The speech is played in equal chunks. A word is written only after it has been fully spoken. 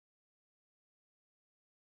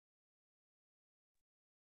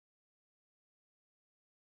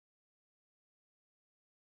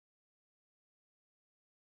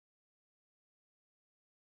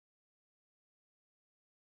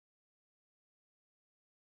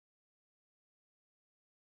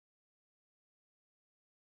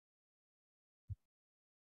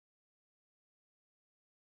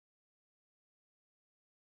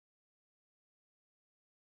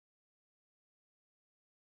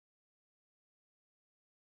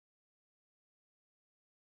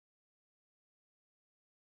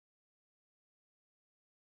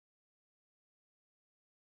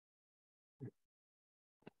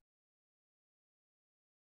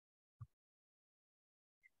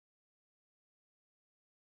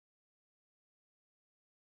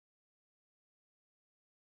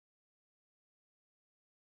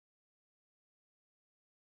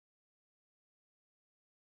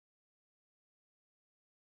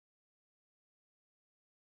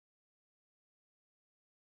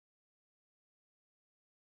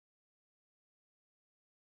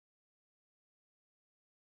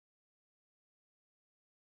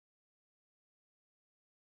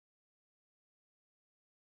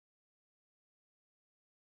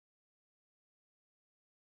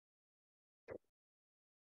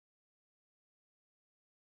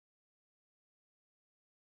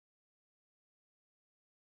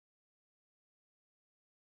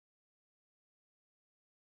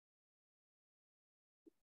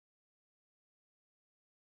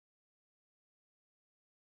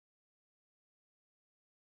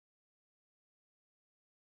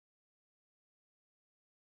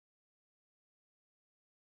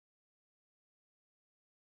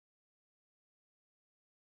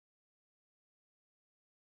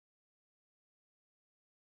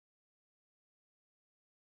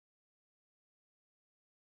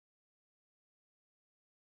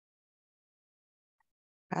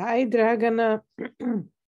Aj, Dragana.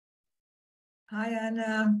 Aj,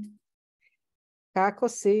 Ana. Kako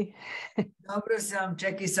si? Dobro sam,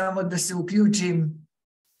 čekaj samo da se uključim.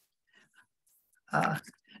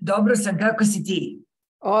 Dobro sam, kako si ti?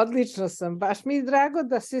 Odlično sam, baš mi je drago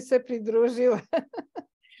da si se pridružila.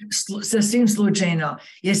 Sasvim slučajno.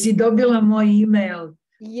 Jesi dobila moj e-mail?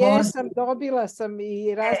 Jesam, dobila sam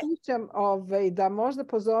i razmišljam da možda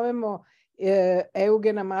pozovemo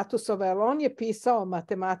Eugena Matusova, jer on je pisao o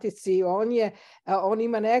matematici, on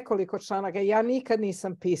ima nekoliko članaka, ja nikad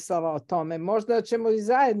nisam pisala o tome, možda ćemo i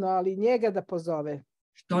zajedno, ali njega da pozove.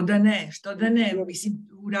 Što da ne, mislim,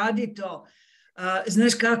 uradi to.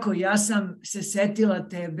 Znaš kako, ja sam se setila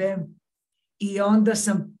tebe i onda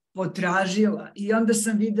sam potražila i onda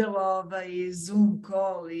sam videla Zoom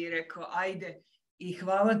call i rekao, ajde, i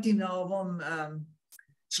hvala ti na ovom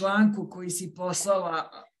članku koji si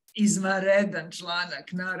poslala, izvanredan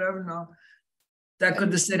članak, naravno, tako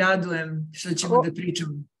da se radujem što ćemo da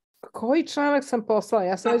pričamo. Koji članak sam poslala?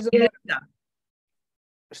 Ja sam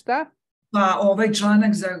Šta? Pa ovaj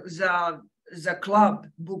članak za club,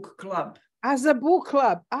 book club. A za book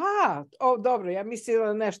club? Dobro, ja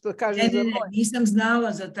mislila nešto kaže za moj. Nisam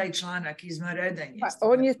znala za taj članak, izvanredan je.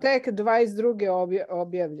 On je tek 22.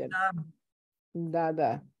 objavljen.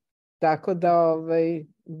 Da. Tako da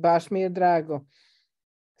baš mi je drago.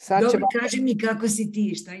 Dobro, kaži mi kako si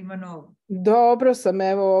ti, šta ima novo? Dobro sam,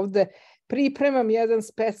 evo ovde. Pripremam jedan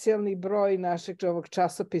specijalni broj našeg ovog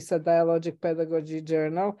časopisa Dialogic Pedagogy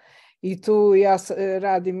Journal i tu ja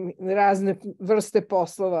radim razne vrste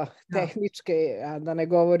poslova, tehničke, a da ne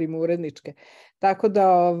govorim uredničke. Tako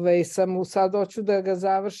da sad hoću da ga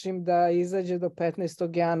završim da izađe do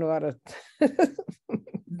 15. januara.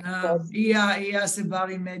 I ja se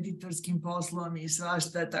bavim editorskim poslom i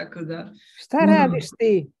svašta, tako da... Šta radiš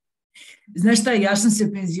ti? Znaš šta, ja sam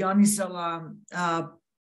se penzionisala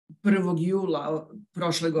 1. jula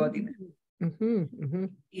prošle godine.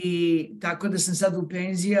 I tako da sam sad u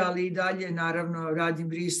penziji, ali i dalje naravno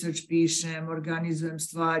radim research, pišem, organizujem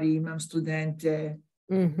stvari, imam studente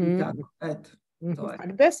i tako, eto. A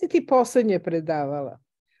gde si ti poslednje predavala?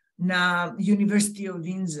 Na University of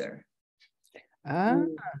Windsor.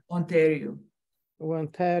 U Ontariju. U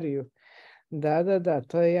Ontariju. Da,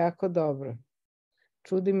 to je jako dobro.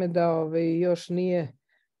 Čudi me da još nije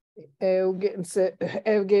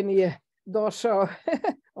Evgenije došao.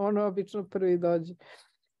 Ono obično prvi dođe.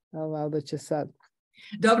 A valjda će sad.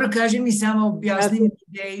 Dobro, kaži mi samo, objasni mi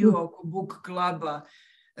ideju oko book cluba.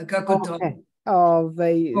 Kako to?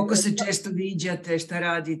 Koliko se često viđate, šta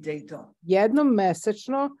radite i to? Jednom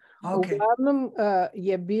mesečno. Uglavnom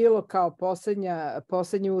je bilo kao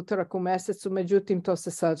poslednji utorak u mesecu, međutim to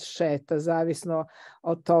se sad šeta, zavisno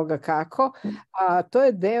od toga kako. A to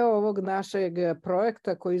je deo ovog našeg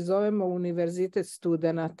projekta koji zovemo Univerzitet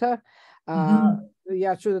studenata.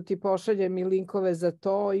 Ja ću da ti pošaljem i linkove za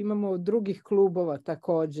to. Imamo drugih klubova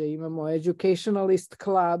takođe. Imamo Educationalist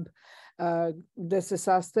Club gde se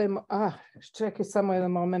sastajemo. Čekaj samo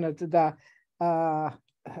jedan moment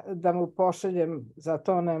da mu pošaljem, za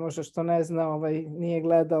to ne može što ne zna, nije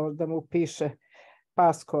gledao da mu piše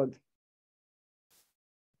paskod.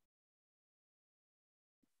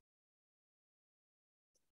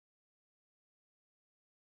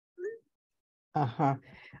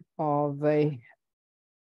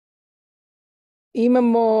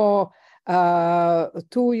 Imamo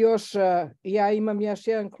tu još, ja imam još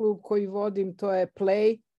jedan klub koji vodim, to je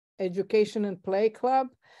Play, Education and Play Club.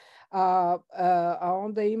 A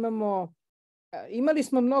onda imali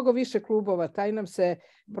smo mnogo više klubova, taj nam se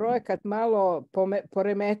projekat malo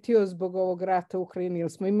poremetio zbog ovog rata u Ukrajini,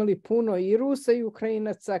 jer smo imali puno i Rusa i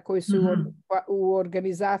Ukrajinaca koji su u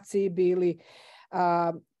organizaciji bili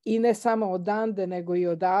i ne samo odande nego i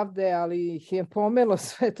odavde, ali ih je pomelo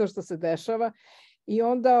sve to što se dešava i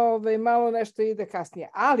onda malo nešto ide kasnije.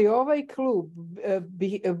 Ali ovaj klub,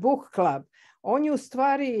 Book Club, on je u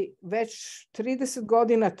stvari već 30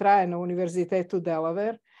 godina traje na Univerzitetu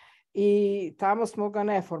Delaware i tamo smo ga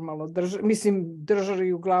neformalno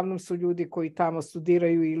držali, uglavnom su ljudi koji tamo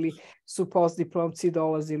studiraju ili su postdiplomci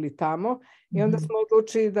dolazili tamo i onda smo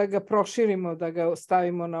odlučili da ga proširimo, da ga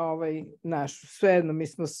stavimo na naš, svejedno mi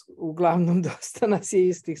smo uglavnom dosta nas je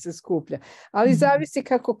istih se skuplja, ali zavisi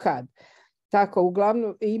kako kad. Tako,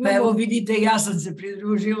 uglavnom imamo... Evo vidite, ja sam se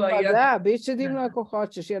pridružila. Pa da, bit će divno ako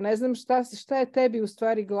hoćeš. Ja ne znam šta je tebi u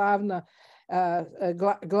stvari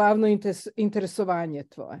glavno interesovanje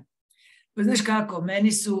tvoje. Pa znaš kako,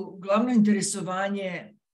 meni su glavno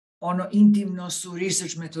interesovanje, intimno su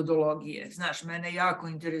research metodologije. Znaš, mene jako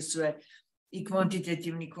interesuje i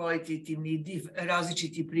kvantitativni, kvalitativni,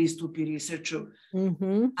 različiti pristupi researchu.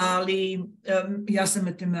 Ali ja sam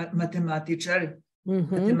matematičar,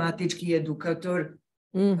 matematički edukator.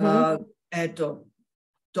 Eto,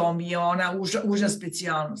 to mi je ona uža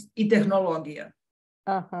specijalnost. I tehnologija.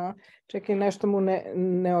 Aha, čekaj, nešto mu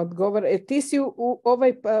ne odgovara. Ti si u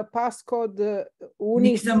ovaj paskod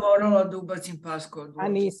Unis... Nisam morala da ubacim paskod. A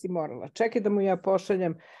nisi morala. Čekaj da mu ja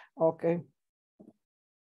pošaljem. Ok.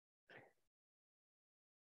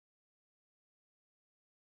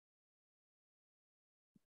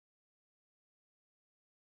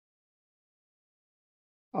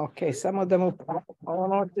 Ok, samo da mu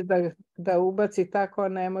ono da ubaci tako,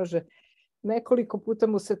 ne može. Nekoliko puta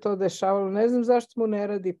mu se to dešavalo. Ne znam zašto mu ne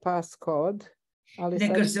radi paskod.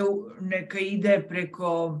 Neka ide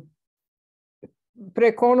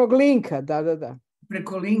preko onog linka, da.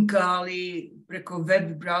 Preko linka, ali preko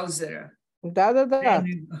web brauzera. Da.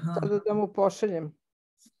 Sada da mu pošaljem.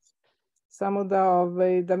 Samo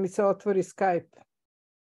da mi se otvori Skype.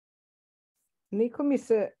 Niko mi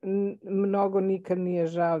se mnogo nikad nije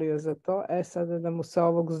žalio za to. Sada da mu sa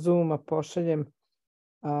ovog Zooma pošaljem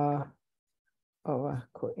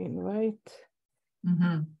ovako, invite.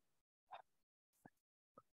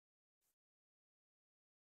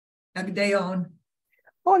 A gde je on?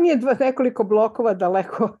 On je nekoliko blokova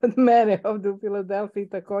daleko od mene ovde u Filadelfiji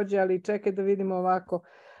takođe, ali čekaj da vidimo ovako.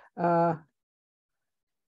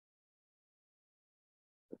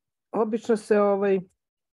 Obično se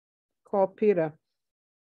kopira,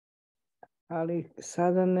 ali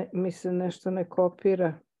sada mi se nešto ne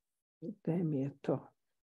kopira. Gde mi je to?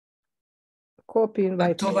 Copy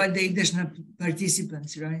invite. A to valjda ideš na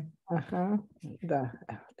participants, right? Aha, da,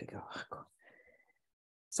 evo ti ga ovako.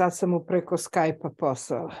 Sad sam mu preko Skype-a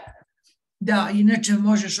poslala. Da, inače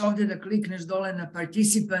možeš ovde da klikneš dole na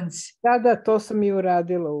participants. Da, to sam i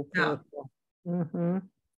uradila upravo.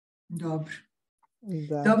 Dobro.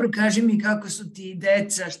 Da. Dobro, kaži mi kako su ti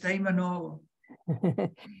deca, šta ima novo?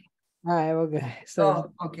 Evo ga, sad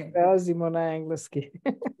prelazimo na engleski.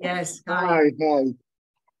 Yes, hi.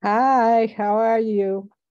 Hi, how are you?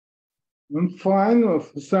 I'm fine.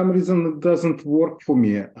 For some reason, it doesn't work for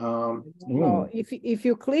me. No, if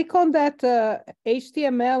you click on that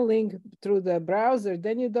HTML link through the browser,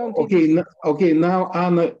 then you don't. Okay. Now,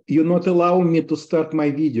 Anna, you're not allowing me to start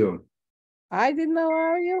my video. I didn't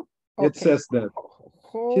allow you. Okay. It says that.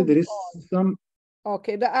 See, there is some.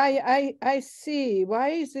 Okay, I see. Why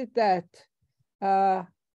is it that?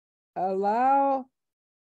 Allow.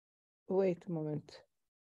 Wait a moment.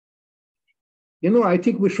 I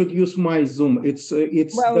think we should use my Zoom. It's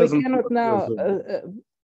well, we cannot now.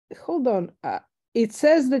 Hold on. It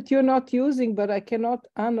says that you're not using, but I cannot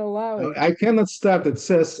unallow it. I cannot start. It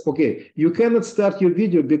says, okay, you cannot start your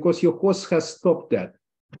video because your host has stopped that.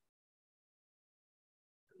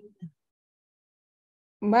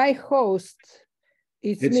 My host,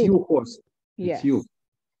 it's me. You host. Yes. It's you.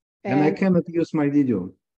 And I cannot use my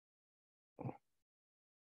video.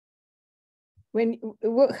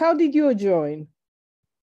 How did you join?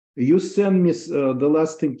 You send me the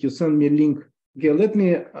last thing. You send me a link. Okay, let me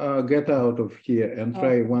get out of here and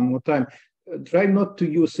try one more time. Try not to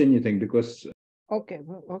use anything because.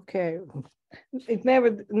 Okay.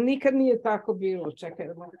 Nikad nije tako bilo. Čekaj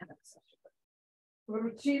da moram.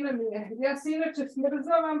 Vrućina mi je. Ja se inače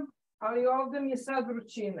smrzavam, ali ovde mi je sad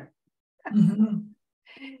vrućina.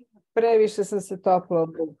 Previše sam se toplo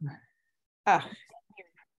obukla.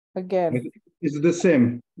 Again. It's the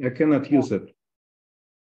same. I cannot use it.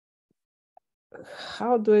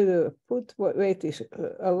 How do I put, wait,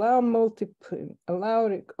 allow multiple,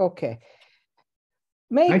 okay.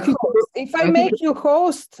 Make host. If I make you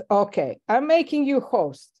host, okay, I'm making you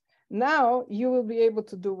host. Now you will be able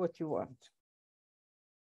to do what you want.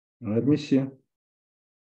 Let me see.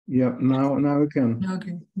 Yeah, now we can.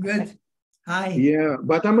 Okay, good. Hi. Yeah,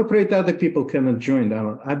 but I'm afraid other people cannot join.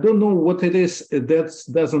 I don't know what it is that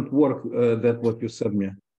doesn't work, that what you sent me.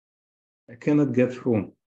 I cannot get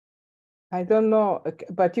through. I don't know,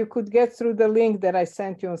 but you could get through the link that I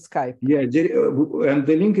sent you on Skype. Yeah, and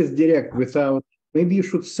the link is direct without, maybe you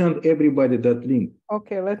should send everybody that link.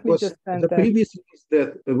 Okay, let me just send the that. previous links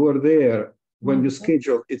that were there when you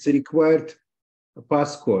schedule, it's a required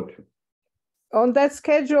passcode. On that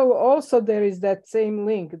schedule also there is that same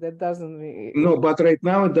link that doesn't. No, but right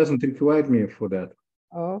now it doesn't require me for that.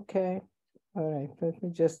 Okay, all right, let me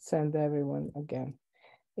just send everyone again.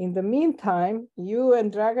 In the meantime, you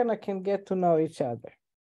and Dragana can get to know each other.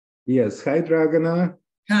 Yes, hi Dragana.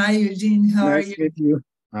 Hi Eugene, how are you? Nice to meet you.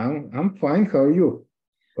 I'm fine, how are you?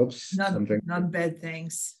 Oops, not bad,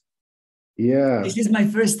 thanks. Yeah. This is my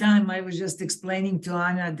first time. I was just explaining to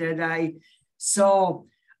Anna that So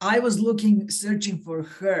I was searching for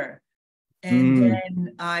her. And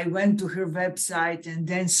then I went to her website and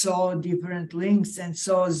then saw different links and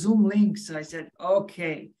saw Zoom links. So I said,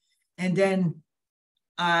 okay. And then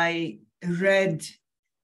I read,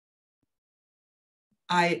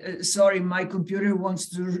 sorry, my computer wants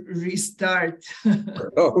to restart.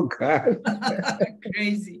 Oh, God.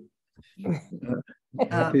 Crazy.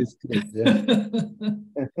 That is good, yeah.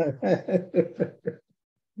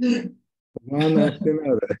 One after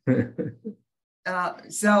another.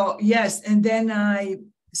 So yes, and then I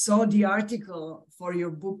saw the article for your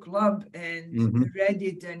book club and read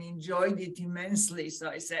it and enjoyed it immensely. So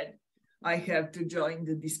I said, I have to join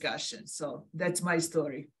the discussion. So that's my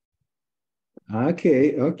story.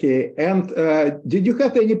 Okay, okay. And did you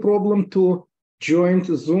have any problem to join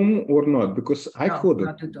Zoom or not? Because I couldn't.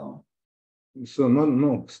 Not at all. So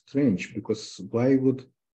no, strange, because why would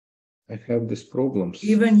I have these problems?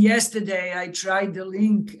 Even yesterday, I tried the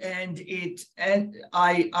link and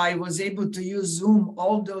I was able to use Zoom,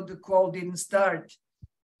 although the call didn't start.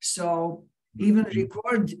 So even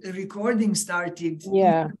recording started.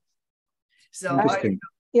 Yeah. So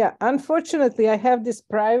yeah, unfortunately, I have this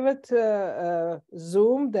private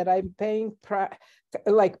Zoom that I'm paying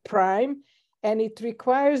like Prime, and it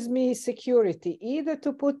requires me security, either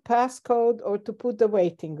to put passcode or to put the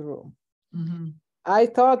waiting room. I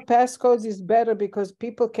thought passcode is better because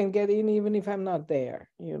people can get in even if I'm not there,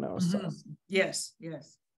 you know. So. Yes,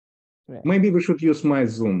 yes. Right. Maybe we should use my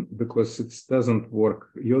Zoom because it doesn't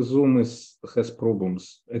work. Your Zoom has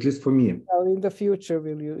problems, at least for me. Well, in the future,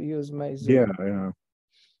 will you use my Zoom? Yeah, yeah.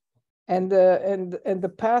 And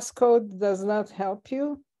the passcode does not help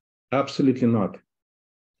you? Absolutely not.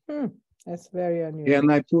 That's very unusual.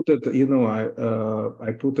 And I put it, you know,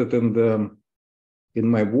 I put it in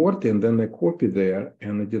my Word, and then I copied there,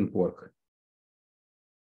 and it didn't work.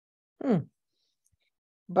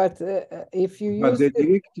 But if you but use the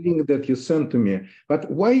direct link that you sent to me, but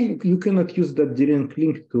why you cannot use that direct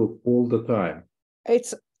link to all the time?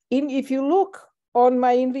 It's if you look on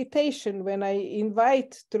my invitation when I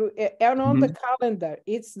invite through and on the calendar,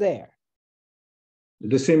 it's there.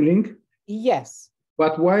 The same link? Yes.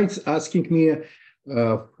 But why it's asking me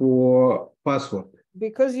for password?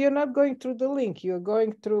 Because you're not going through the link. You're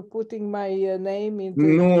going through putting my name into.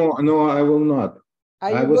 No, I will not.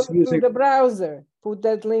 I was going through the browser. Put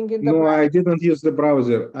that link in the browser. No, I didn't use the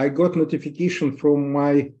browser. I got notification from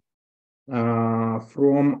my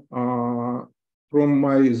from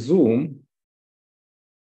my Zoom.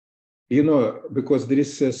 You know, because there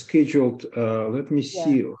is a scheduled. Let me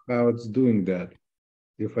see how it's doing that.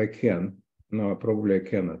 If I can. No, probably I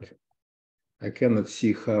cannot. I cannot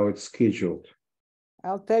see how it's scheduled.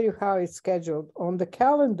 I'll tell you how it's scheduled. On the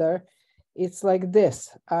calendar, it's like this.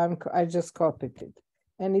 I just copied it.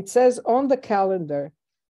 And it says on the calendar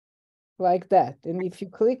like that. And if you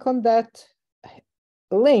click on that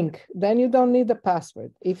link, then you don't need the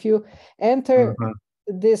password. If you enter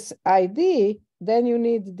this ID, then you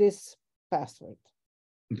need this password.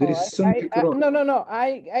 There is something wrong. No.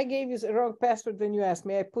 I gave you the wrong password when you asked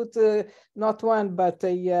me. I put not one, but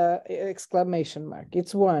a exclamation mark.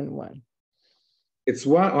 It's one. It's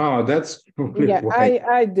one. Oh, that's probably why.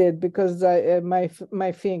 I did because my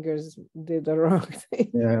fingers did the wrong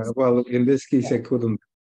thing. Yeah. Well, in this case, I couldn't.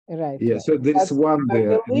 Right. Yeah. So there is one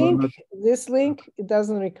there. The link, this link, it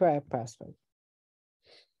doesn't require password.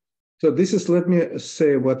 So this is. Let me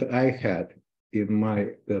say what I had in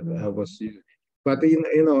my that I was using. But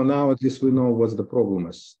now at least we know what the problem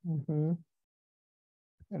is.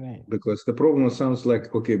 Right. Because the problem sounds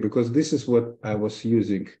like okay. Because this is what I was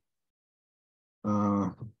using.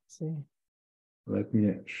 Let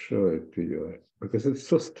me show it to you because it's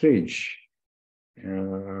so strange.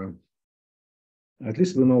 At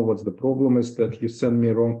least we know what the problem is that you send me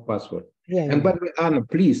wrong password. And by the way, Anna,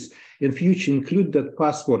 please in future include that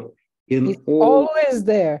password in it's always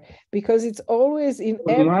there because it's always in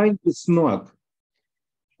every. Mine is not.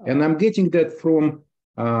 And I'm getting that from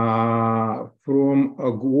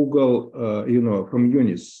Google, from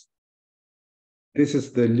Unis. This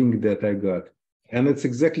is the link that I got. And it's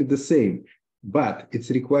exactly the same, but it's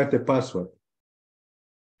required a password.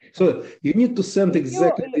 So you need to send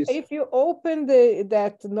exactly this. If you open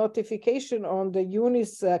that notification on the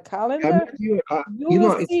Unis calendar, you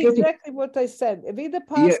will see exactly what I said. With the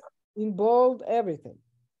password in bold, everything.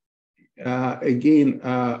 Again,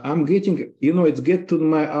 I'm getting, it's get to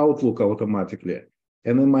my Outlook automatically.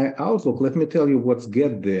 And in my Outlook, let me tell you what's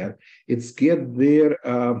get there. It's get there.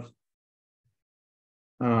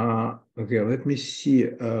 Okay, let me see.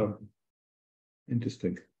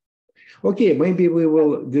 Interesting. Okay, maybe we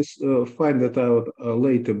will find that out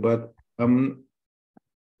later, but I'm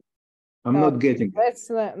not getting it. Let's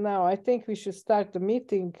not, no, I think we should start the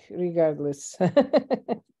meeting regardless.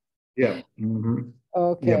 Yeah. Mm-hmm.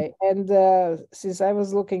 Okay, yeah. And since I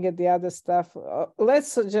was looking at the other stuff,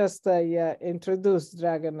 let's just introduce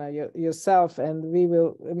Dragana yourself, and we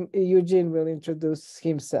will, Eugene will introduce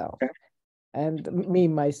himself, okay. And me,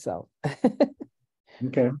 myself.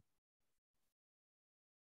 Okay.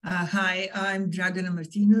 Hi, I'm Dragana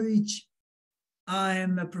Martinovic.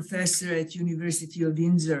 I'm a professor at University of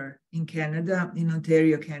Windsor in Canada, in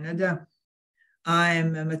Ontario, Canada.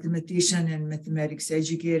 I'm a mathematician and mathematics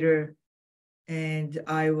educator, and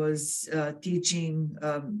I was teaching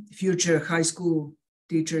future high school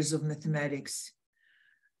teachers of mathematics,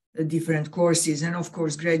 different courses, and of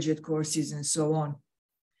course, graduate courses and so on.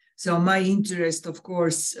 So my interest, of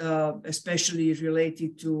course, especially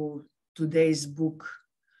related to today's book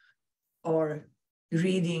or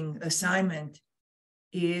reading assignment,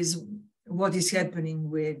 is what is happening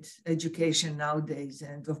with education nowadays.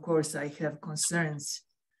 And of course, I have concerns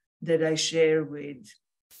that I share with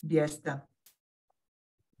Biesta.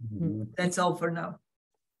 Mm-hmm. That's all for now.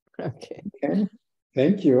 Okay.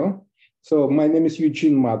 Thank you. So my name is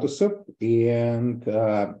Eugene Matusov, and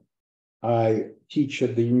I teach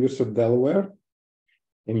at the University of Delaware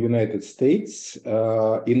in the United States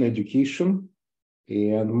in education,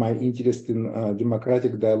 and my interest in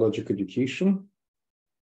democratic dialogic education.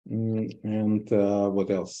 And what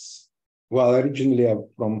else? Well, originally I'm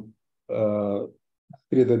from a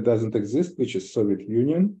country that doesn't exist, which is Soviet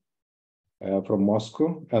Union, from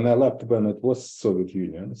Moscow. And I left when it was Soviet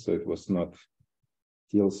Union, so it was not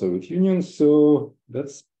still Soviet Union. So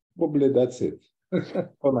that's it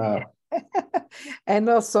for now. And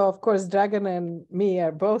also, of course, Dragana and me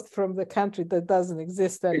are both from the country that doesn't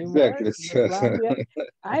exist anymore. Exactly.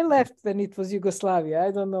 I left when it was Yugoslavia.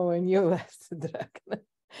 I don't know when you left, Dragana.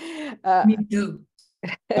 Me too.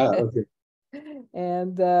 Okay.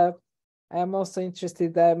 And I'm also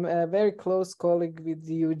interested. I'm a very close colleague with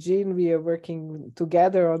Eugene. We are working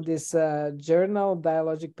together on this journal,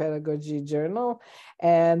 Dialogic Pedagogy Journal,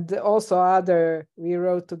 and also we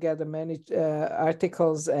wrote together many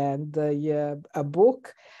articles and a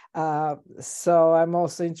book. So I'm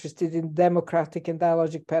also interested in democratic and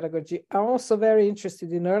dialogic pedagogy. I'm also very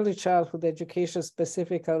interested in early childhood education,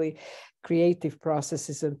 specifically creative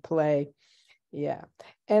processes and play. Yeah.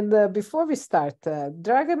 And before we start,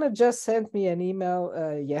 Dragana just sent me an email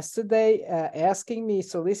yesterday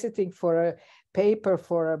soliciting for a paper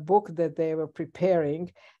for a book that they were preparing.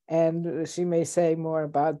 And she may say more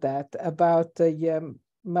about that, about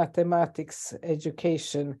mathematics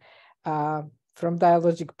education from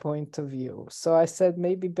dialogic point of view. So I said,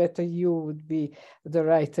 maybe better you would be the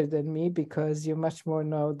writer than me because you much more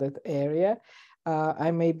know that area. I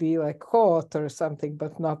may be like co-author or something,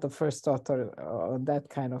 but not the first author on that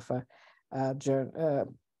kind of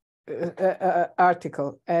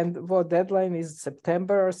article. And what deadline is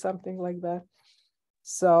September or something like that.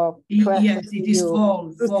 So yes, it is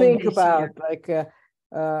fall. To think about year.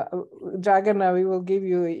 Dragana, we will give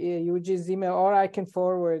you Eugene's email, or I can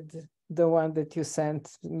forward the one that you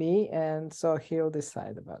sent me, and so he'll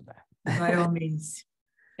decide about that. By all means.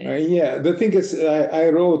 Yeah, the thing is, I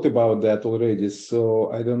wrote about that already, so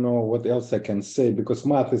I don't know what else I can say because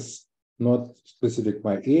math is not specific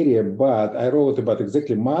my area, but I wrote about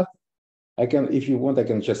exactly math. I can, if you want, I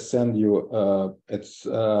can just send you. It's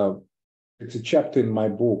a chapter in my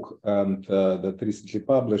book and that recently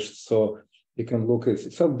published, so you can look at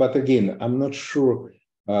it. So, but again, I'm not sure.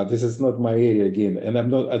 This is not my area again, and I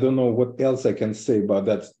don't know what else I can say about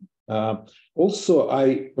that. Also,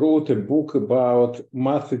 I wrote a book about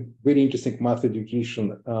math, very interesting math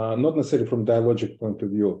education, not necessarily from dialogic point of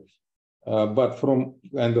view, but from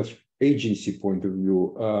kind of agency point of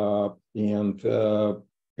view. And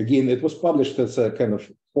again, it was published as a kind of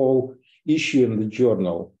fall issue in the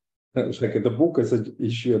journal. It's like the book is an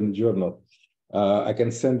issue in the journal. I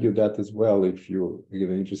can send you that as well if you're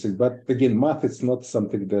interested. But again, math is not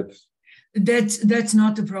something that's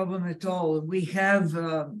not a problem at all. We have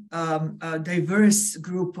a diverse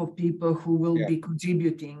group of people who will be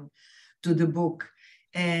contributing to the book,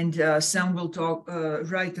 and some will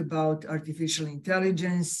write about artificial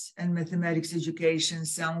intelligence and mathematics education.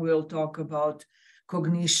 Some will talk about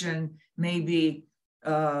cognition, maybe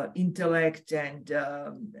intellect and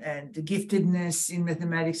giftedness in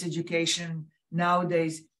mathematics education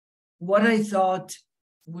nowadays. What I thought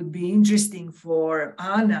would be interesting for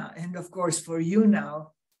Anna, and of course for you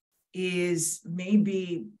now, is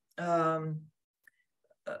maybe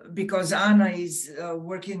because Anna is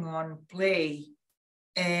working on play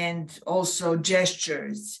and also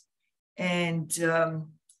gestures. And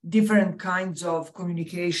different kinds of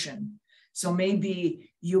communication. So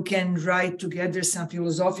maybe you can write together some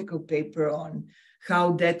philosophical paper on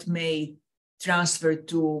how that may transfer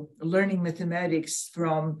to learning mathematics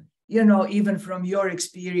from, even from your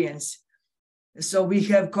experience. So we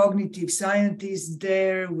have cognitive scientists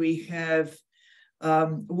there. We have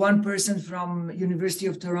one person from University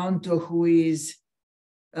of Toronto whose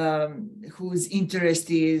interest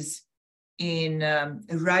is in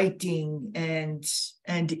writing and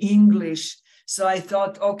English. So I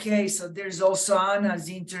thought, okay, so there's also Anna's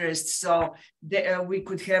interest. So we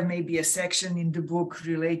could have maybe a section in the book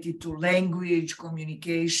related to language,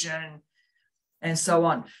 communication, and so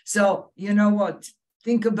on. So you know what?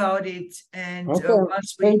 Think about it, and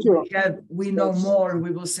once we know more, we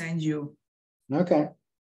will send you. Okay.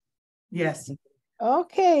 Yes.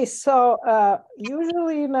 Okay, so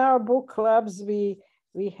usually in our book clubs, we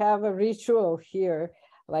have a ritual here,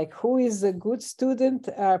 like who is a good student,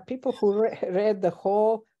 people who read the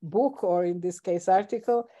whole book, or in this case,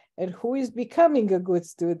 article, and who is becoming a good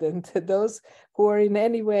student, those who are in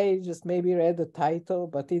any way just maybe read the title,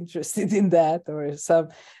 but interested in that or some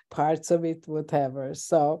parts of it, whatever.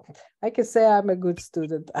 So I can say I'm a good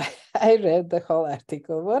student. I read the whole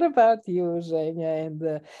article. What about you, Zhenya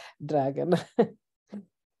and Dragan?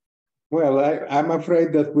 Well, I'm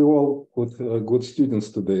afraid that we all put good students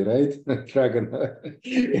today, right, Dragon? And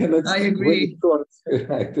it's I agree. Short,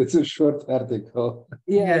 right? It's a short article.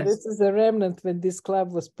 Yeah, Yes. This is a remnant when this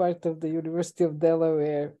club was part of the University of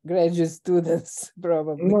Delaware graduate students,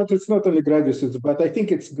 probably. No, it's not only graduates, but I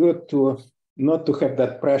think it's good to not to have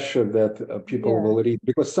that pressure that people will read,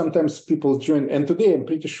 because sometimes people join, and today I'm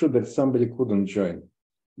pretty sure that somebody couldn't join,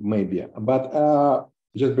 maybe, but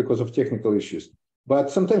just because of technical issues.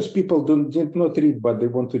 But sometimes people did not read, but they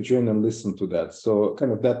want to join and listen to that. So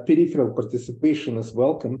kind of that peripheral participation is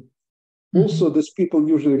welcome. Mm-hmm. Also, these people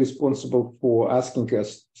usually responsible for asking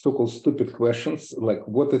us so-called stupid questions, like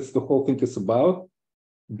what is the whole thing is about,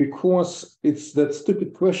 because it's that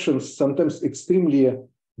stupid questions sometimes extremely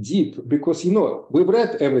deep, because, we've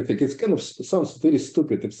read everything. It kind of sounds very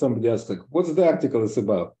stupid if somebody asks, like, what's the article is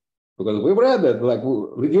about? Because we've read it, like,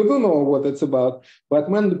 you don't know what it's about. But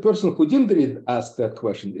when the person who didn't read asks that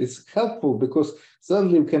question, it's helpful, because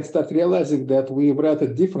suddenly we can start realizing that we've read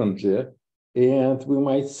it differently. And we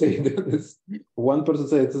might say that one person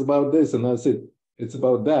said it's about this, and I said it's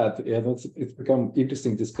about that. And it's become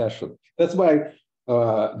interesting discussion. That's why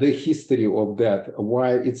the history of that,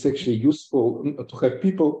 why it's actually useful to have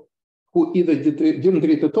people who either didn't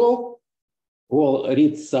read at all, or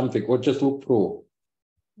read something, or just look through.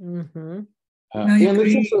 Mm-hmm. I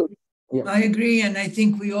agree. I agree, and I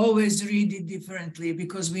think we always read it differently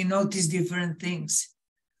because we notice different things.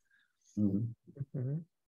 Mm-hmm. Mm-hmm.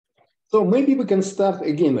 So maybe we can start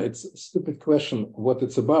again. It's a stupid question what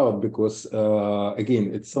it's about, because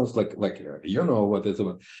again, it sounds like you know what it's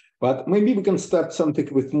about. But maybe we can start something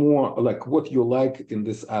with more like what you like in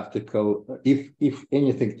this article, if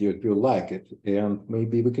anything you like it, and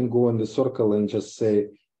maybe we can go in the circle and just say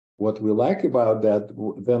what we like about that.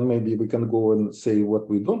 Then maybe we can go and say what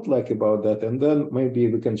we don't like about that, and then maybe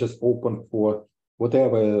we can just open for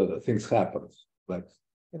whatever things happen. Like,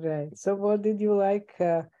 right. So what did you like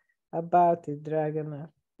about it, Dragana?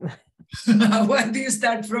 Why do you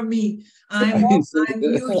start from me? I'm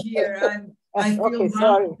new here. I feel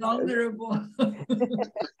vulnerable.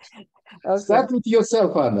 Okay. Start with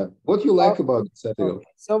yourself, Anna. What you like about this article? Okay.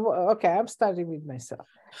 So, I'm starting with myself.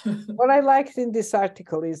 What I liked in this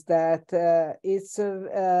article is that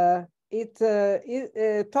it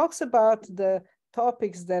talks about the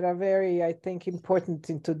topics that are very, I think, important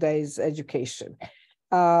in today's education,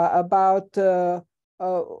 about the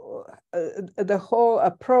whole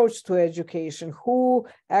approach to education, who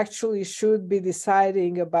actually should be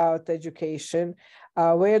deciding about education,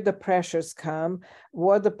 where the pressures come,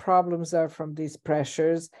 what the problems are from these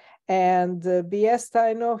pressures. And Biesta,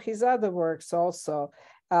 I know his other works also.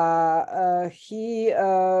 He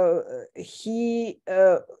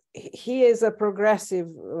is a progressive,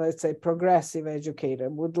 let's say, progressive educator,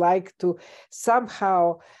 would like to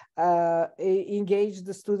somehow engage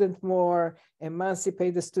the student more,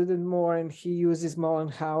 emancipate the student more, and he uses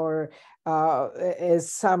Mollenhauer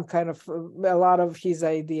as some kind of a lot of his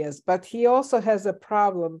ideas. But he also has a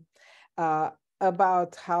problem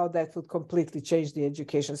about how that would completely change the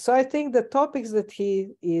education. So I think the topics that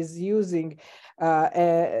he is using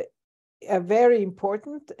are very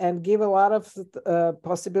important and give a lot of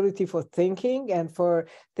possibility for thinking and for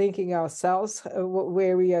thinking ourselves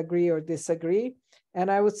where we agree or disagree. And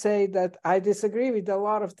I would say that I disagree with a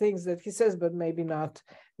lot of things that he says, but maybe not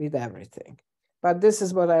with everything. But this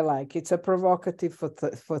is what I like. It's a provocative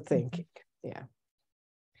for thinking. Yeah.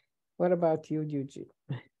 What about you, Eugene?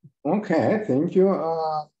 Okay, thank you.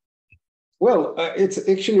 Well, it's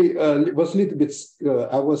actually was a little bit.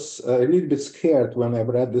 I was a little bit scared when I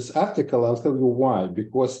read this article. I'll tell you why.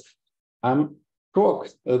 Because I'm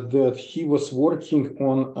shocked that he was working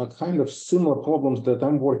on a kind of similar problems that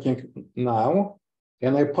I'm working now,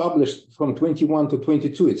 and I published from 21 to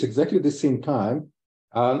 22. It's exactly the same time.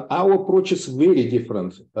 Our approach is very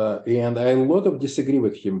different, and I a lot of disagree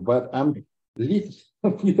with him. But I'm little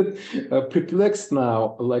perplexed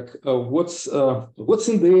now. Like, what's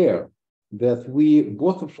in the air that we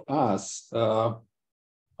both of us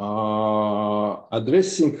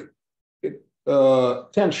addressing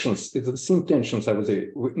tensions. It's the same tensions, I would say,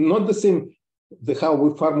 not the same. How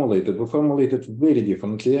we formulated very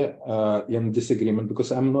differently in disagreement,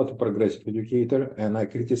 because I'm not a progressive educator and I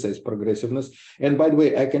criticize progressiveness. And by the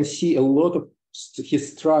way, I can see a lot of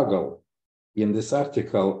his struggle in this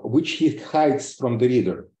article, which he hides from the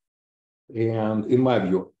reader. And in my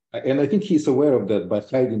view, and I think he's aware of that by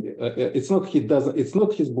hiding. It's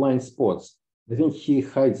not his blind spots. I think he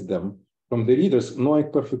hides them from the readers, knowing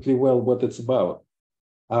perfectly well what it's about.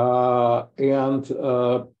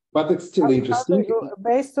 But it's still interesting.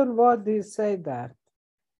 Based on what do you say that?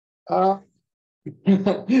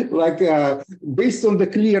 Based on the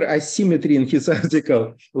clear asymmetry in his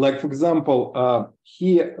article, like, for example,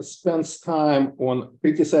 he spends time on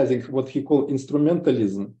criticizing what he called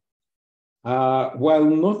instrumentalism, while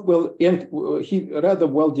not well, and he rather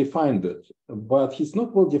well defined it, but he's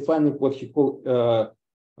not well defining what he called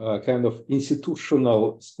kind of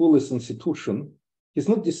institutional, school as institution. He's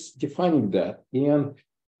not defining that. And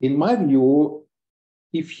in my view,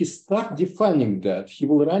 if he starts defining that, he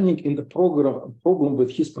will running in the problem with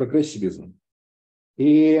his progressivism.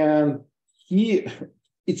 And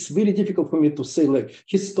it's very difficult for me to say, like,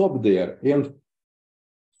 he stopped there. And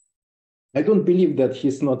I don't believe that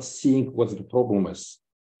he's not seeing what the problem is.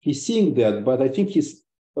 He's seeing that, but I think he's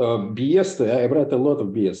BS. I've read a lot of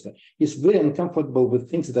BS. He's very uncomfortable with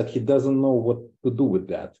things that he doesn't know what to do with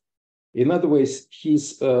that. In other ways,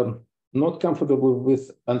 he's not comfortable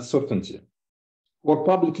with uncertainty or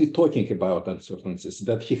publicly talking about uncertainties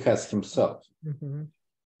that he has himself. Mm-hmm.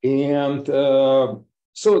 And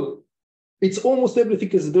so it's almost everything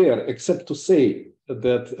is there except to say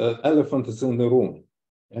that elephant is in the room.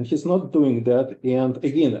 And he's not doing that. And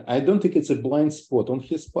again, I don't think it's a blind spot on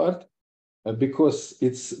his part, because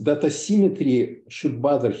it's that asymmetry should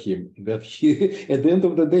bother him, that he, at the end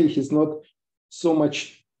of the day, he's not so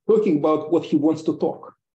much talking about what he wants to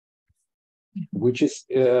talk, which is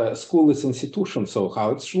school as institution. So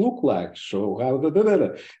how it should look like, so how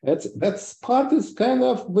that's part is kind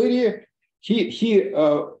of very, he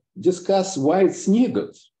discuss why it's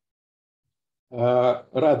needed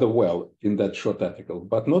rather well in that short article,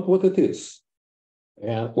 but not what it is,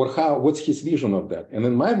 and or what's his vision of that. And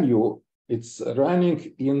in my view, it's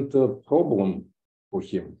running into problem for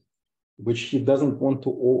him, which he doesn't want to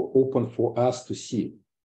open for us to see.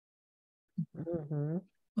 Mm-hmm.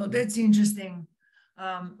 Well, that's interesting,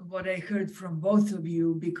 what I heard from both of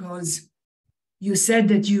you, because you said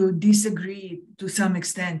that you disagree to some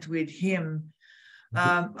extent with him.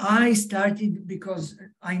 I started because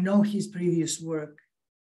I know his previous work,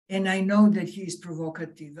 and I know that he is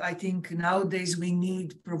provocative. I think nowadays we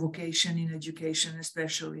need provocation in education,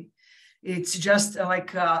 especially. It's just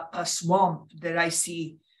like a swamp that I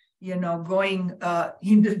see, going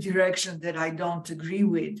in the direction that I don't agree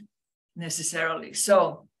with necessarily.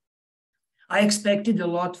 So I expected a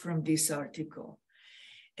lot from this article.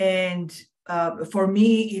 And for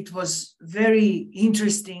me, it was very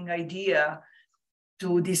interesting idea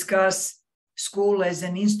to discuss school as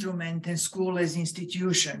an instrument and school as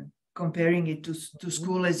institution, comparing it to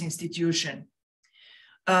school as institution.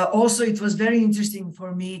 Also, it was very interesting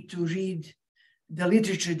for me to read the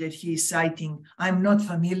literature that he is citing. I'm not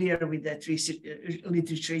familiar with that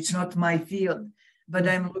literature. It's not my field, but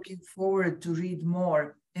I'm looking forward to read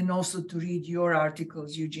more, and also to read your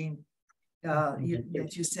articles, Eugene,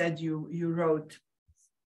 that you said you wrote.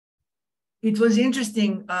 It was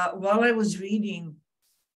interesting while I was reading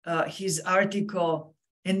his article,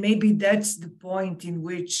 and maybe that's the point in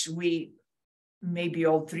which maybe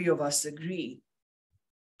all three of us agree.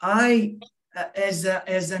 I, as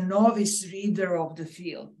a novice reader of the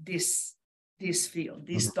field, this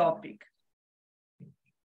topic,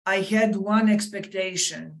 I had one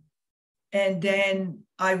expectation, and then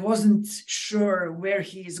I wasn't sure where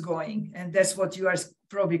he is going. And that's what you are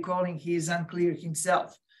probably calling he is unclear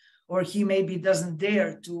himself, or he maybe doesn't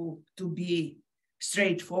dare to be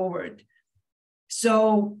straightforward.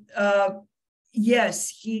 So yes,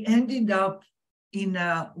 he ended up in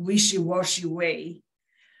a wishy-washy way.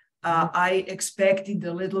 I expected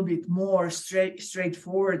a little bit more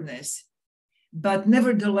straightforwardness, but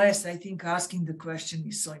nevertheless, I think asking the question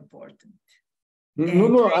is so important.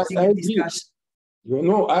 No, I agree.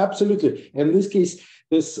 No, absolutely. In this case,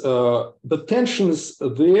 the tension is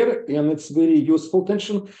there, and it's very useful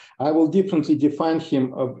tension. I will differently define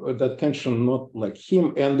him, that tension, not like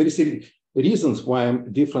him. And there is reasons why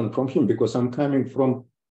I'm different from him, because I'm coming from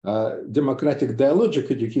democratic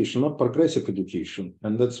dialogic education, not progressive education.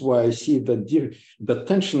 And that's why I see that the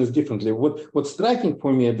tension is differently. What's striking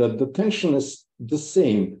for me is that the tension is the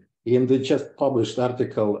same in the just published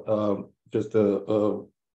article,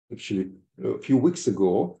 actually a few weeks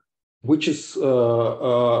ago, which is,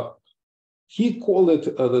 he called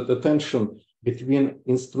it the tension between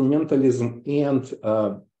instrumentalism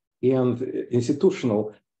and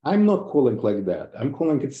institutional. I'm not calling like that. I'm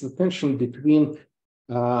calling it the tension between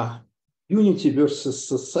unity versus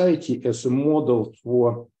society as a model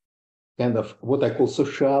for kind of what I call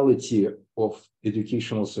sociality of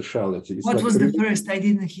educational sociality. It's what like was the first? I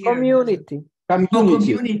didn't hear. Community.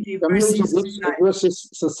 Community versus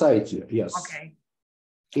society, yes. Okay.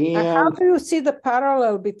 And how do you see the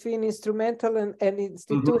parallel between instrumental and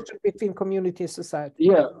institution, between community and society?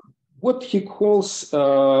 Yeah, what he calls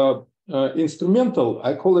instrumental,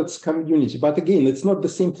 I call it community, but again, it's not the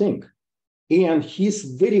same thing. And he's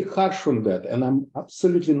very harsh on that, and I'm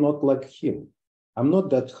absolutely not like him. I'm not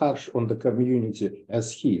that harsh on the community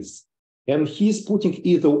as he is. And he's putting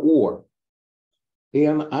either or.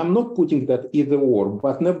 And I'm not putting that either or,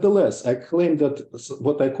 but nevertheless, I claim that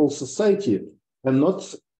what I call society and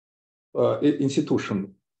not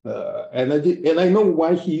institution. And I know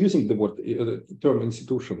why he's using the word, term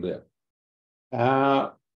institution there.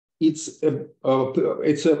 It's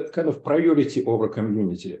a kind of priority over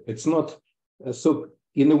community. It's not, so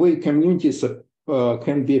in a way, communities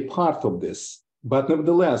can be a part of this, but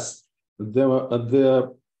nevertheless,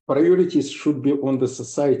 the priorities should be on the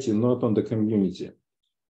society, not on the community.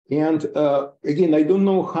 And again, I don't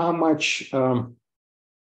know how much, you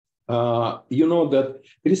know, that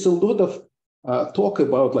there is a lot of talk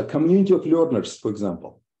about like community of learners, for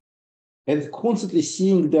example, and constantly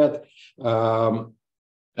seeing that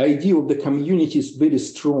idea of the community is very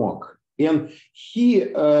strong. And he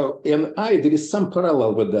and there is some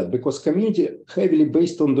parallel with that, because community heavily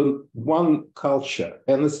based on the one culture,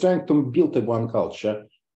 and it's trying to build a one culture.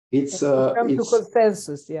 It's to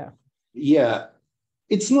consensus, yeah. Yeah.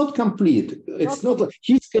 It's not complete. It's not like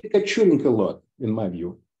he's caricaturing a lot, in my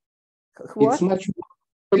view. What? It's much more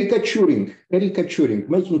caricaturing,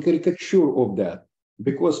 making caricature of that.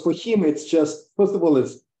 Because for him, it's just, first of all,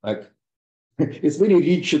 it's like, it's very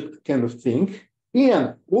rigid kind of thing.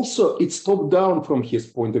 And also it's top down from his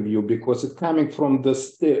point of view, because it's coming from the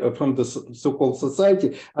so-called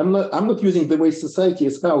society. I'm not using the way society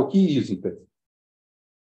is, how he using it.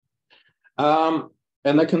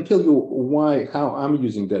 And I can tell you how I'm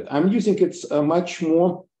using that. I'm using it much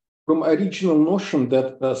more from original notion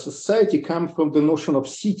that society comes from the notion of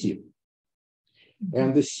city.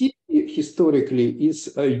 And the city historically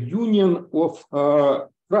is a union of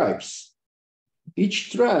tribes.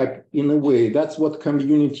 Each tribe, in a way, that's what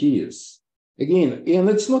community is. Again, and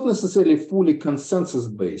it's not necessarily fully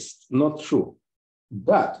consensus-based, not true.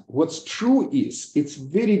 But what's true is it's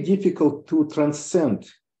very difficult to transcend.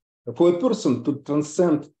 For a person to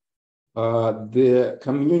transcend the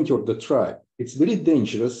community or the tribe, it's very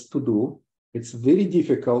dangerous to do. It's very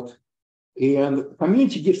difficult. And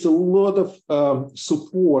community gives a lot of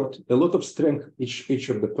support, a lot of strength each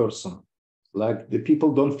of the person. Like the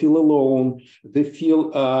people don't feel alone. They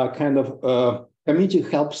feel community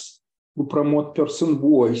helps to promote person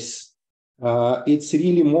voice. It's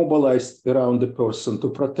really mobilized around the person to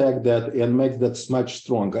protect that and make that much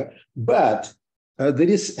stronger. But there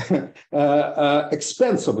is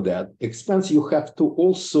expense of that. Expense, you have to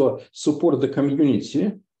also support the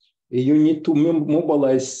community. You need to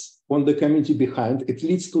mobilize on the community behind. It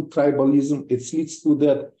leads to tribalism. It leads to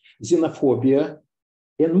that xenophobia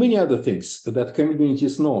and many other things that community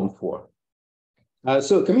is known for.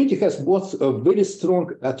 So community has both very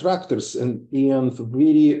strong attractors and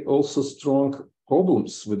very also strong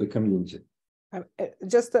problems with the community.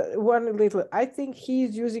 Just one little, I think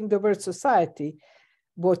he's using the word society,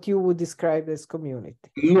 what you would describe as community.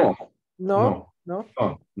 No.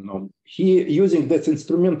 He using that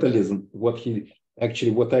instrumentalism,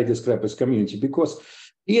 what I describe as community, because,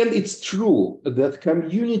 and it's true that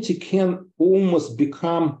community can almost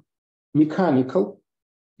become mechanical.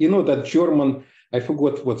 You know, that German I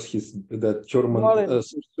forgot what's that German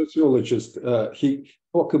sociologist. He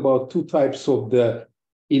talked about two types of the,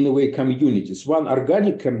 in a way, communities. One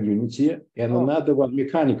organic community and another one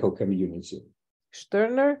mechanical community.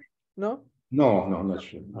 Stirner? No? No, not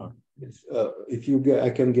sure. No. If you get, I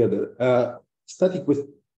can get it. Starting with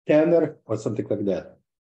Tanner or something like that.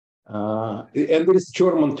 And there is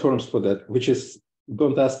German terms for that, which is,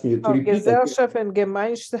 don't ask me to repeat. Gesellschaft and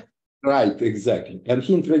Gemeinschaft. Right, exactly. And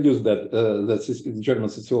he introduced that, the German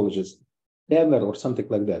sociologist, Tanner or something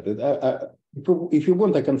like that. If you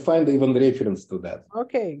want, I can find even reference to that.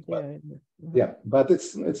 Okay. Yeah, but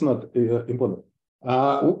it's not important.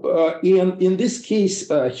 In this case,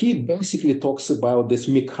 he basically talks about this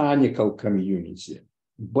mechanical community.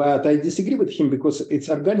 But I disagree with him because its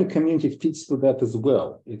organic community fits to that as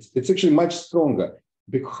well. It's actually much stronger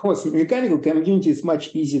because mechanical community is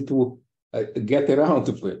much easier to get around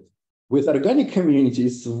of it. With organic community,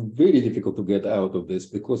 it's very difficult to get out of this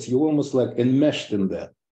because you're almost like enmeshed in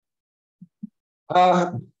that.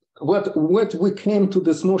 What we came to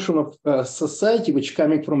this notion of society, which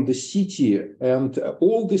coming from the city, and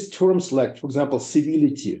all these terms like, for example,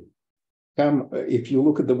 civility, come if you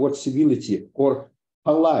look at the word civility, or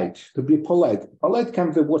polite, to be polite. Polite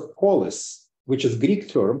comes the word polis, which is Greek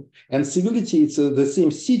term, and civility, it's the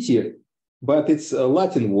same city, but it's a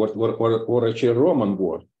Latin word or actually a Roman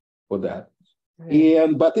word for that.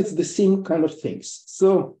 But it's the same kind of things.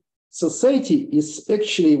 So society is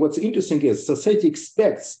actually, what's interesting is society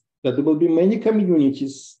expects that there will be many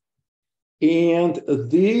communities and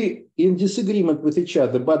they in disagreement with each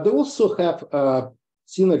other, but they also have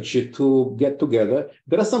synergy to get together.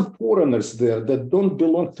 There are some foreigners there that don't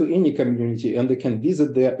belong to any community and they can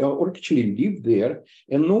visit there or actually live there,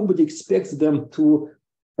 and nobody expects them to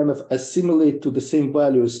kind of assimilate to the same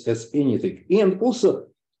values as anything. And also,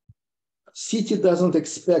 city doesn't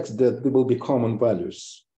expect that there will be common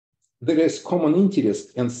values. There is common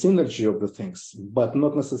interest and synergy of the things, but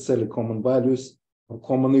not necessarily common values or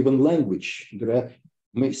common even language. There are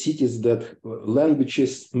cities that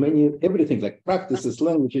languages, everything like practices,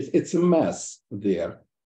 languages, it's a mess there.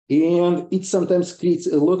 And it sometimes creates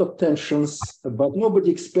a lot of tensions, but nobody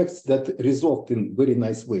expects that result in very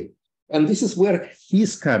nice way. And this is where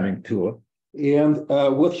he's coming to. And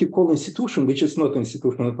what he calls institution, which is not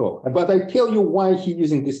institution at all. But I tell you why he's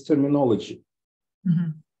using this terminology. Mm-hmm.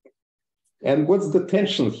 And what's the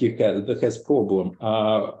tension he has that has problem,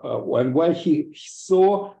 and why he's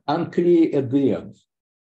so unclear at the end.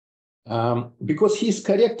 Because he's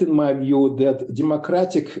correct in my view that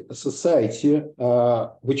democratic society,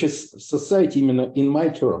 which is society in my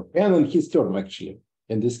term, and in his term actually,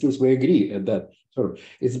 in this case we agree at that term,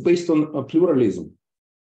 it's based on pluralism.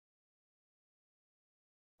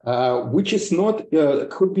 Which is not,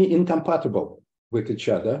 could be incompatible with each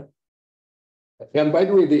other. And by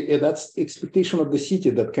the way, that's the expectation of the city,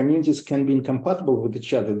 that communities can be incompatible with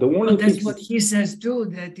each other. The only that's what he says too,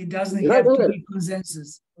 that it doesn't have to be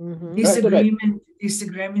consensus. Mm-hmm.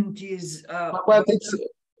 Disagreement is... but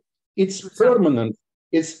it's permanent.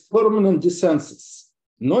 It's permanent dissensus.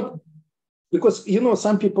 Not because, you know,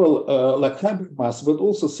 some people like Habermas would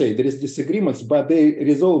also say there is disagreements, but they're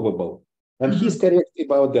resolvable. And he's correct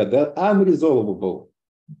about that. They're unresolvable.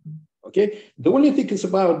 Okay. The only thing is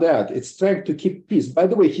about that, it's trying to keep peace. By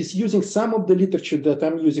the way, he's using some of the literature that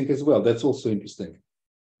I'm using as well. That's also interesting.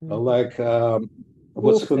 Like,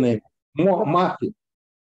 what's her name? Mafi.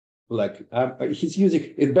 Like, he's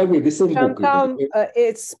using it. By the way, the same book.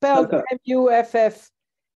 It's spelled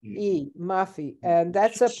M-U-F-F-E, Mafi. And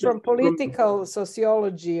that's from political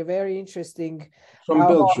sociology, a very interesting. From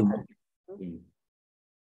Belgium.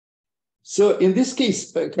 So in this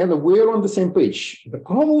case, kind of we're on the same page. The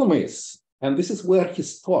problem is, and this is where he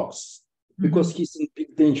stops, because he's in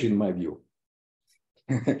big danger in my view.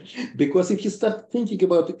 Because if you start thinking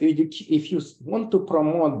about if you want to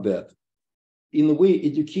promote that, in a way,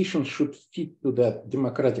 education should fit to that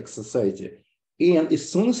democratic society. And as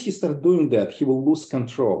soon as he starts doing that, he will lose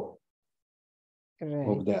control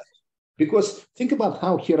of that. Because think about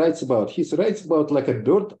how he writes about. He writes about like a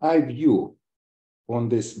bird's eye view on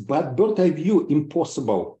this, but bird's eye view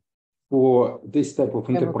impossible for this type of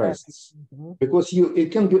enterprises, because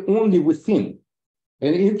it can be only within,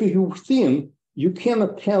 and if you're within, you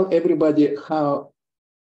cannot tell everybody how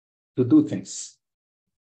to do things.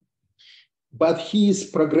 But he is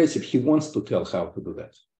progressive. He wants to tell how to do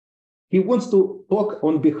that. He wants to talk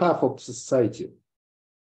on behalf of society,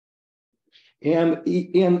 and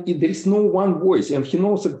there is no one voice, and he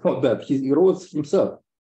knows about that. He wrote himself.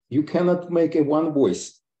 You cannot make a one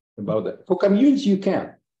voice about that. For community, you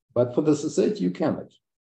can, but for the society, you cannot.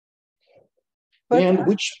 But, and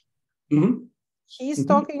which... he's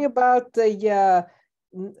talking about the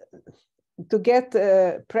to get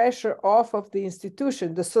pressure off of the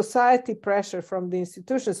institution, the society pressure from the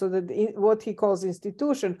institution, so that what he calls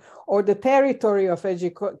institution or the territory of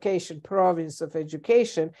education, province of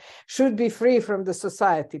education, should be free from the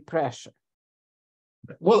society pressure.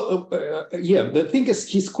 Well, yeah, the thing is,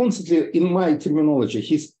 he's constantly, in my terminology,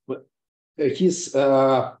 he's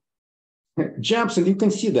jumps, and you can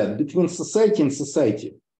see that between society and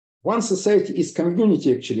society. One society is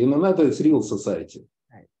community, actually, and another is real society.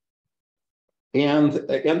 And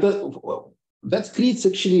that creates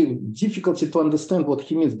actually difficulty to understand what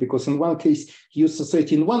he means, because in one case he used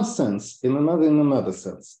society in one sense, in another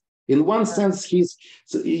sense. In one sense,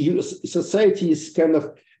 society is kind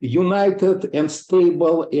of united and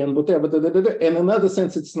stable and whatever, and in another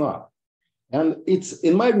sense it's not. And it's,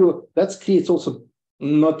 in my view, that creates also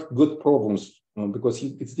not good problems, because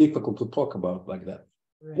it's difficult to talk about like that.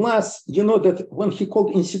 Right. Plus, you know that when he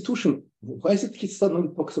called institution, why is it he suddenly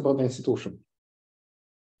talks about the institution?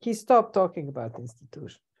 He stopped talking about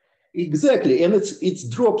institution. Exactly, and it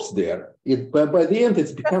drops there. By the end,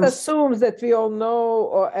 it becomes. Just assumes that we all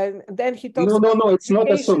know, and then he talks. No, it's not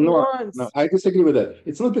assumed. No, I disagree with that.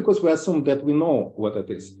 It's not because we assume that we know what it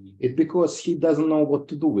is. It's because he doesn't know what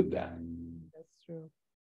to do with that. That's true.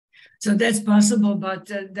 So that's possible, but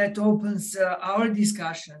that opens our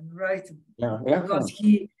discussion, right? Yeah. Because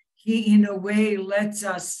he in a way lets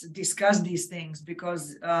us discuss these things,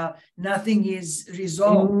 because nothing is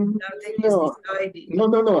resolved, nothing is decided.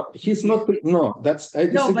 No, he's not. No, that's. I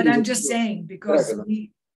disagree. No, but I'm just saying, because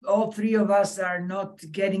we, all three of us, are not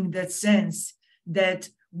getting that sense that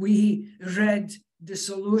we read the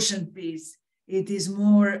solution piece. It is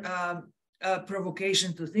more a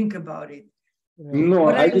provocation to think about it. No,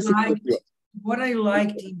 I disagree. What I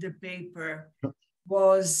liked in the paper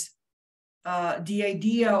was the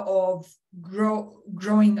idea of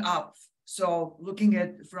growing up. So looking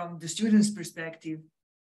at from the student's perspective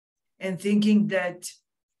and thinking that,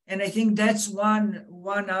 and I think that's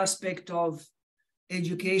one aspect of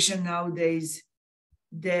education nowadays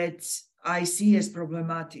that I see as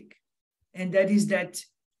problematic. And that is that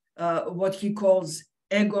what he calls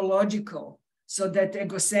egological. So that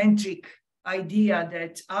egocentric idea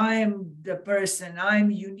that I'm the person, I'm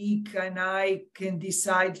unique, and I can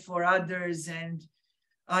decide for others, and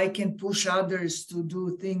I can push others to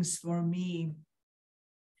do things for me.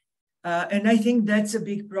 And I think that's a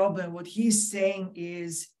big problem. What he's saying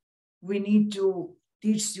is we need to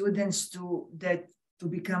teach students to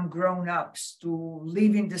become grown-ups, to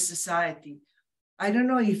live in the society. I don't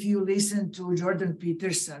know if you listen to Jordan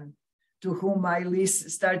Peterson, to whom I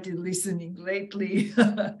started listening lately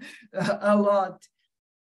a lot.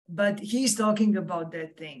 But he's talking about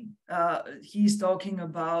that thing. He's talking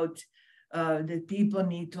about that people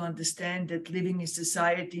need to understand that living in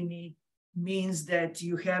society means that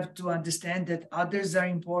you have to understand that others are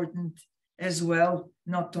important as well,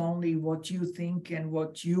 not only what you think and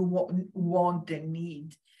what you want and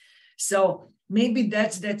need. So maybe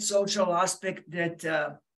that's that social aspect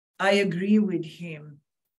that I agree with him.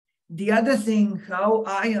 The other thing, how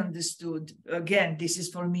I understood, again, this is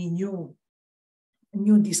for me new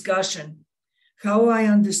discussion, how I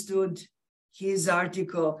understood his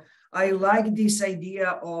article, I like this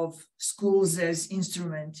idea of schools as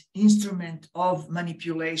instrument of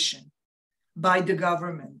manipulation by the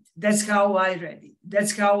government. That's how I read it.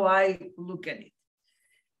 That's how I look at it.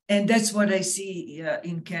 And that's what I see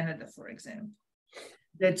in Canada, for example,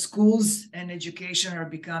 that schools and education are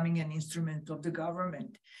becoming an instrument of the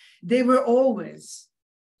government. They were always,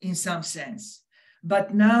 in some sense,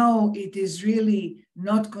 but now it is really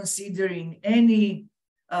not considering any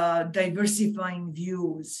diversifying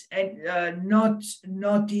views and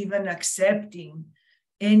not even accepting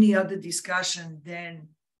any other discussion than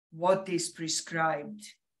what is prescribed.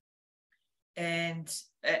 And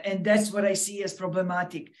that's what I see as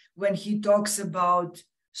problematic. When he talks about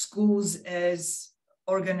schools as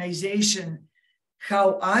organization,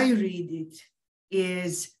 how I read it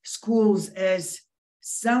is schools as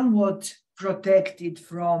somewhat protected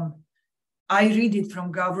from, I read it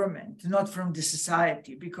from government, not from the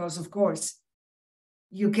society, because of course,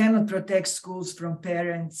 you cannot protect schools from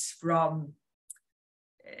parents, from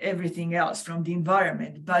everything else, from the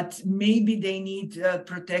environment, but maybe they need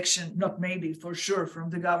protection, not maybe, for sure, from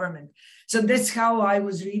the government. So that's how I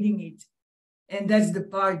was reading it. And that's the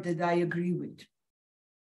part that I agree with.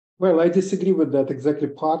 Well, I disagree with that exactly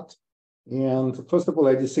part. And first of all,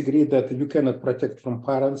 I disagree that you cannot protect from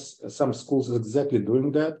parents. Some schools are exactly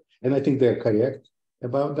doing that. And I think they're correct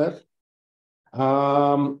about that.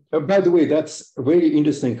 By the way, that's very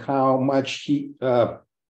interesting how much he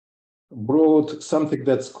brought something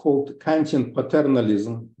that's called Kantian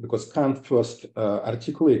paternalism, because Kant first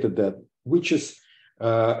articulated that, which is,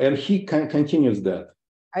 and he continues that.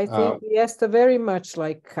 I think yes, very much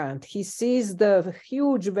like Kant. He sees the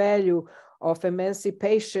huge value of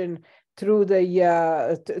emancipation through the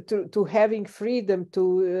to having freedom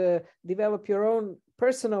to develop your own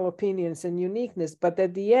personal opinions and uniqueness. But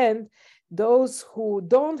at the end, those who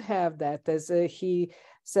don't have that, as he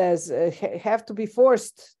says, have to be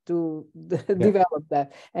forced to develop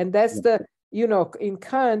that. And that's the, you know, in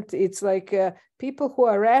Kant, it's like people who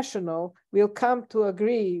are rational will come to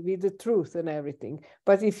agree with the truth and everything.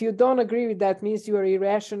 But if you don't agree with that, means you are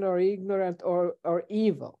irrational or ignorant or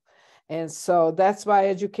evil. And so that's why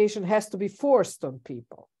education has to be forced on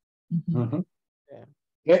people. Mm-hmm.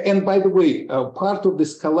 Yeah. And by the way, part of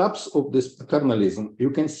this collapse of this paternalism,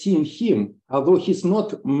 you can see in him, although he's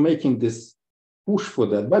not making this push for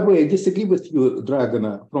that. By the way, I disagree with you,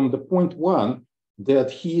 Dragana, from the point one,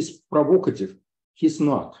 that he is provocative. He's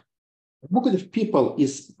not. Provocative people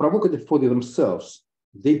is provocative for themselves.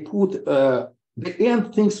 They put, they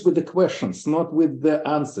end things with the questions, not with the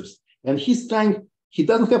answers. And he's trying, he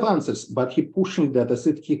doesn't have answers, but he's pushing that as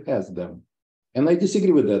if he has them. And I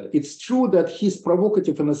disagree with that. It's true that he's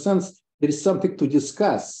provocative in a sense, there is something to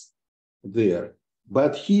discuss there,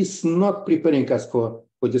 but he's not preparing us for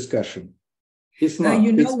discussion. It's not.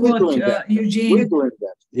 You know what, Eugene? We're doing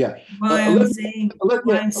that. Yeah.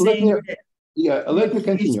 Let me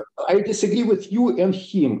continue. I disagree with you and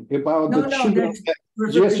him about the children.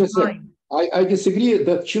 Just I disagree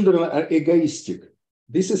that children are egoistic.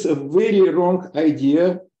 This is a very wrong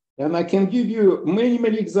idea, and I can give you many,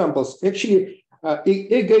 many examples. Actually,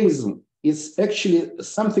 egoism is actually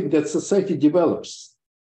something that society develops.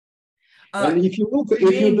 And if you look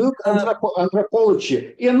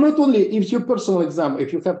anthropology, and not only if your personal example,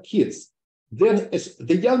 if you have kids, then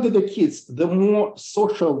the younger the kids, the more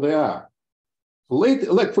social they are.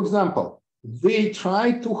 Like for example, they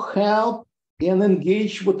try to help and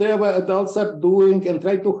engage whatever adults are doing and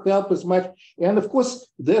try to help as much. And of course,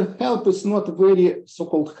 their help is not very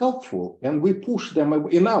so-called helpful, and we push them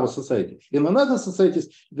in our society. In another societies,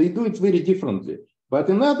 they do it very differently. But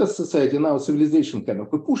in other society, in our civilization,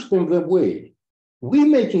 we push them away. We're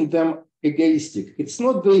making them egoistic. It's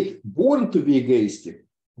not they born to be egoistic.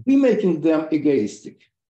 We're making them egoistic.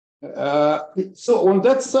 So on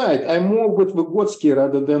that side, I'm more with Vygotsky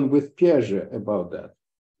rather than with Piaget about that.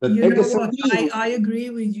 You know what? I agree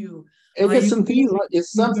with you. Egocentrism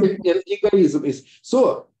is something, and egoism is.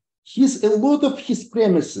 So a lot of his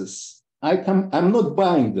premises, I'm not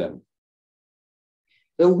buying them.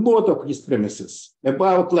 A lot of his premises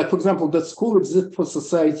about, like, for example, that school exists for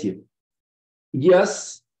society.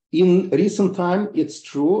 Yes, in recent time, it's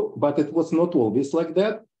true, but it was not always like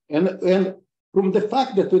that. And from the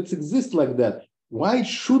fact that it exists like that, why it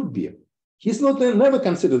should be? He's never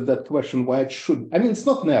considered that question, why it should. I mean, it's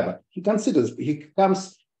not never. He considers, he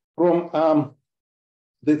comes from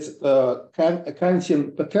this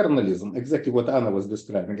Kantian paternalism, exactly what Anna was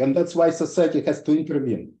describing. And that's why society has to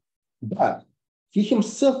intervene. But he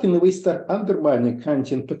himself, in a way, started undermining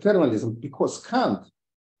Kantian paternalism because Kant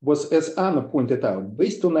was, as Anna pointed out,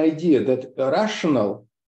 based on the idea that rational,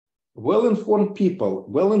 well-informed people,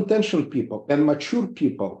 well-intentioned people, and mature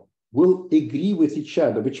people will agree with each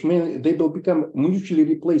other, which means they will become mutually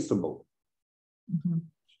replaceable. Mm-hmm.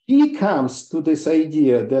 He comes to this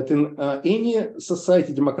idea that in any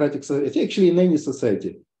society, democratic society, actually in any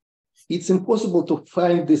society, it's impossible to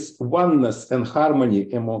find this oneness and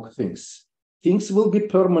harmony among things. Things will be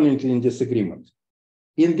permanently in disagreement.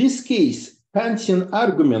 In this case, Kantian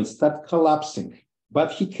arguments start collapsing,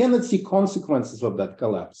 but he cannot see consequences of that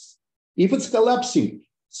collapse. If it's collapsing,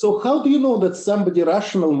 so how do you know that somebody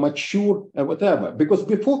rational, mature, or whatever? Because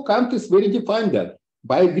before Kant is very defined that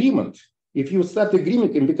by agreement. If you start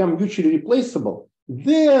agreement and become mutually replaceable,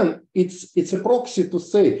 then it's a proxy to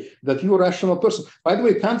say that you're a rational person. By the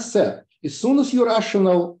way, Kant said, as soon as you're a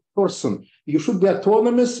rational person, you should be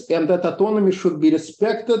autonomous, and that autonomy should be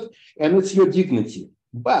respected, and it's your dignity.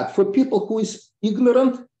 But for people who is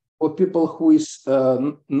ignorant, for people who is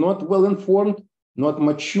not well informed, not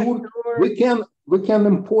mature, we can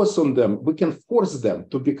impose on them, we can force them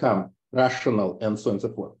to become rational, and so on and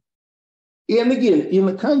so forth. And again, in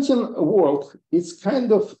the Kantian world, it's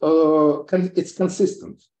kind of it's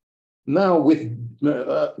consistent. Now with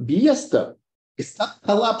Biesta, it's not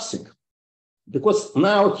collapsing. Because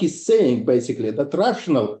now he's saying basically that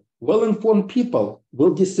rational, well-informed people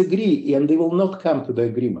will disagree and they will not come to the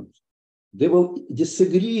agreement. They will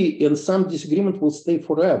disagree and some disagreement will stay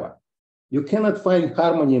forever. You cannot find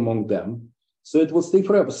harmony among them, so it will stay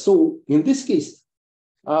forever. So in this case,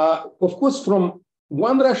 Of course, from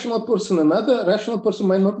one rational person, another rational person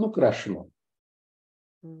might not look rational.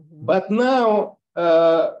 But now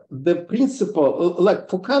the principle, like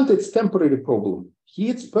for Kant, it's temporary problem.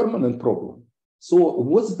 Here it's permanent problem. So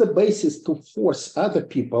what's the basis to force other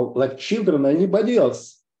people, like children or anybody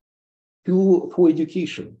else, for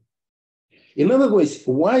education? In other words,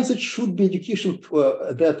 why it should be education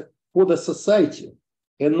for the society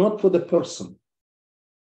and not for the person?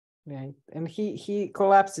 Right, and he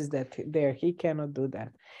collapses that there. He cannot do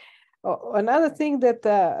that. Another thing that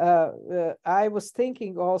I was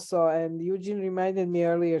thinking also, and Eugene reminded me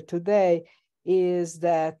earlier today, is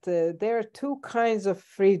that there are two kinds of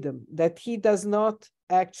freedom that he does not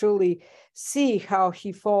actually see how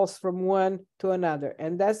he falls from one to another.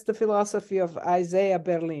 And that's the philosophy of Isaiah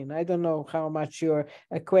Berlin. I don't know how much you're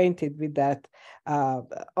acquainted with that.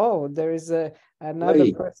 There is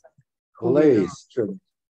another person.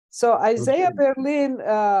 So Isaiah Berlin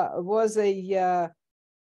was a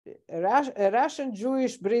Russian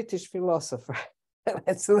Jewish British philosopher.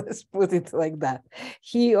 let's put it like that.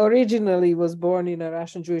 He originally was born in a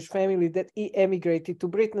Russian Jewish family that he emigrated to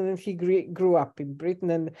Britain, and he grew up in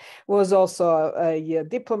Britain and was also a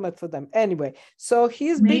diplomat for them. Anyway, so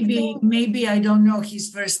he's maybe I don't know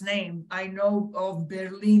his first name. I know of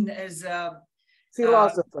Berlin as a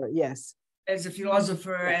philosopher, yes, as a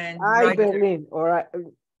philosopher and writer. Berlin or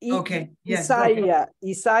okay, yes,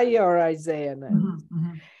 Isaiah or Isaiah.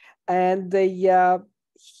 And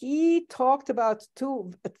he talked about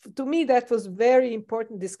to me, that was very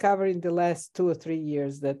important discovery in the last 2 or 3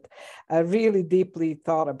 years that I really deeply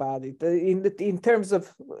thought about it in terms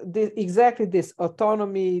of exactly this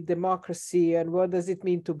autonomy, democracy, and what does it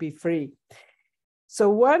mean to be free.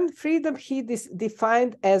 So one freedom he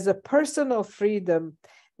defined as a personal freedom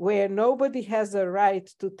where nobody has a right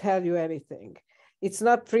to tell you anything. It's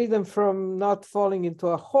not freedom from not falling into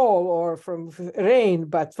a hole or from rain,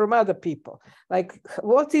 but from other people. Like,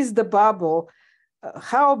 what is the bubble?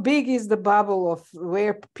 How big is the bubble of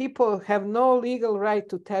where people have no legal right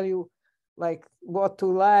to tell you, like, what to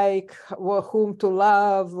like, whom to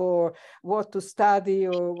love, or what to study,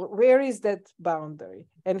 or where is that boundary?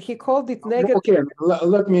 And he called it negative. Okay,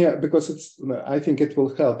 let me, because I think it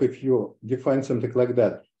will help if you define something like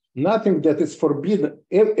that. Nothing that is forbidden,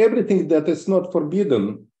 everything that is not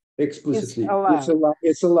forbidden explicitly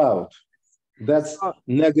is allowed. That's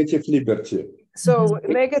negative liberty. So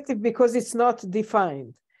negative because it's not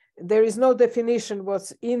defined. There is no definition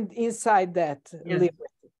what's inside that liberty.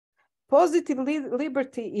 Positive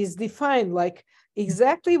liberty is defined, like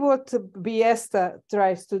exactly what Biesta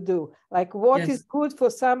tries to do, like what is good for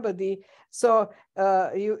somebody. So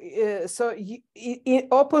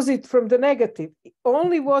opposite from the negative,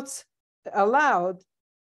 only what's allowed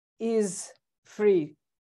is free.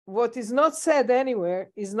 What is not said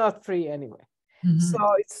anywhere is not free anywhere.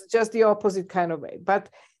 So it's just the opposite kind of way. But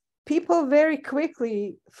people very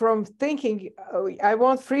quickly, from thinking, I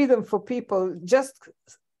want freedom for people, just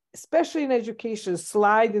especially in education,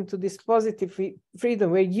 slide into this positive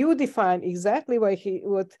freedom where you define exactly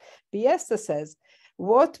what Biesta says.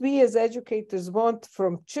 What we as educators want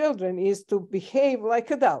from children is to behave like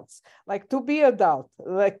adults, like to be adult,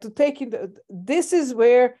 like to take this is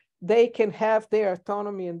where they can have their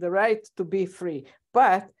autonomy and the right to be free.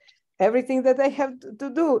 But everything that they have to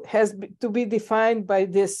do has to be defined by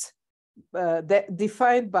this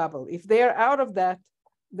defined bubble. If they are out of that,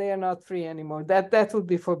 they are not free anymore. That would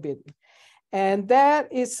be forbidden. And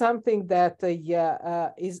that is something that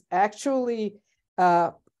is actually,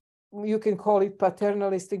 you can call it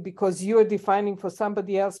paternalistic, because you're defining for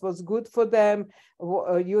somebody else what's good for them.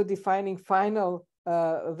 You're defining final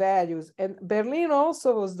values. And Berlin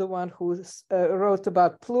also was the one who wrote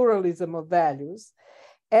about pluralism of values,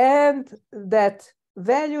 and that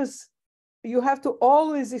values, you have to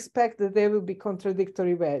always expect that there will be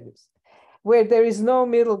contradictory values, where there is no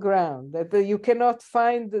middle ground, that you cannot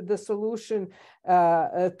find the solution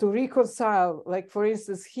to reconcile. Like, for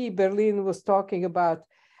instance, Berlin was talking about,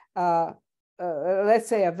 let's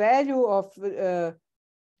say, a value of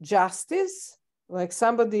justice, like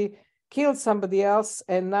somebody killed somebody else,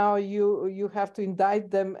 and now you have to indict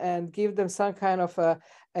them and give them some kind of a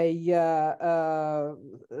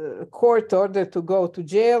court order to go to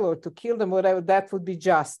jail or to kill them, whatever. That would be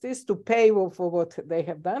justice, to pay for what they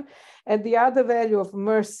have done. And the other value of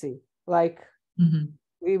mercy, like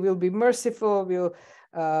we will be merciful, we'll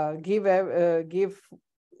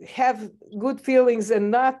have good feelings and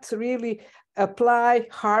not really apply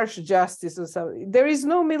harsh justice or something. There is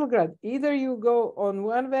no middle ground. Either you go on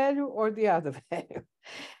one value or the other value.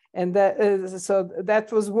 And so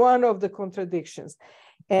that was one of the contradictions.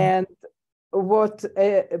 And what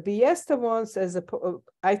Biesta wants,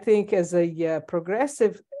 I think, as a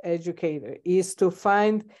progressive educator, is to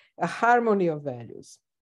find a harmony of values.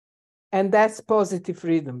 And that's positive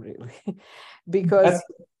freedom, really. Because,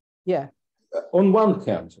 on one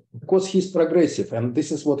hand, because he's progressive, and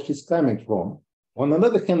this is what he's coming from. On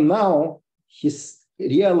another hand, now he's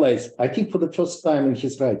realized, I think for the first time in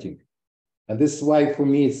his writing, and this is why for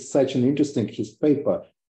me it's such an interesting his paper,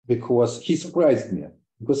 because he surprised me.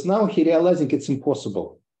 Because now he realizing it's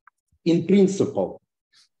impossible, in principle,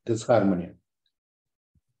 this harmony.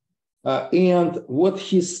 And what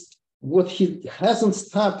he hasn't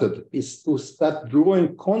started is to start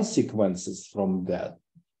drawing consequences from that.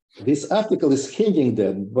 This article is hinting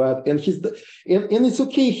that, and it's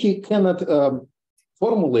okay. He cannot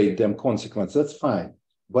formulate them consequences. That's fine,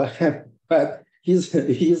 but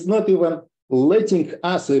he's not even letting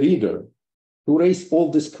us, a reader, to raise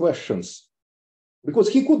all these questions, because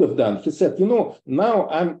he could have done. He said, now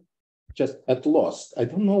I'm just at loss. I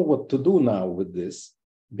don't know what to do now with this,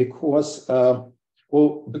 because of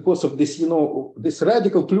this, this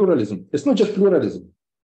radical pluralism. It's not just pluralism.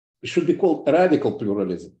 It should be called radical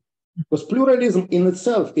pluralism. Because pluralism in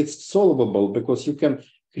itself, it's solvable, because you can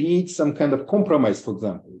create some kind of compromise, for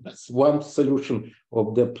example. That's one solution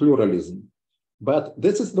of the pluralism. But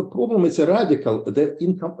this is the problem, it's a radical,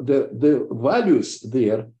 the values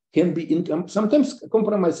there can be, sometimes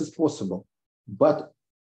compromise is possible, but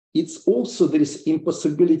it's also, there is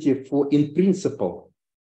impossibility for, in principle,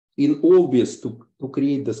 in obvious to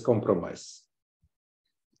create this compromise.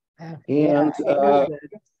 And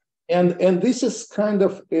this is kind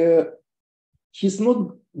of, he's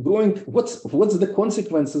not going, what's the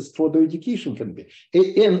consequences for the education can be?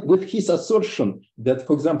 And with his assertion that,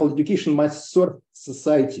 for example, education must serve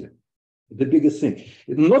society, the biggest thing,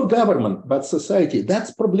 not government, but society,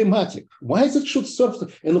 that's problematic. Why is it should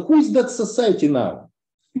serve, and who is that society now?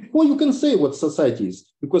 Before you can say what society is,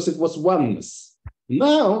 because it was oneness.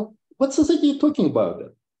 Now, what society are you talking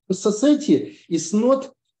about? The society is not,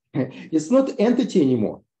 it's not entity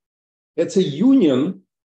anymore. It's a union,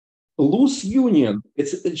 a loose union.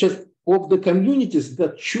 It's just of the communities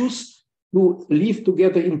that choose to live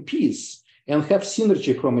together in peace and have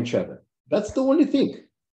synergy from each other. That's the only thing.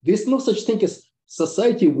 There's no such thing as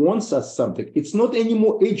society wants us something. It's not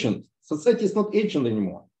anymore agent. Society is not agent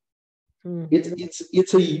anymore. Mm-hmm.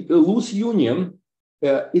 It's a loose union.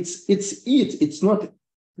 It's not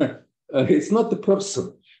the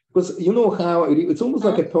person, because you know how it's almost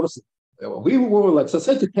like a person. We were like,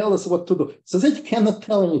 society tell us what to do. Society cannot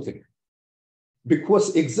tell anything,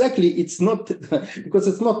 because exactly it's not, because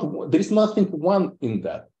it's not, there is nothing one in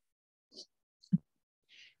that.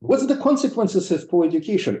 What's the consequences for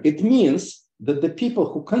education? It means that the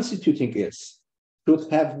people who constituting it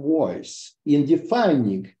should have voice in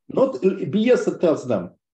defining, not BS tells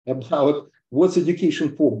them about what's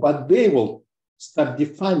education for, but they will start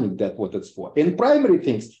defining that what it's for. In primary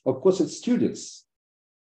things, of course, it's students.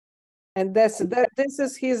 And this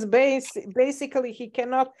is his base. Basically, he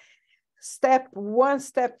cannot one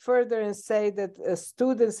step further and say that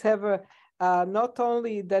students have not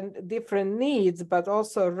only the different needs, but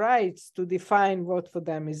also rights to define what for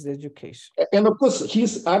them is education. And of course,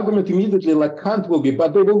 his argument immediately, like Kant will be,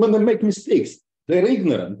 but they will going to make mistakes. They're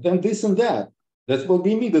ignorant, then this and that. That will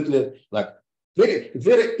be immediately like very,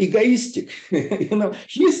 very egoistic.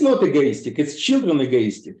 He's not egoistic. It's children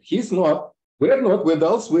egoistic. He's not. We're not, with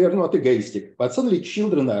adults, we are not egoistic, but suddenly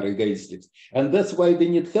children are egoistic. And that's why they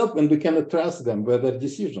need help, and we cannot trust them with their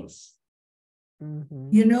decisions. Mm-hmm.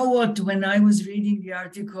 You know what, when I was reading the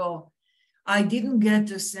article, I didn't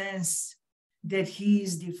get a sense that he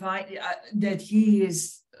is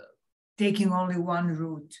taking only one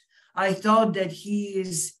route. I thought that he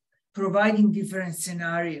is providing different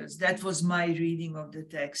scenarios. That was my reading of the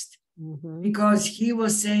text. Mm-hmm. Because he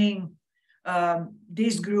was saying,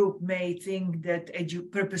 this group may think that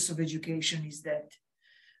purpose of education is that.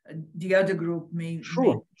 The other group may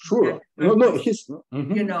sure. He's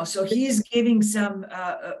so he's giving some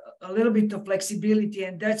a little bit of flexibility,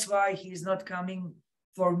 and that's why he's not coming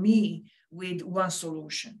for me with one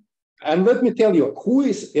solution. And let me tell you, who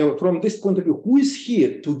is from this point of view, who is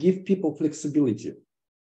here to give people flexibility?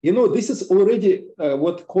 This is already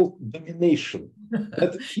what called domination.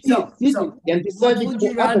 That and deciding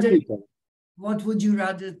for other people. What would you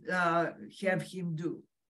rather have him do?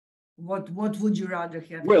 What would you rather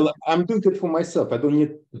have? Well, I'm doing it for myself. I don't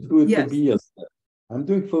need to do it to BS. I'm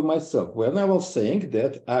doing it for myself. When I was saying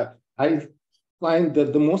that, I find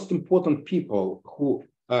that the most important people who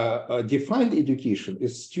define education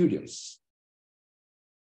is students.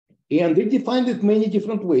 And they defined it many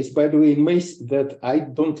different ways. By the way, in ways that I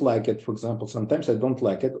don't like it, for example, sometimes I don't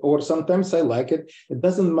like it, or sometimes I like it. It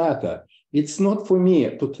doesn't matter. It's not for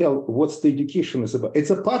me to tell what the education is about. It's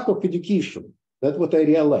a part of education. That's what I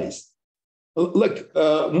realized.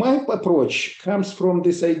 My approach comes from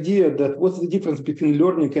this idea that what's the difference between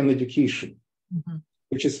learning and education,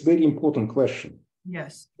 which is a very important question.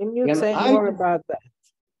 Yes. Can you say more about that?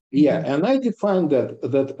 Yeah, and I define that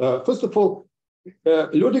first of all,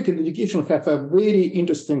 learning and education have a very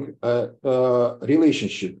interesting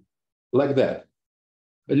relationship like that.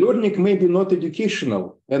 Learning may be not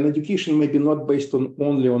educational, and education may be not based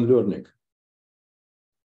only on learning.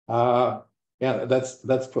 Yeah,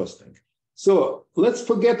 that's first thing. So let's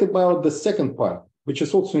forget about the second part, which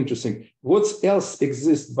is also interesting. What else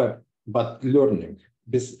exists but learning,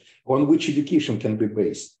 on which education can be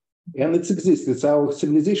based? And it exists. It's our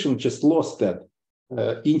civilization just lost that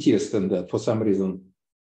interest in that for some reason.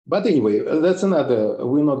 But anyway, that's another,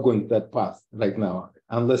 we're not going that path right now,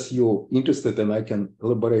 unless you're interested and I can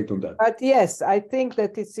elaborate on that. But yes, I think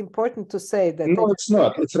that it's important to say that. No, it's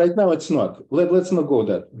not. It's right now, it's not. Let's not go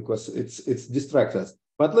that because it's distracts us.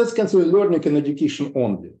 But let's consider learning and education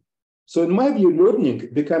only. So in my view, learning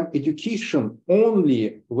becomes education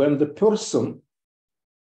only when the person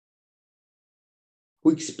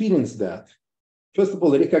who experienced that, first of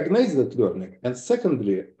all, recognize that learning, and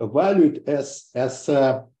secondly, value it as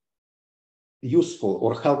useful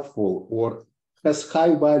or helpful or has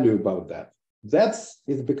high value about that. That's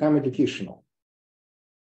it's become educational.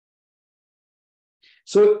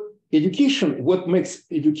 So education, what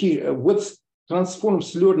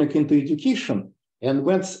transforms learning into education, and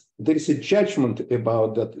when there is a judgment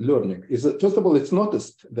about that learning, is that first of all, it's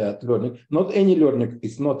noticed that learning, not any learning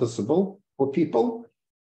is noticeable for people.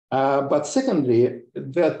 But secondly,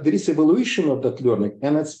 that there is evaluation of that learning,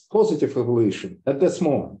 and it's positive evaluation at this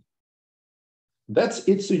moment.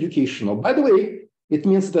 It's educational. By the way, it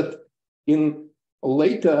means that in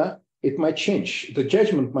later it might change. The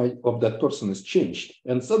judgment of that person is changed,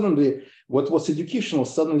 and suddenly what was educational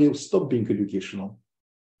suddenly stop being educational,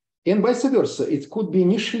 and vice versa. It could be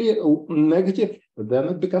initially negative, then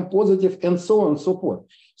it become positive, and so on and so forth.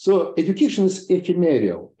 So education is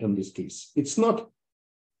ephemeral in this case. It's not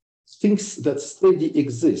things that steady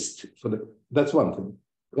exist. That's one thing.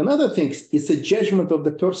 Another thing is a judgment of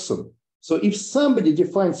the person. So if somebody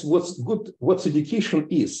defines what's good, what's education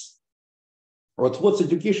is, or what's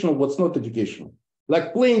educational, what's not educational,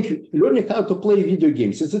 like learning how to play video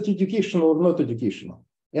games, is it educational or not educational,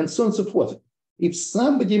 and so on and so forth. If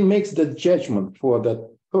somebody makes that judgment for that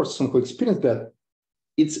person who experienced that,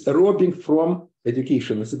 it's robbing from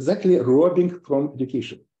education. It's exactly robbing from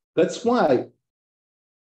education. That's why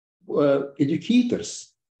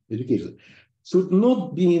educators should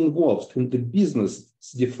not be involved in the business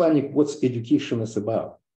defining what education is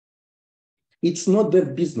about. It's not their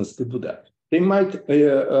business to do that. They might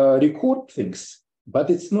record things, but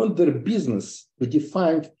it's not their business to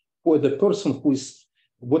define for the person who is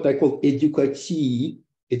what I call educatee,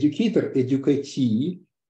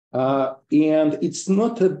 and it's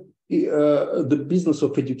not the business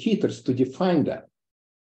of educators to define that.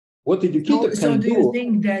 What educator can do. Do you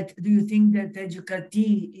think that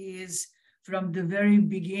educatee is from the very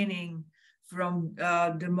beginning, from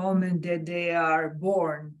the moment that they are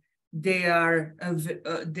born, they are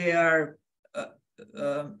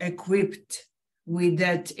equipped with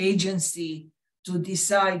that agency to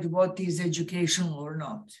decide what is educational or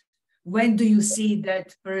not? When do you see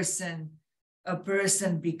that a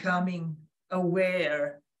person becoming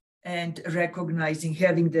aware and recognizing,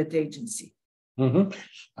 having that agency?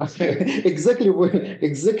 Exactly.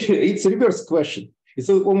 It's a reverse question. It's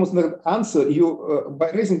almost an answer. By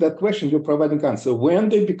raising that question, you're providing answer when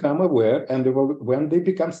they become aware and when they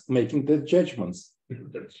become making their judgments.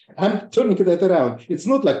 I'm turning that around. It's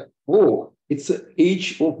not like, oh, it's an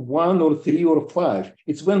age of 1 or 3 or 5.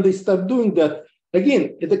 It's when they start doing that.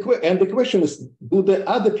 Again, and the question is, do the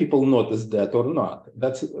other people notice that or not?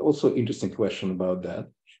 That's also an interesting question about that.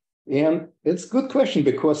 And it's a good question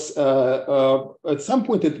because at some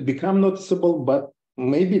point it becomes noticeable, but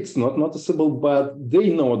maybe it's not noticeable, but they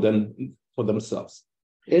know them for themselves.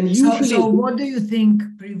 And usually, so what do you think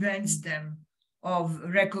prevents them of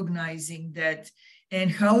recognizing that? And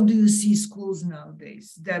how do you see schools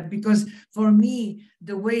nowadays? Because for me,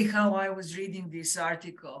 the way how I was reading this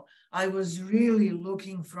article, I was really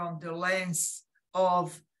looking from the lens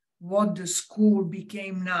of what the school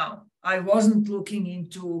became now. I wasn't looking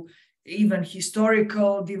into even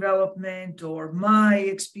historical development or my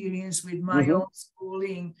experience with my own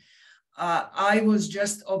schooling. I was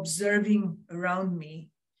just observing around me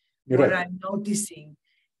what I'm noticing.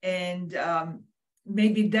 And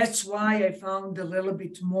maybe that's why I found a little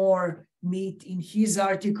bit more meat in his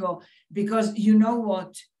article, because you know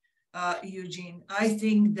what, Eugene, I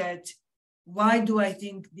think that, why do I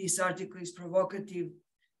think this article is provocative?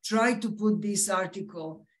 Try to put this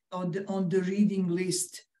article on the reading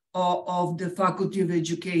list of the Faculty of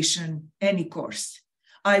Education, any course.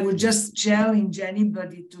 I would just challenge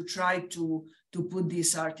anybody to try to put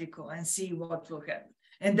this article and see what will happen.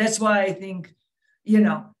 And that's why I think,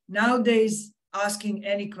 nowadays asking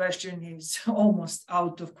any question is almost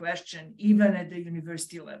out of question, even at the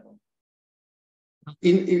university level.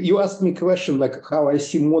 You asked me a question like how I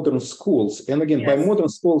see modern schools. And again, by modern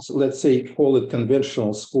schools, let's say, call it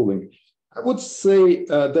conventional schooling. I would say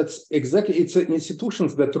that's exactly, it's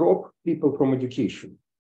institutions that rob people from education,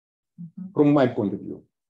 from my point of view.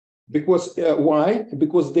 Because why?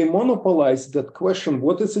 Because they monopolize that question,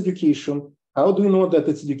 what is education? How do you know that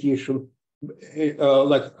it's education?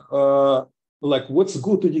 Like what's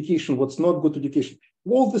good education? What's not good education?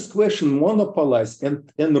 All this question monopolized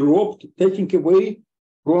and robbed, taking away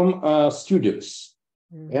from students.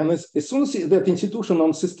 And as soon as that institution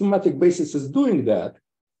on systematic basis is doing that,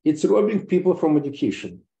 it's robbing people from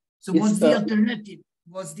education. So what's the alternative?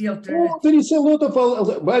 What's the alternative? Oh, there is a lot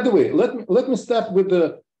of, by the way, let me start with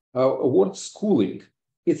the word schooling.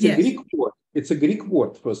 It's a Greek word. It's a Greek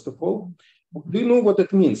word, first of all. Do you know what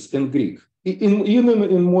it means in Greek? Even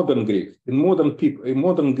in modern Greek, in modern people, in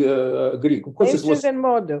modern Greek. Of course, it was in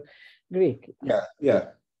modern Greek. Yeah.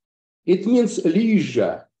 It means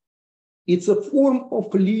leisure. It's a form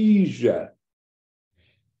of leisure.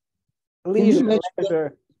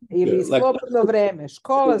 Leisure. Ili slobodno vreme.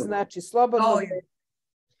 Škola znači slobodno vreme.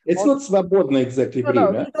 It's not svobodno exactly vreme.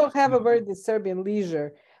 No, we don't have a word in Serbian,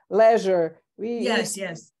 leisure. Yes.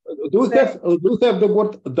 Do you have the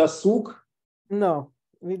word dosug? No,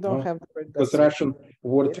 we don't have the word dosug. Because Russian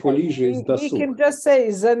word for leisure is dosug. We can just say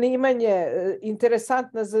zanimanje,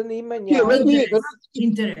 interesantna zanimanja. Yeah, let me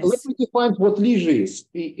define what leisure is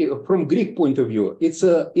from Greek point of view. It's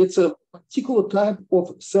a particular type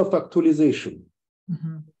of self-actualization,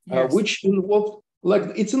 which involves,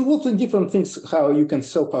 it's involved in different things, how you can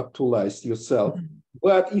self-actualize yourself.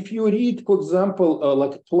 But if you read, for example,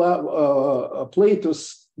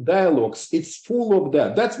 Plato's dialogues, it's full of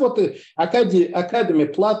that. That's what the Academy,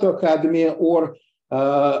 Plato Academy, or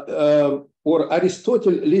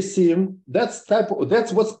Aristotle Lyceum, that's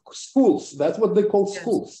what schools, that's what they call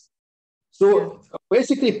schools. So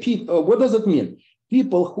basically, people, what does it mean?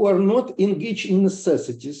 People who are not engaged in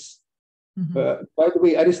necessities. By the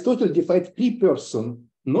way, Aristotle defined free person,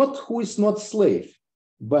 not who is not slave,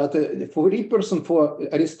 but for free person for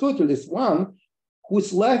Aristotle is one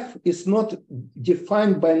whose life is not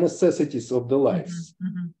defined by necessities of the lives.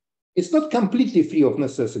 It's not completely free of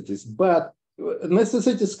necessities, but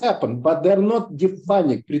necessities happen, but they're not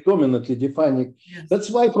predominantly defining. That's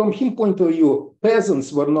why from his point of view,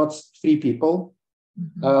 peasants were not free people,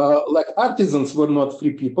 like artisans were not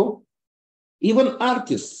free people. Even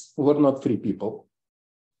artists were not free people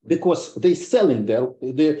because they selling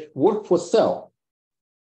they work for sale.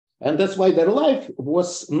 And that's why their life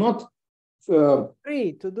was not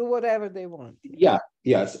free to do whatever they want.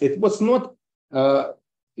 Yes. It was not,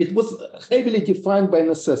 it was heavily defined by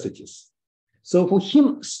necessities. So for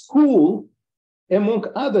him, school, among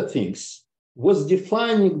other things, was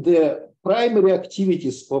defining the primary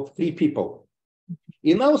activities of free people.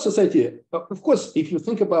 In our society, of course, if you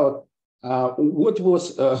think about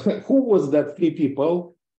who was that free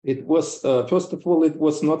people? It was, first of all, it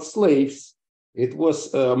was not slaves. It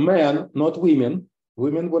was men, not women.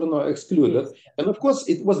 Women were not excluded. And of course,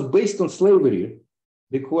 it was based on slavery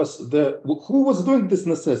because who was doing these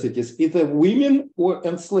necessities? Either women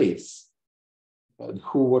and slaves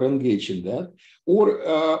who were engaged in that,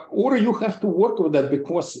 or you have to work with that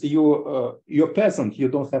because you're peasant, you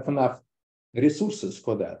don't have enough resources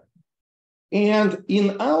for that. And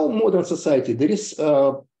in our modern society, there is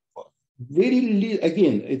again,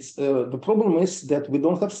 it's the problem is that we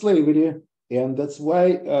don't have slavery, and that's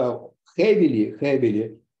why heavily,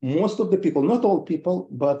 most of the people, not all people,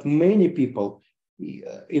 but many people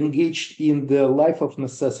engaged in the life of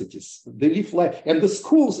necessities. They live life, and the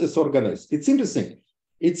schools is organized. It's interesting.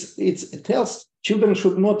 It tells children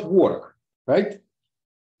should not work, right?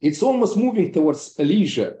 It's almost moving towards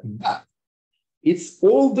leisure, but it's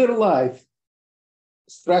all their life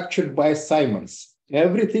structured by assignments.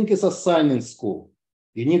 Everything is assigned in school.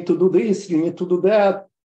 You need to do this, you need to do that,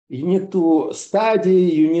 you need to study,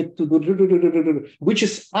 you need to do, which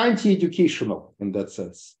is anti-educational in that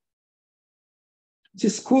sense. It's a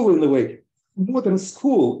school in a way. Modern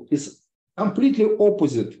school is completely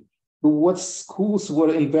opposite to what schools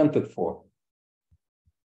were invented for.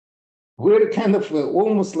 We're kind of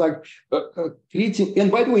almost like creating,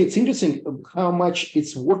 and by the way, it's interesting how much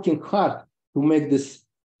it's working hard to make this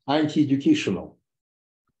anti-educational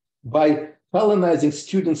by colonizing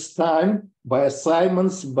students' time, by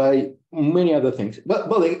assignments, by many other things. But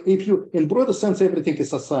if you, in broader sense, everything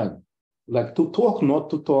is assignment, like to talk, not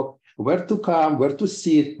to talk, where to come, where to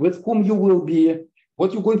sit, with whom you will be,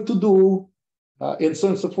 what you're going to do, and so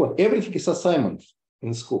on and so forth. Everything is assignment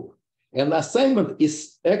in school. And assignment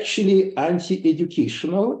is actually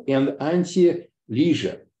anti-educational and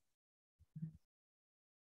anti-leisure.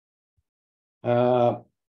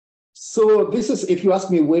 So this is, if you ask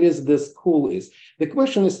me where is the school is, the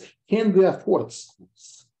question is, can we afford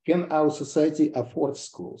schools? Can our society afford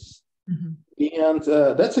schools? Mm-hmm.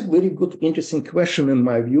 And that's a very good, interesting question in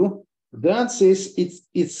my view. The answer is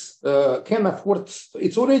it's can afford,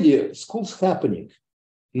 it's already schools happening,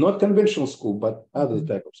 not conventional school, but other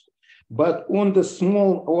type of school. But on the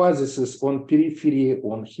small oases, on periphery,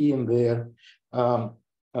 on here and there,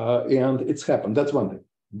 and it's happened, that's one thing.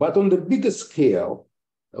 But on the bigger scale,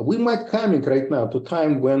 we might coming right now to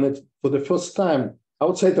time when it, for the first time,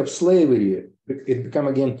 outside of slavery, it become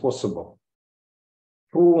again possible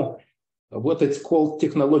through what it's called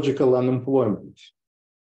technological unemployment,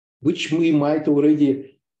 which we might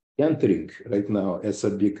already entering right now as a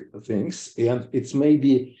big things, and it's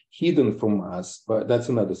maybe hidden from us, but that's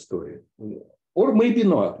another story. Or maybe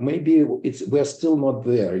not, maybe we're still not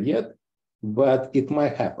there yet, but it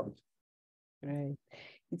might happen. Right.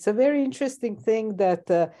 It's a very interesting thing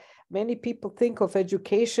that many people think of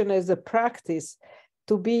education as a practice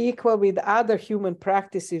to be equal with other human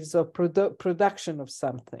practices of production of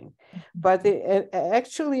something. But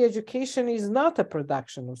actually, education is not a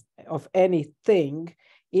production of anything.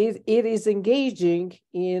 It is engaging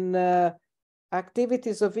in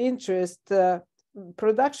activities of interest.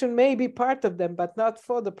 Production may be part of them, but not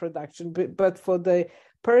for the production, but for the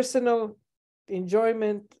personal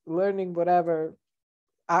enjoyment, learning, whatever,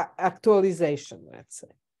 actualization, let's say.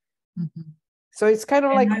 Mm-hmm. So it's kind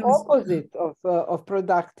of like opposite of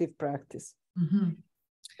productive practice. Mm-hmm.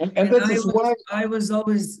 And that is why I was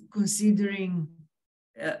always considering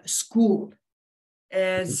school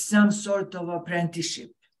as some sort of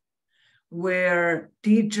apprenticeship, where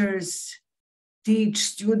teachers teach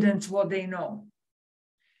students what they know,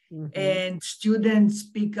 and students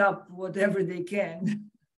pick up whatever they can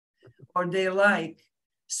or they like,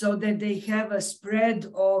 so that they have a spread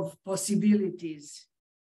of possibilities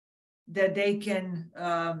that they can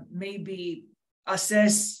maybe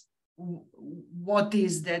assess what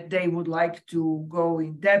is that they would like to go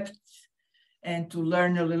in depth and to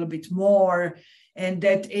learn a little bit more. And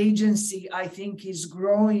that agency, I think, is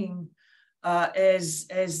growing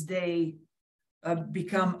as they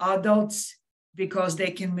become adults, because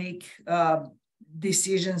they can make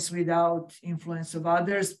decisions without influence of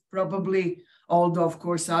others, probably, although, of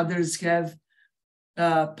course, others have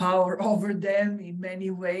power over them in many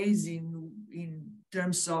ways in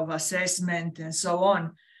terms of assessment and so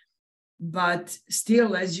on. But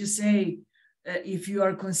still, as you say, if you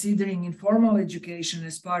are considering informal education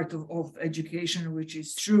as part of education, which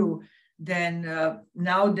is true, then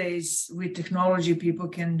nowadays with technology, people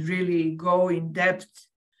can really go in depth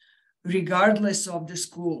regardless of the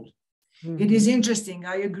school. Mm-hmm. It is interesting.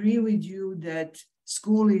 I agree with you that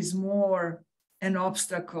school is more an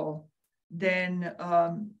obstacle than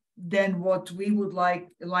what we would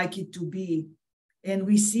like it to be. And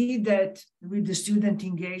we see that with the student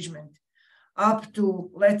engagement up to,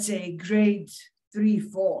 let's say, grade 3,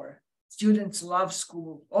 4, students love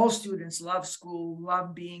school. All students love school,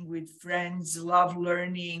 love being with friends, love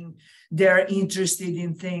learning. They're interested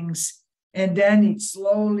in things. And then it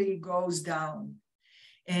slowly goes down,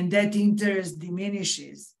 and that interest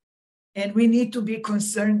diminishes. And we need to be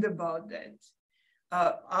concerned about that.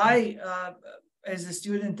 As a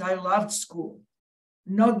student, I loved school,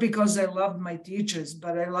 not because I loved my teachers,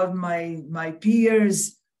 but I loved my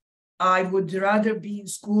peers. I would rather be in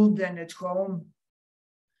school than at home.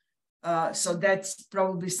 So that's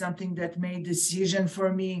probably something that made a decision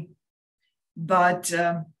for me. But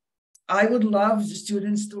I would love the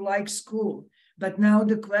students to like school. But now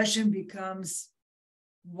the question becomes,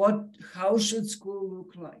 how should school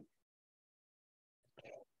look like?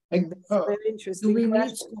 That's a very interesting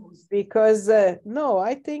question, because no,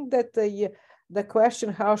 I think that the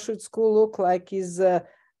question, how should school look like, is a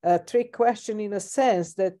trick question in a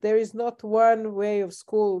sense that there is not one way of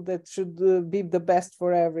school that should be the best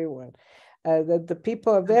for everyone. that the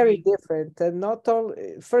people are very different, and not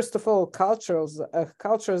only, first of all, cultures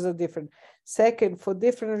are different. Second, for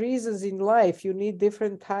different reasons in life, you need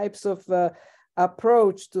different types of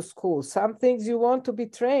approach to school. Some things you want to be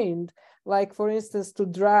trained, like for instance, to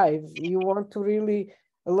drive. You want to really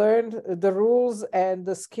learn the rules and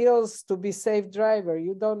the skills to be safe driver.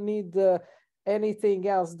 You don't need anything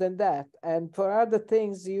else than that. And for other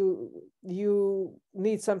things, you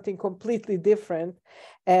need something completely different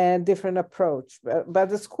and different approach. But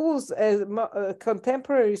the schools,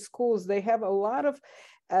 contemporary schools, they have a lot of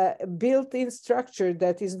built-in structure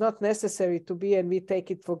that is not necessary to be, and we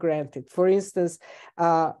take it for granted. For instance,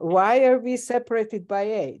 why are we separated by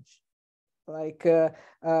age? Like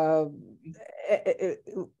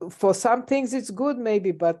for some things it's good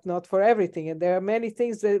maybe, but not for everything. And there are many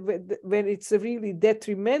things that when it's really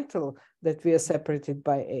detrimental that we are separated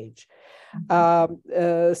by age.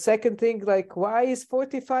 Second thing, like why is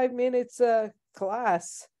 45 minutes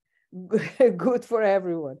class good for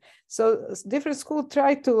everyone? So different schools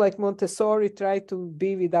try to, like Montessori, try to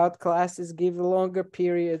be without classes, give longer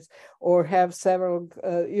periods, or have several,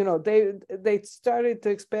 they started to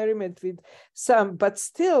experiment with some, but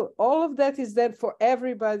still all of that is then for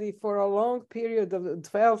everybody for a long period of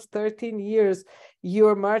 12, 13 years,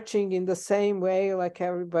 you're marching in the same way like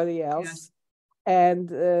everybody else. Yes. And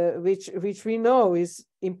which we know is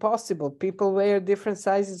impossible. People wear different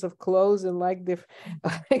sizes of clothes and like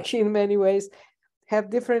in many ways have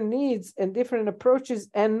different needs and different approaches,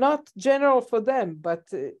 and not general for them, but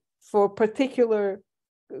for particular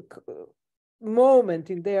moment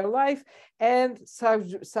in their life and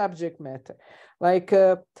subject matter. Like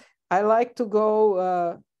I like to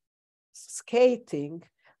go skating,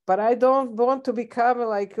 but I don't want to become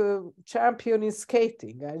like a champion in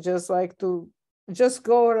skating. I just like to just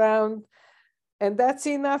go around, and that's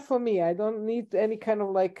enough for me. I don't need any kind of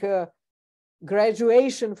like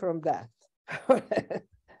graduation from that.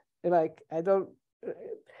 Like I don't.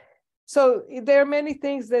 So there are many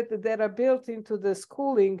things that are built into the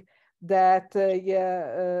schooling that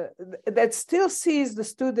that still sees the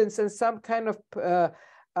students in some kind of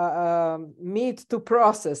need to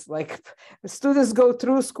process. Like students go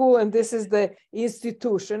through school and this is the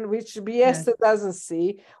institution, which Biesta doesn't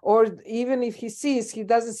see, or even if he sees, he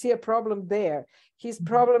doesn't see a problem there. His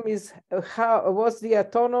problem is what's the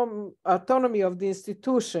autonomy of the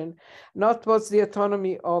institution, not what's the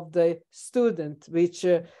autonomy of the student, which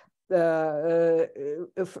in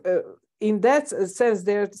that sense,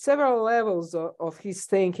 there are several levels of his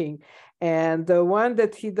thinking. And the one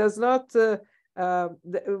that he does not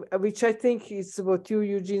which I think is what you,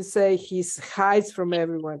 Eugene, say, he hides from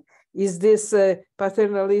everyone, is this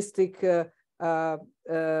paternalistic, an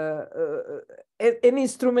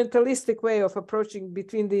instrumentalistic way of approaching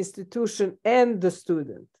between the institution and the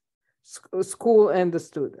student, school and the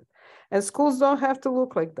student. And schools don't have to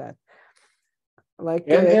look like that. Like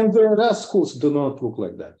and there are schools do not look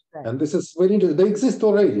like that. Right. And this is very interesting. They exist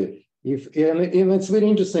already. And it's very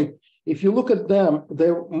interesting. If you look at them,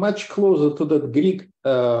 they're much closer to the Greek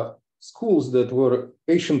schools that were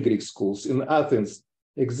ancient Greek schools in Athens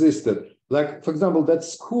existed. Like, for example, that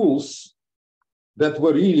schools that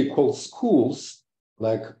were really called schools,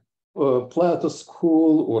 like Plato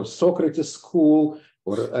school or Socrates school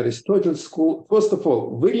or Aristotle school. First of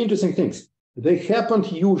all, very interesting things. They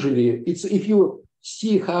happened usually, it's if you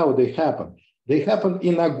see how they happen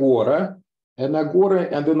in Agora. And Agora,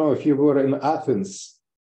 I don't know if you were in Athens,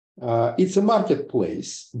 it's a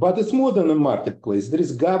marketplace, but it's more than a marketplace. There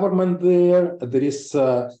is government there. There is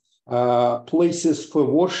places for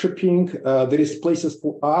worshiping. There is places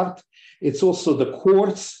for art. It's also the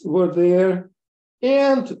courts were there.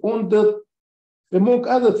 And among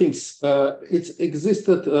other things, it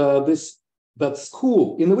existed that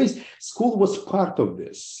school. In a way, school was part of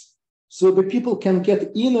this. So the people can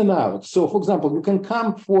get in and out. So, for example, you can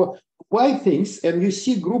come for 5 things and you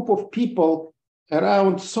see a group of people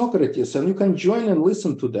around Socrates, and you can join and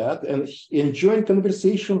listen to that and join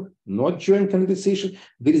conversation, not join conversation.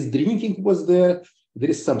 There is drinking was there. There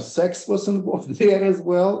is some sex was involved there as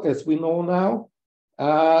well, as we know now.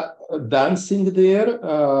 Dancing there,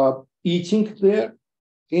 eating there.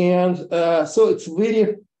 And so it's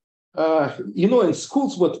very, in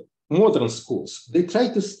schools, what modern schools, they try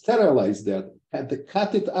to sterilize that and they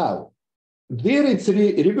cut it out. There it's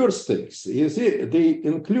reverse things. You see, they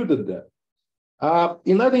included that.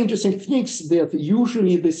 Another interesting things that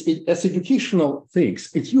usually this as educational things,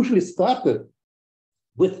 it usually started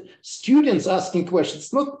with students asking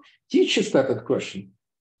questions, not teachers started question.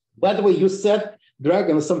 By the way, you said,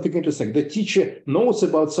 Dragan, something interesting. The teacher knows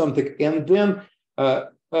about something and then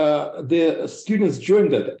the students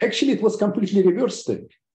joined that. Actually, it was completely reversed thing.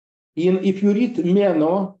 If you read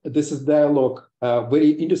Meno, this is dialogue,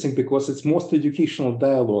 very interesting because it's most educational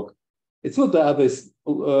dialogue. It's not the others,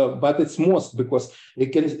 but it's most because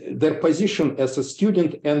their position as a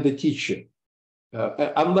student and the teacher.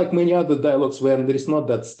 Unlike many other dialogues where there is not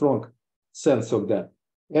that strong sense of that.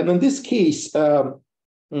 And in this case,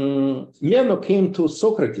 Meno came to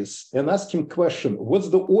Socrates and asked him a question, what's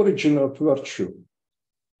the origin of virtue?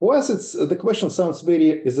 For us, the question sounds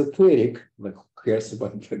very esoteric, like who cares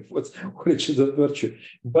about what's origin of virtue?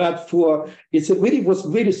 But was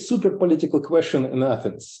very super political question in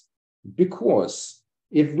Athens, because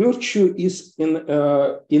if virtue is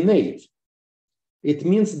innate, it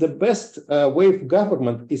means the best way of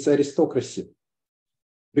government is aristocracy,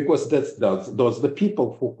 because those the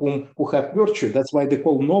people who have virtue. That's why they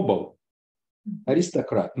call noble,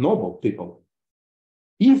 aristocrat, noble people.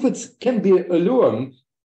 If it can be learned,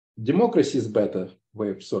 democracy is better way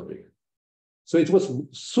of solving. So it was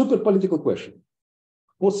super political question.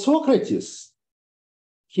 For Socrates,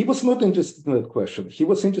 he was not interested in that question. He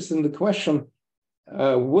was interested in the question,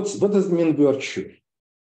 what does it mean virtue?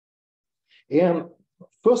 And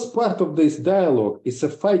first part of this dialogue is a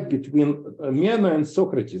fight between Meno and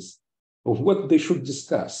Socrates of what they should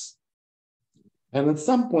discuss. And at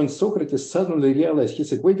some point, Socrates suddenly realized, he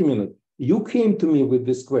said, wait a minute, you came to me with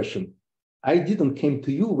this question. I didn't came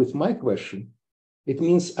to you with my question. It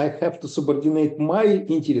means I have to subordinate my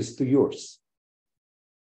interest to yours.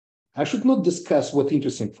 I should not discuss what's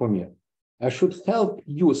interesting for me. I should help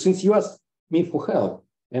you, since you asked me for help,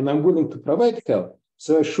 and I'm willing to provide help.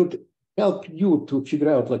 So I should help you to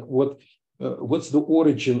figure out like what's the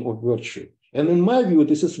origin of virtue. And in my view,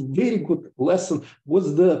 this is a very good lesson.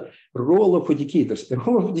 What's the role of educators? The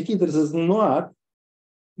role of educators is not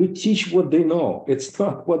to teach what they know. It's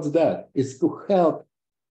not what's that. It's to help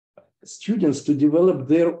students to develop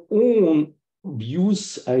their own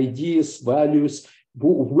views, ideas, values,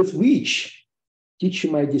 with which teacher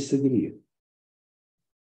might disagree.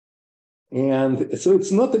 And so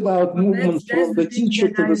it's not about movement from the teacher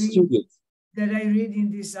to the student. That I read in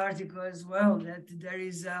this article as well, that there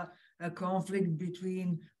is a conflict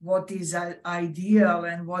between what is ideal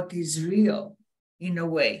and what is real in a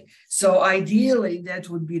way. So ideally, that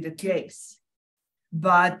would be the case.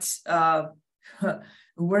 But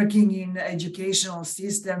working in educational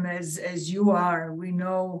system as you are, we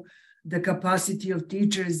know the capacity of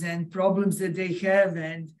teachers and problems that they have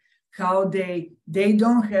and how they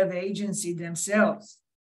don't have agency themselves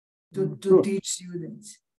to teach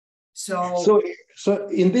students. So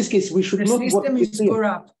in this case, we should not work. The system is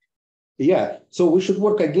corrupt. Yeah, so we should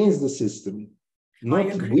work against the system, not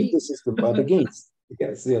with the system, but against.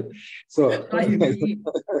 Yes, yeah. So I agree.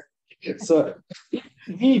 So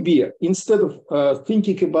maybe instead of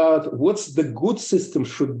thinking about what's the good system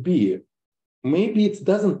should be, maybe it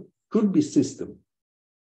could be system.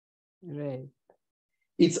 Right.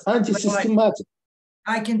 It's anti-systematic.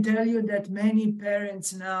 I can tell you that many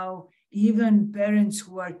parents now, even parents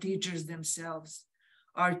who are teachers themselves,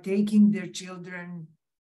 are taking their children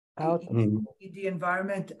out in the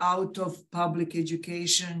environment, out of public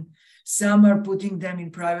education. Some are putting them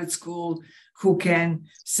in private school who can,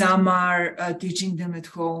 some are teaching them at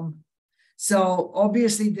home. So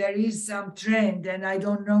obviously there is some trend, and I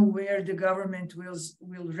don't know where the government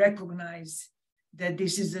will recognize that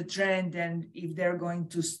this is a trend and if they're going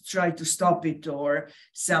to try to stop it or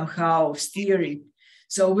somehow steer it.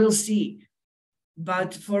 So we'll see.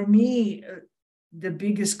 But for me, the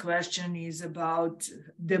biggest question is about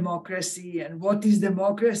democracy and what is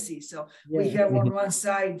democracy. So we have on one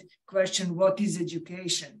side question, what is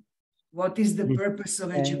education? What is the purpose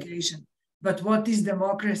of education? But what is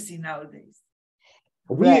democracy nowadays?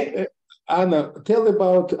 Anna, tell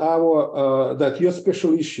about your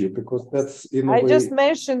special issue, because that's in a way. I just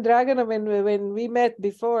mentioned, Dragana, when we met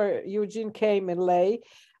before Eugene came in Lay,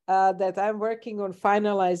 that I'm working on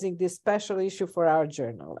finalizing this special issue for our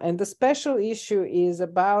journal. And the special issue is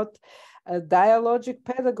about dialogic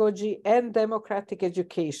pedagogy and democratic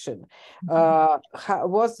education.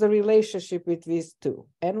 What's the relationship with these two?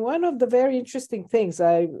 And one of the very interesting things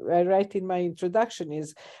I write in my introduction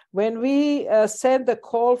is when we send a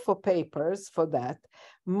call for papers for that,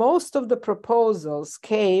 most of the proposals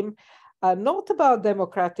came not about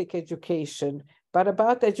democratic education, but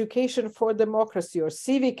about education for democracy or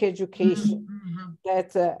civic education.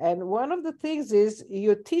 And one of the things is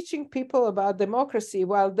you're teaching people about democracy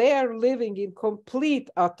while they are living in complete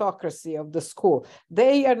autocracy of the school.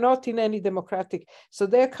 They are not in any democratic. So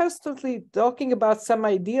they're constantly talking about some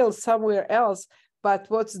ideals somewhere else, but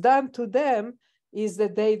what's done to them is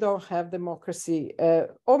that they don't have democracy,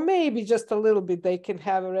 or maybe just a little bit. They can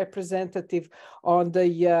have a representative on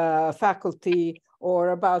the faculty or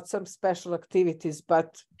about some special activities,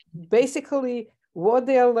 but basically what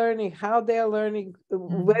they are learning, how they are learning,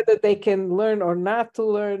 whether they can learn or not to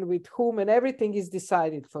learn, with whom, and everything is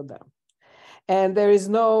decided for them. And there is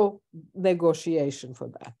no negotiation for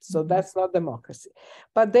that. So that's not democracy.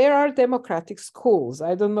 But there are democratic schools.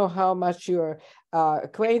 I don't know how much you're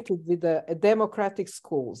acquainted with the democratic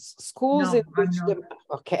schools. Schools in which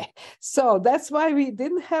okay. So that's why we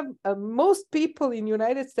didn't have most people in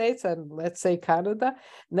United States and let's say Canada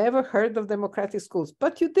never heard of democratic schools.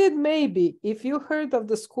 But you did maybe if you heard of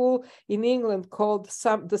the school in England called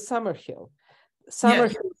the Summerhill School.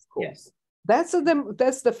 Yes. That's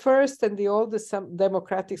the first and the oldest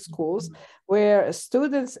democratic schools where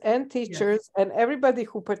students and teachers and everybody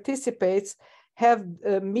who participates have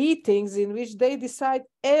meetings in which they decide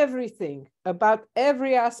everything about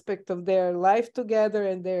every aspect of their life together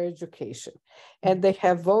and their education. And they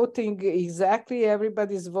have voting, exactly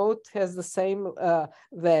everybody's vote has the same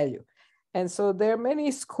value. And so there are many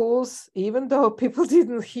schools, even though people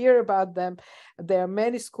didn't hear about them, there are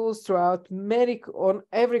many schools throughout on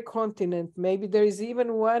every continent. Maybe there is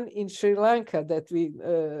even one in Sri Lanka that we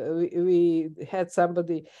had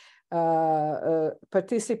somebody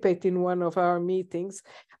participate in one of our meetings.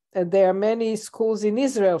 And there are many schools in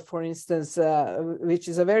Israel, for instance, which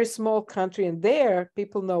is a very small country, and there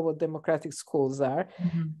people know what democratic schools are.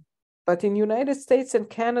 But in United States and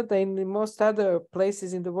Canada, and in most other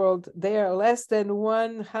places in the world, they are less than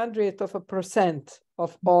 100%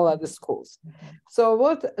 of all other schools. So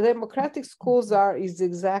what democratic schools are is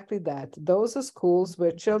exactly that. Those are schools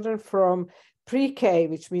where children from pre-K,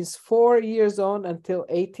 which means 4 years on until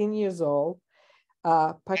 18 years old,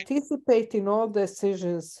 participate in all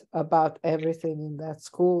decisions about everything in that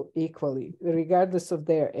school equally, regardless of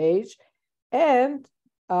their age. And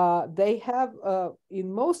they have, in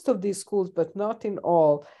most of these schools, but not in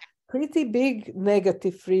all, pretty big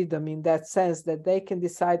negative freedom in that sense that they can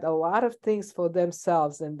decide a lot of things for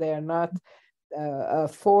themselves and they are not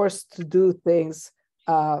forced to do things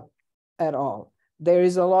at all. There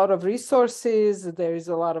is a lot of resources, there is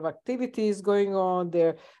a lot of activities going on,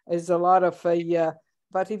 there is a lot of,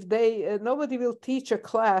 but if nobody will teach a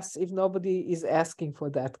class if nobody is asking for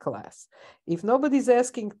that class. If nobody's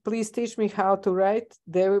asking, please teach me how to write,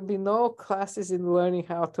 there will be no classes in learning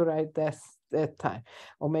how to write that time.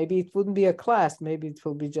 Or maybe it wouldn't be a class, maybe it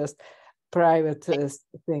will be just private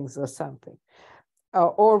things or something.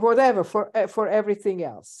 Or whatever for everything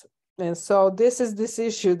else. And so this is this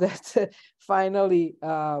issue that finally,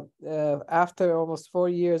 after almost 4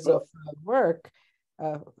 years of work,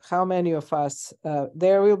 how many of us,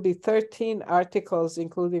 there will be 13 articles,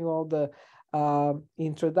 including all the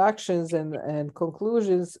introductions and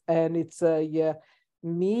conclusions. And it's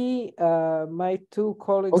me, my two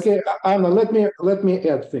colleagues. Okay, Anna, let me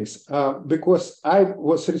add things because I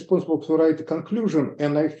was responsible to write the conclusion,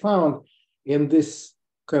 and I found in this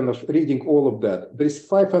kind of reading all of that, there is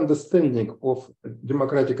 5 understanding of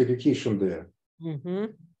democratic education there.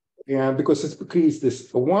 And because it creates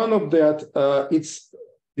this, one of that, it's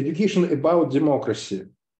education about democracy.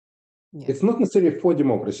 Yeah. It's not necessarily for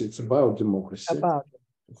democracy, it's about democracy.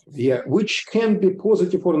 Yeah, which can be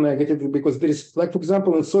positive or negative, because there is, like, for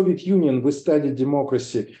example, in Soviet Union, we studied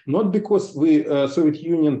democracy, not because Soviet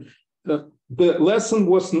Union, the lesson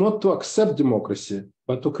was not to accept democracy,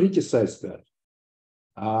 but to criticize that.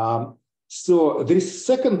 So there is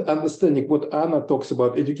second understanding, what Anna talks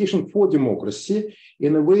about, education for democracy.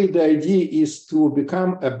 In a way, the idea is to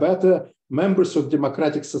become a better members of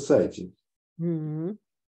democratic society.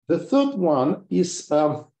 The third one is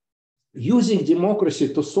using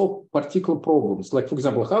democracy to solve particular problems. Like, for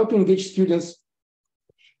example, how to engage students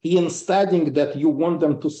in studying that you want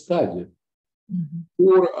them to study,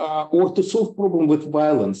 or to solve problem with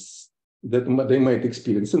violence that they might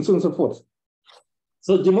experience, and so on and so forth.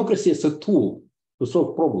 So democracy is a tool to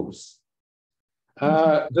solve problems.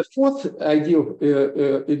 The fourth idea of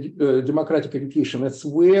democratic education is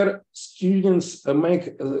where students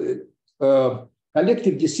make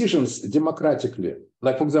collective decisions democratically.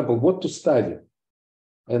 Like, for example, what to study.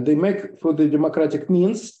 And they make for the democratic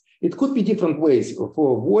means. It could be different ways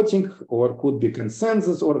for voting, or could be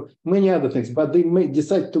consensus, or many other things, but they may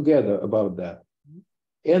decide together about that.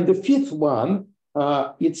 And the fifth one,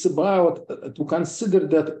 it's about to consider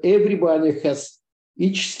that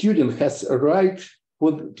each student has a right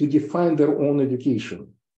to define their own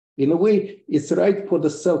education. In a way, it's right for the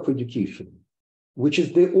self-education, which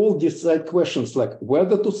is they all decide questions like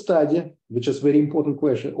whether to study, which is a very important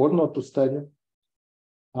question, or not to study,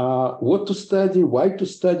 what to study, why to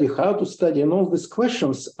study, how to study, and all these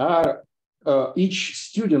questions are, each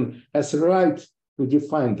student has a right to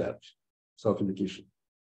define that self-education.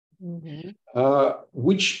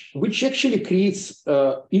 Which actually creates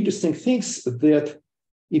interesting things that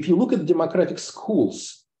if you look at democratic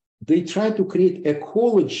schools, they try to create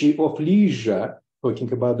ecology of leisure,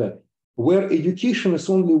 talking about that, where education is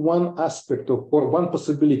only one aspect of, or one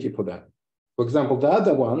possibility for that. For example, the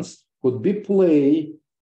other ones would be play,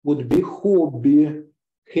 would be hobby,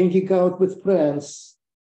 hanging out with friends,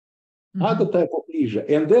 other type of leisure,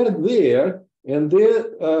 and they're there, and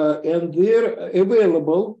they're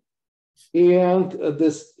available, and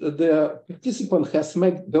the participant has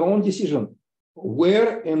made their own decision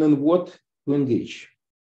where and in what to engage.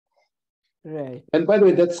 Right. And by the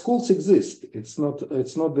way, that schools exist. It's not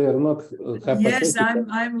they're not Yes,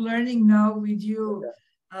 I'm learning now with you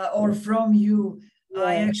or from you.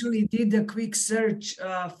 I actually did a quick search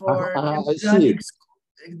for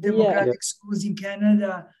democratic schools in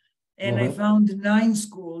Canada, and I found 9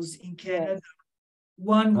 schools in Canada.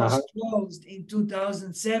 One was closed in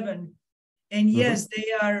 2007, and yes,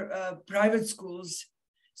 they are private schools.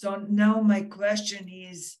 So now my question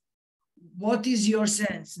is, what is your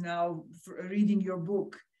sense now, for reading your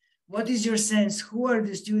book? What is your sense? Who are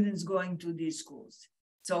the students going to these schools?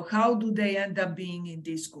 So how do they end up being in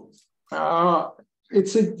these schools?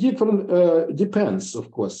 It's a different, depends,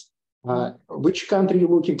 of course. Which country you're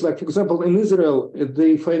looking like? For example, in Israel,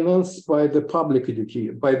 they financed by the public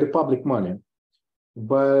education, by the public money.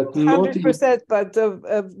 But 100%, but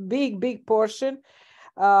a big portion.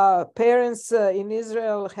 Parents in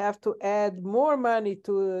Israel have to add more money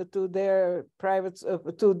to their private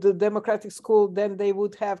to the democratic school than they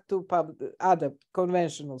would have to other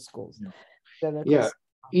conventional schools. Yeah,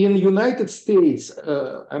 in United States,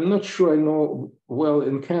 I'm not sure I know well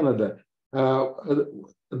in Canada.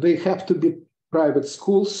 They have to be private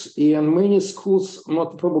schools, and many schools,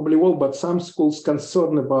 not probably all, but some schools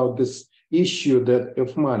concerned about this issue that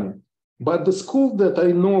of money. But the school that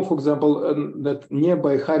I know, for example, that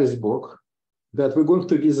nearby Harrisburg, that we're going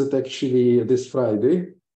to visit actually this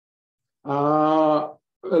Friday,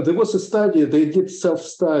 there was a study, they did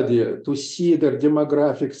self-study to see their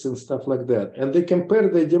demographics and stuff like that. And they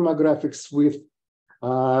compared their demographics with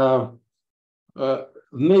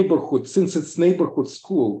neighborhood, since it's neighborhood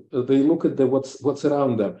school, they look at what's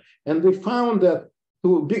around them. And they found that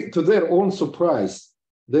to their own surprise,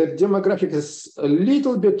 their demographic is a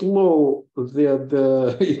little bit low than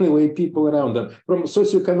in a way people around them. From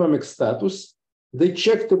socioeconomic status, they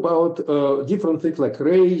checked about different things like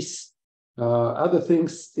race, other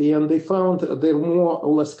things, and they found they're more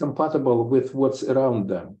or less compatible with what's around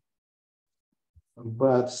them.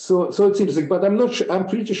 But so it's interesting, but I'm not sure, I'm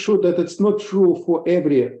pretty sure that it's not true for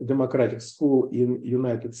every democratic school in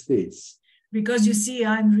United States. Because you see,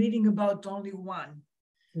 I'm reading about only one.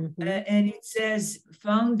 And it says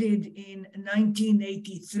founded in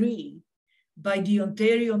 1983 by the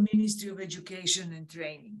Ontario Ministry of Education and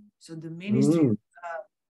Training. So the ministry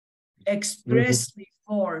expressly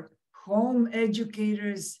for home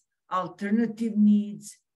educators, alternative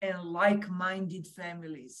needs, and like-minded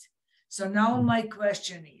families. So now my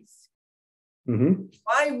question is,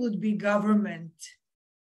 why would government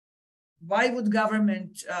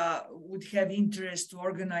would have interest to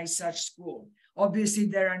organize such school? Obviously,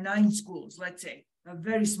 there are 9 schools, let's say, a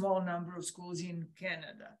very small number of schools in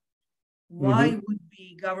Canada. Why would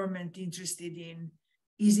be government interested in?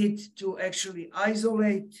 Is it to actually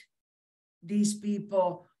isolate these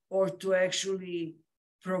people or to actually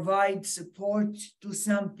provide support to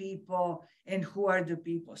some people? And who are the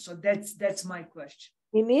people? So that's my question.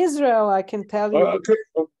 In Israel, I can tell you.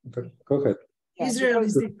 Go ahead. Israel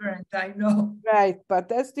is different, I know. Right, but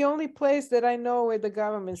that's the only place that I know where the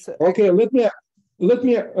government's. Okay, let me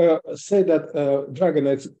say that, Dragan,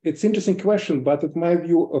 it's interesting question, but in my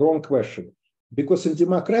view, wrong question, because in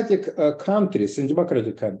democratic countries,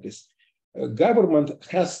 government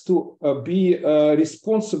has to be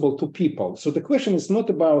responsible to people. So the question is not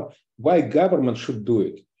about why government should do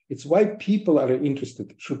it; it's why people are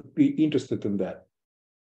should be interested in that.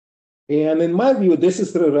 And in my view, this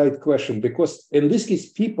is the right question, because in this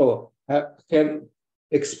case, people can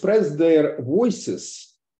express their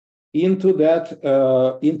voices into that,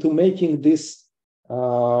 into making this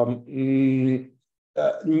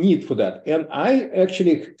need for that. And I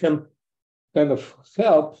actually can kind of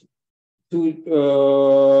help to,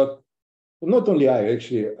 not only I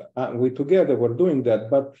actually, we together were doing that,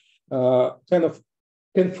 but kind of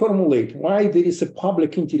can formulate why there is a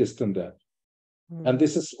public interest in that. And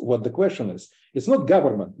this is what the question is. It's not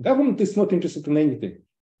government. Government is not interested in anything.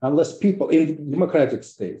 unless people in democratic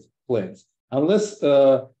states, plans, unless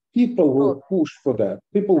people will push for that,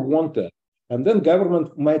 people want that, and then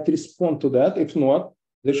government might respond to that. If not,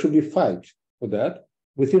 there should be fight for that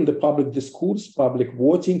within the public discourse, public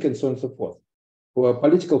voting, and so on and so forth, for a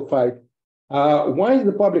political fight. Why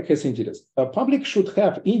the public has interest? Public should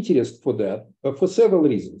have interest for that for several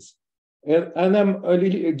reasons. And I'm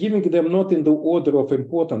giving them not in the order of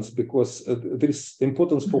importance, because there is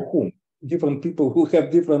importance for whom? Different people who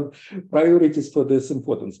have different priorities for this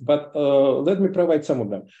importance. But let me provide some of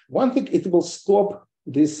them. One thing, it will stop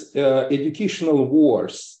these educational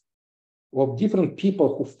wars of different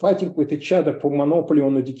people who are fighting with each other for monopoly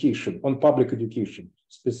on education, on public education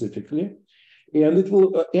specifically. And it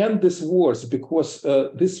will end these wars, because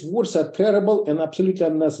these wars are terrible and absolutely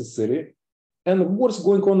unnecessary. And wars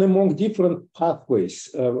going on among different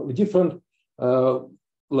pathways, different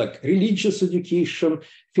like religious education,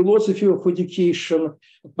 philosophy of education,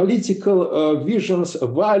 political visions,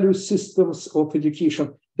 value systems of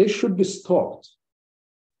education. They should be stopped.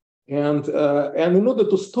 And in order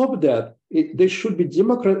to stop that, they should be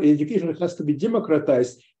education has to be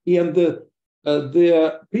democratized, and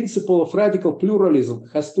the principle of radical pluralism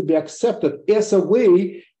has to be accepted as a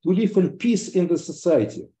way to live in peace in the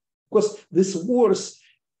society. Because these wars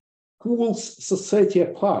pulls society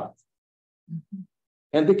apart. Mm-hmm.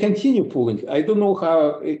 And they continue pulling. I don't know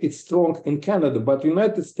how it's strong in Canada, but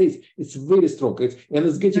United States, it's very strong. And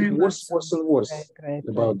it's getting worse and worse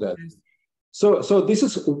about that. So this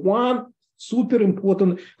is one super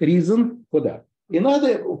important reason for that.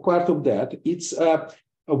 Another part of that, it's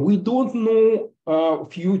we don't know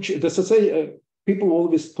future. The society, people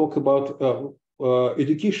always talk about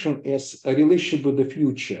education as a relationship with the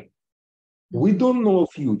future. We don't know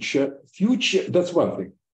future. Future, that's one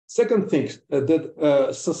thing. Second thing, that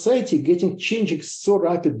society changing so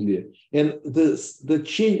rapidly, and the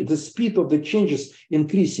speed of the changes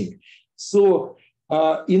increasing. So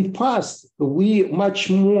in past, we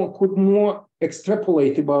could more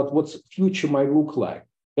extrapolate about what future might look like,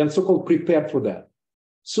 and so-called prepare for that.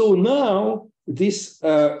 So now this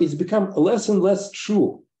it's become less and less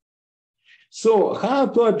true. So how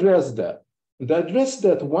to address that?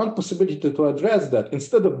 One possibility to address that,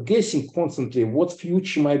 instead of guessing constantly what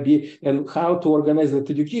future might be and how to organize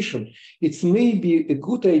that education, it's maybe a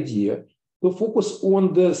good idea to focus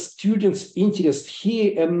on the students' interest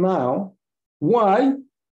here and now. Why?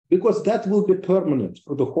 Because that will be permanent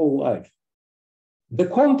for the whole life. The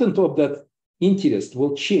content of that interest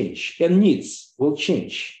will change and needs will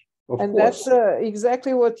change. And that's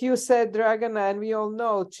exactly what you said, Dragana, and we all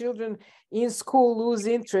know children in school lose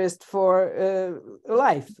interest for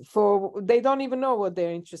life. They don't even know what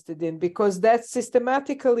they're interested in, because that's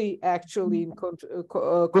systematically actually because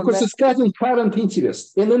it's causing current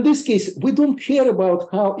interest. And in this case, we don't care about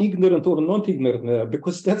how ignorant or not ignorant,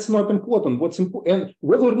 because that's not important. What's important, and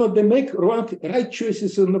whether or not they make right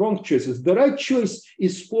choices and wrong choices. The right choice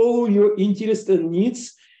is follow your interest and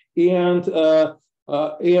needs, and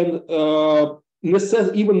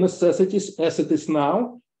even necessities as it is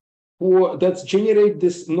now, that generate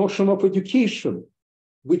this notion of education,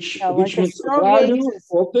 which means value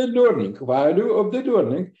of the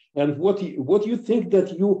learning, and what you think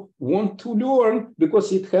that you want to learn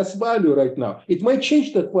because it has value right now. It might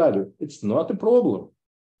change that value. It's not a problem,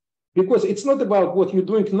 because it's not about what you're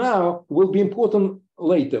doing now will be important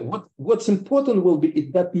later. What's important will be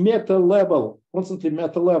at that meta level, constantly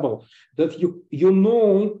meta level, that you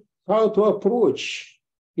know how to approach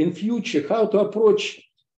in future, how to approach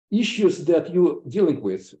issues that you're dealing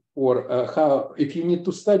with, or how, if you need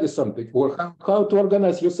to study something, or how to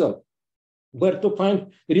organize yourself, where to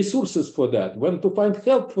find resources for that, when to find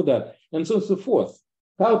help for that, and so on and so forth.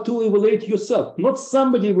 How to evaluate yourself. Not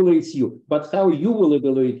somebody evaluates you, but how you will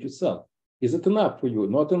evaluate yourself. Is it enough for you?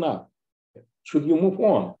 Not enough. Should you move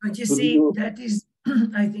on? But you see, that is,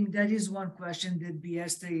 I think that is one question that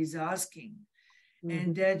Biesta is asking. Mm-hmm.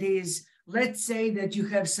 And that is, let's say that you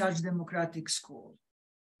have such democratic school.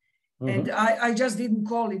 Mm-hmm. And I just didn't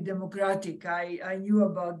call it democratic. I knew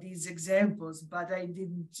about these examples, but I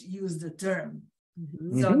didn't use the term.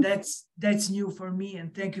 Mm-hmm. So that's new for me,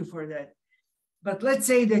 and thank you for that. But let's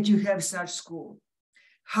say that you have such school.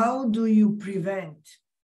 How do you prevent,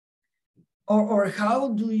 or how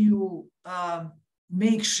do you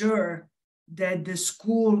make sure that the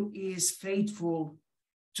school is faithful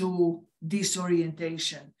to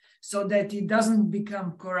disorientation, so that it doesn't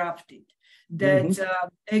become corrupted, that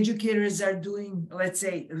educators are doing, let's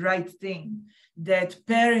say, right thing, that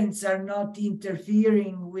parents are not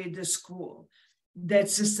interfering with the school, that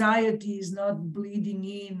society is not bleeding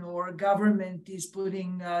in, or government is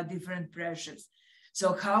putting different pressures.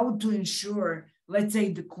 So how to ensure, let's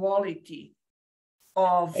say, the quality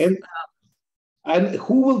of... And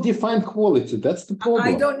who will define quality? That's the problem.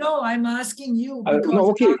 I don't know. I'm asking you. No,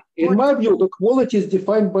 okay. In my view, the quality is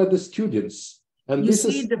defined by the students. And you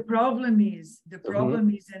see, the problem is,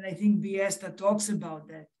 and I think Biesta talks about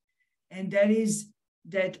that, and that is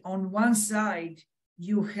that on one side,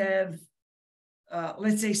 you have,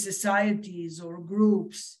 let's say, societies or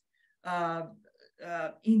groups,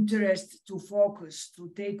 interest to focus, to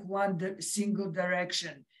take one single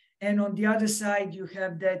direction. And on the other side, you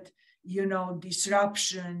have that,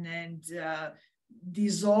 disruption and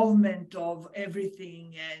dissolvement of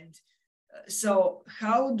everything. And so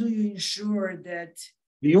how do you ensure that?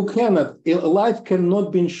 You cannot, life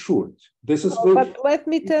cannot be ensured. This is but let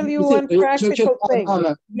me tell you one practical thing.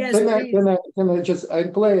 Anna, yes, can I just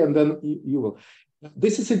play and then you will.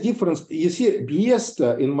 This is a difference. You see,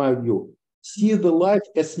 Biesta, in my view, see the life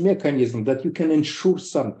as mechanism that you can ensure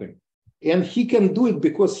something. And he can do it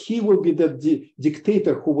because he will be the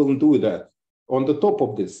dictator who will do that on the top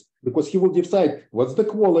of this, because he will decide what's the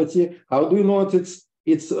quality, how do you know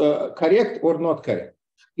it's correct or not correct.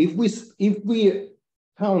 If we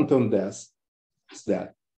count on this,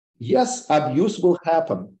 that yes, abuse will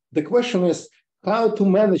happen. The question is how to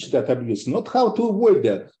manage that abuse, not how to avoid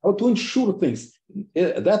that, how to ensure things.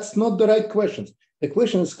 That's not the right question. The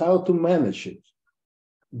question is how to manage it.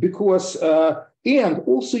 Because, and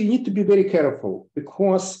also you need to be very careful,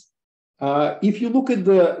 because if you look at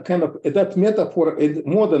the kind of that metaphor,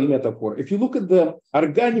 modern metaphor, if you look at the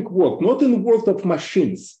organic world, not in the world of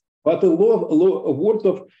machines, but a world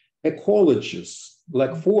of ecologies,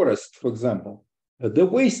 like forest, for example, the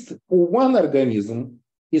waste for one organism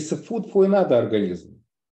is a food for another organism.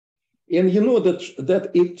 And you know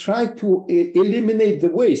that it tried to eliminate the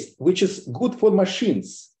waste, which is good for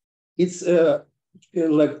machines. It's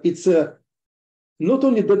not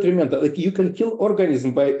only detrimental, like you can kill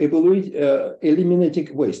organism by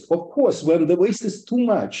eliminating waste. Of course, when the waste is too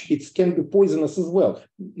much, it can be poisonous as well.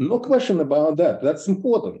 No question about that. That's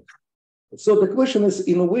important. So the question is,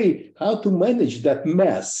 in a way, how to manage that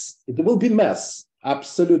mess. It will be mess,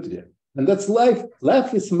 absolutely. And that's life.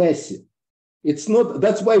 Life is messy. It's not,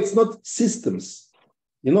 that's why it's not systems.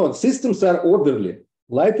 Systems are orderly.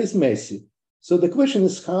 Life is messy. So the question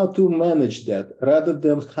is how to manage that rather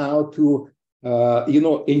than how to,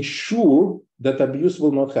 ensure that abuse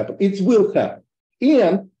will not happen. It will happen.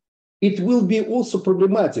 And it will be also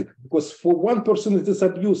problematic because for one person it is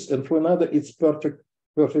abuse and for another it's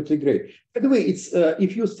perfectly great. By the way, it's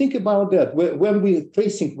if you think about that, when we're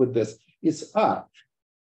facing with this, it's art.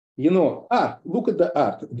 Art, look at the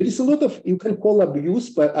art. There is a lot of, you can call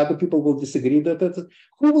abuse, but other people will disagree that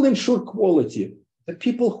who will ensure quality? The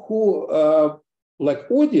people who,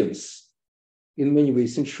 like audience, in many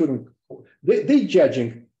ways, ensuring, they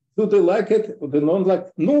judging, do they like it or they don't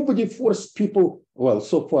like? Nobody forced people, well,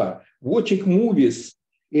 so far, watching movies.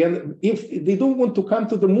 And if they don't want to come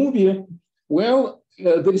to the movie, well,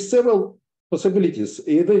 there is several possibilities.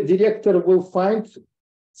 Either director will find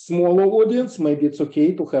smaller audience, maybe it's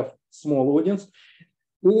okay to have small audience,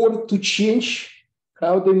 or to change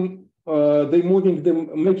how they're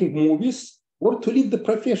making movies, or to leave the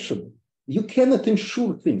profession. You cannot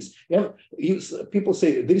ensure things. And people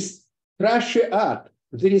say there is trashy art,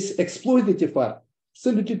 there is exploitative art.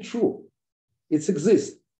 Absolutely true. It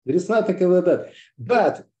exists. There is nothing like that.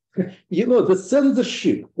 But the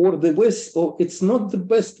censorship or the waste, it's not the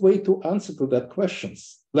best way to answer to that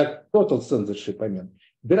questions. Like total censorship, I mean.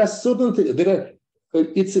 There are certain things,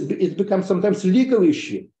 it becomes sometimes legal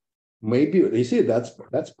issue. Maybe, you see,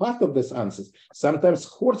 that's part of this answer. Sometimes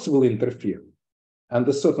courts will interfere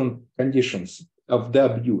under certain conditions of the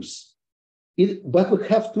abuse. But we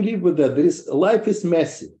have to live with that. Life is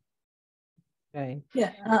messy. Okay.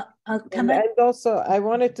 Yeah. And also, I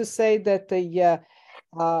wanted to say that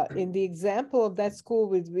in the example of that school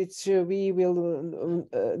with which we will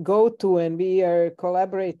go to, and we are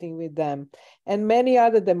collaborating with them, and many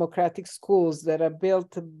other democratic schools that are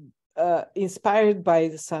built, inspired by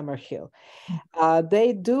the Summerhill.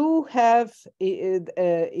 They do have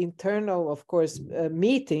internal, of course,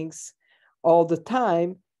 meetings all the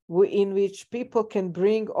time in which people can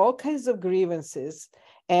bring all kinds of grievances,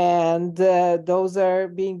 and those are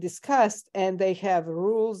being discussed, and they have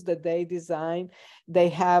rules that they design. They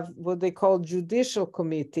have what they call judicial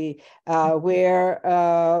committee,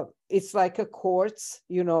 where it's like a courts,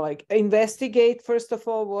 like investigate, first of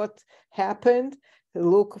all, what happened,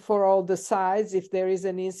 look for all the sides if there is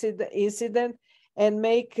an incident, and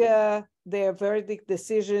make their verdict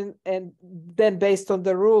decision, and then based on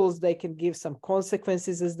the rules, they can give some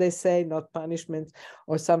consequences, as they say, not punishments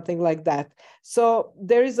or something like that. So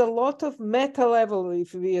there is a lot of meta level,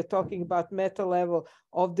 if we are talking about meta level,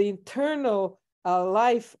 of the internal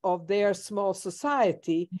life of their small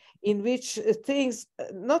society, in which things,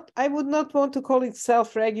 I would not want to call it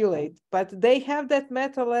self-regulate, but they have that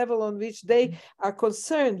meta level on which they are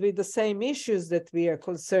concerned with the same issues that we are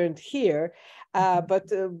concerned here. No,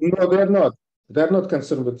 they're not. They're not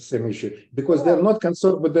concerned with the same issue, because they're not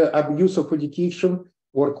concerned with the abuse of education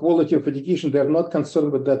or quality of education. They're not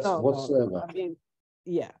concerned with that whatsoever. I mean,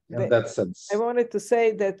 yeah. In that sense. I wanted to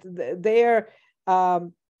say that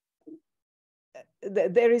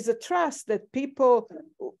there is a trust that people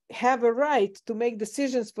have a right to make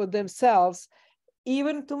decisions for themselves,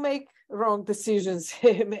 even to make wrong decisions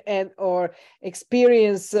or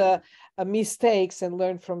experience mistakes and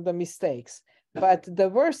learn from the mistakes. But the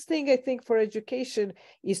worst thing, I think, for education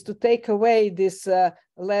is to take away this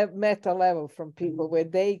meta level from people, where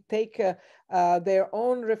they take their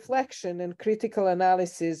own reflection and critical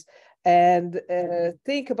analysis and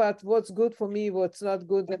think about what's good for me, what's not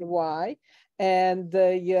good, and why. And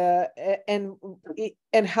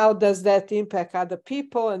how does that impact other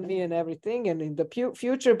people and me and everything and in the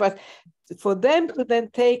future. But for them to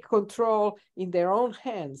then take control in their own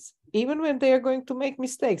hands, even when they are going to make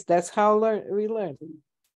mistakes, that's how we learn.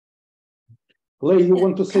 Lei, you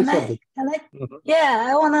want to say something? Yeah,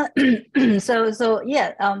 I want to. So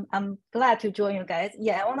yeah, I'm glad to join you guys.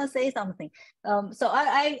 Yeah, I want to say something. So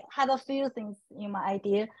I had a few things in my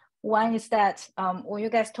idea. One is that when you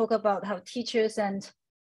guys talk about how teachers and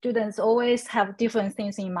students always have different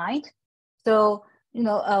things in mind. So,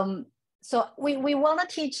 so we want to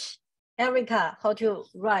teach Erica how to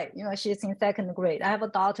write. She's in 2nd grade. I have a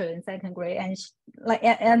daughter in 2nd grade,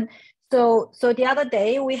 and so the other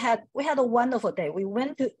day we had a wonderful day. We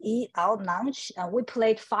went to eat our lunch and we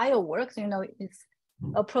played fireworks. It's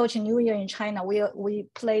approaching New Year in China. We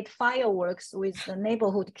played fireworks with the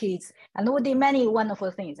neighborhood kids, and we did many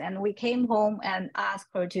wonderful things. And we came home and asked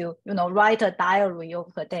her to, write a diary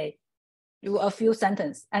of her day, do a few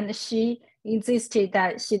sentences. And she insisted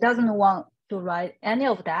that she doesn't want to write any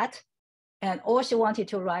of that. And all she wanted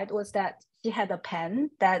to write was that she had a pen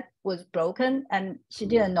that was broken and she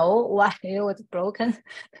didn't know why it was broken.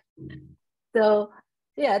 So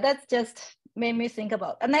yeah, that's just made me think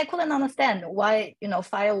about, and I couldn't understand why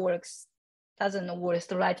fireworks doesn't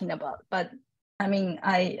worth writing about. But I mean,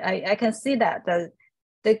 I can see that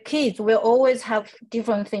the kids will always have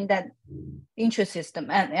different things that interests them,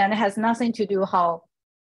 and it has nothing to do how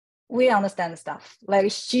we understand stuff.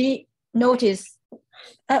 Like she noticed,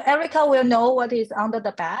 Erica will know what is under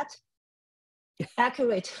the bed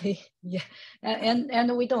accurately, yeah,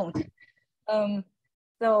 and we don't.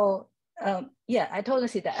 Yeah, I totally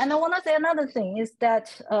see that. And I want to say another thing is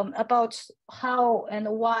that about how and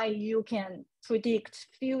why you can predict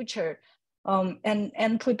future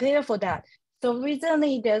and prepare for that. So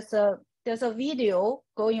recently there's a video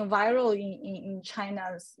going viral in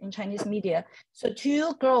Chinese media. So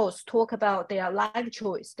 2 girls talk about their life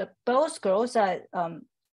choice. Both girls are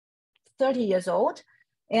 30 years old,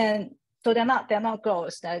 and so they're not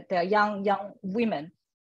girls, they're young women.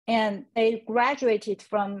 And they graduated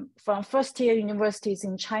from first-tier universities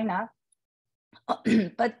in China,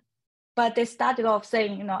 but they started off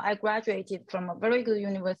saying, I graduated from a very good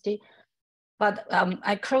university, but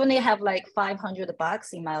I currently have like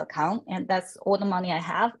 $500 in my account, and that's all the money I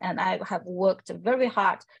have. And I have worked very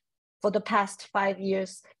hard for the past 5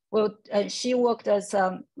 years. Well, she worked as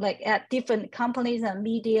like at different companies and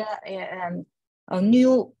media and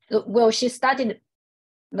she studied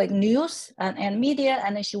like news and media,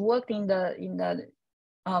 and then she worked in the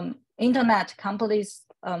internet companies,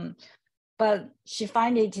 but she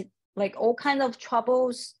find it like all kinds of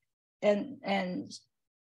troubles, and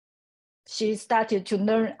she started to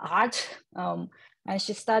learn art, and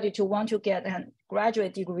she started to want to get a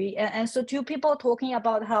graduate degree, and so 2 people talking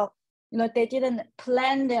about how they didn't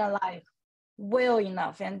plan their life well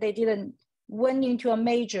enough, and they didn't went into a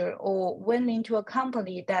major or went into a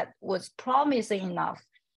company that was promising enough.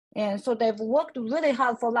 And so they've worked really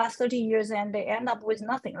hard for the last 30 years, and they end up with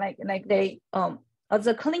nothing. Like they as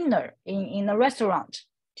a cleaner in a restaurant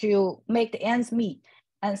to make the ends meet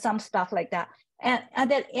and some stuff like that. And at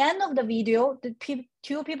the end of the video, the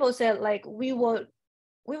 2 people said, like, we were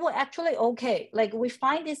actually okay. Like, we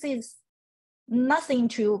find this is nothing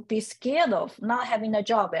to be scared of, not having a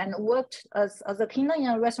job, and worked as a cleaner in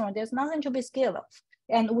a restaurant. There's nothing to be scared of.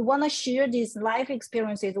 And we want to share these life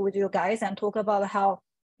experiences with you guys and talk about how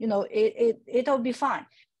it'll be fine.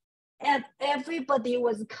 and everybody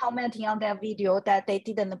was commenting on that video that they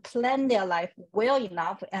didn't plan their life well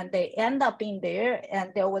enough, and they end up being there,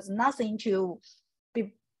 and there was nothing to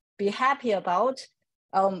be happy about.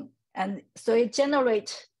 And so it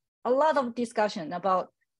generates a lot of discussion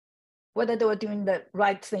about whether they were doing the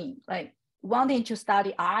right thing, like wanting to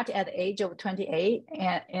study art at the age of 28,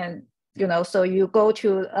 and you know, so you go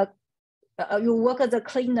to you work as a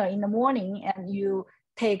cleaner in the morning and you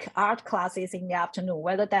take art classes in the afternoon,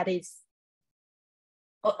 whether that is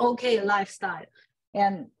okay lifestyle.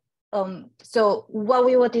 And so what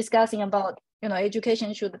we were discussing about, you know,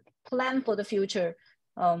 education should plan for the future,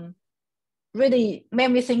 really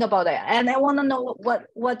made me think about that. And I want to know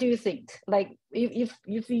what do you think? Like if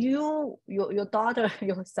your daughter,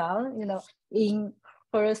 your son, you know, in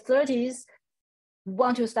her 30s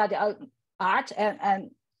want to study art,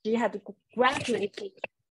 and she had graduated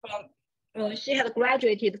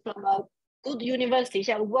from a good university.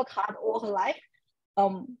 She had worked hard all her life,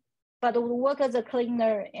 but work as a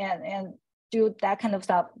cleaner and do that kind of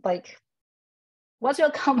stuff. Like, what's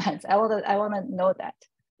your comments? I wanna know that.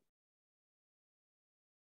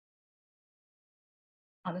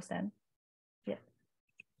 Understand? Yeah.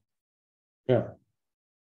 Yeah.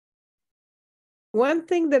 One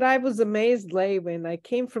thing that I was amazed, Lei, when I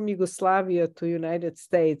came from Yugoslavia to United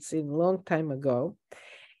States a long time ago,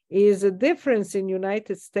 is a difference in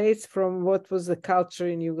United States from what was the culture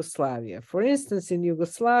in Yugoslavia. For instance, in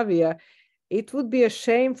Yugoslavia, it would be a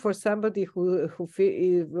shame for somebody who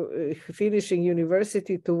finishing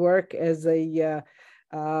university to work as a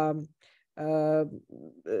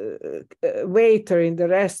waiter in the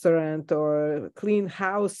restaurant, or clean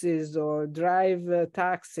houses, or drive a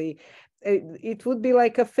taxi. It would be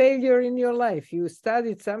like a failure in your life. You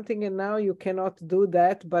studied something and now you cannot do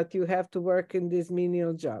that, but you have to work in these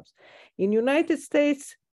menial jobs. In United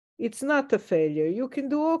States, it's not a failure. You can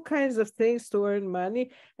do all kinds of things to earn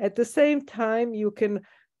money. At the same time, you can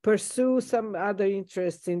pursue some other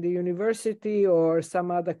interests in the university or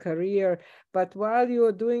some other career. But while you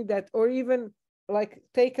are doing that, or even like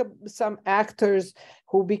take some actors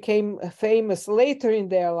who became famous later in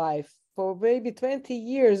their life, for maybe 20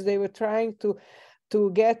 years, they were trying to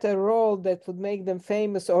get a role that would make them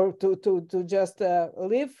famous, or to just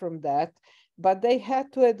live from that. But they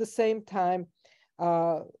had to, at the same time,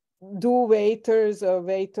 do waiters or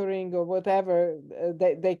waitering or whatever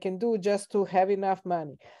they can do just to have enough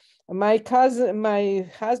money. My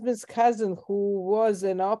husband's cousin, who was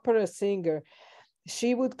an opera singer,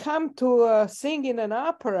 she would come to sing in an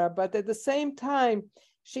opera, but at the same time,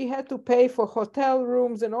 she had to pay for hotel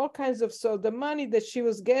rooms and all kinds of, so the money that she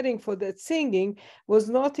was getting for that singing was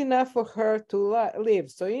not enough for her to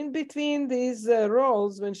live. So in between these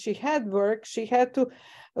roles, when she had work, she had to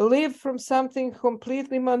live from something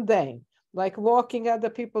completely mundane, like walking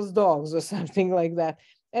other people's dogs or something like that.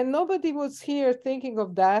 And nobody was here thinking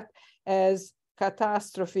of that as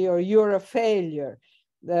catastrophe or you're a failure.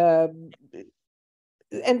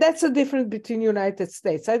 And that's the difference between United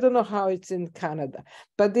States. I don't know how it's in Canada,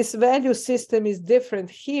 but this value system is different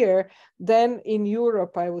here than in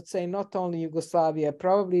Europe, I would say, not only Yugoslavia.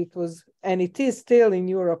 Probably it was, and it is still in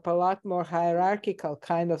Europe, a lot more hierarchical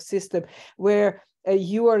kind of system where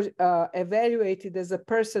you are evaluated as a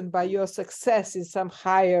person by your success in some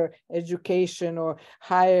higher education or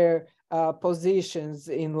higher positions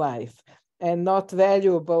in life, and not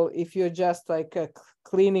valuable if you're just like a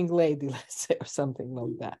cleaning lady, let's say, or something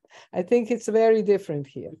like that. I think it's very different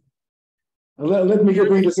here. Let me give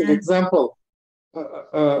you an interesting example.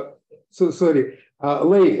 Sorry,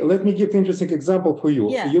 Lei, let me give an interesting example for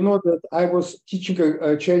you. Yeah. You know that I was teaching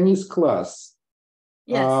a Chinese class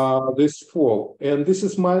this fall, and this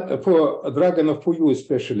is for Dragon, for you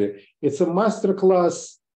especially. It's a master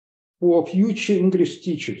class for future English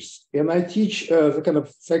teachers, and I teach the kind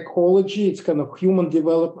of psychology. It's kind of human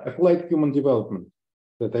development, applied human development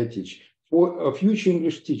that I teach for future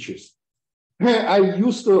English teachers. I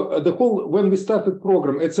used to when we started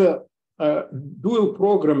program, it's a dual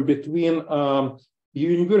program between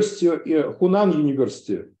University Hunan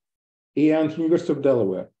University and University of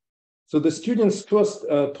Delaware. So the students first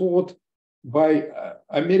taught by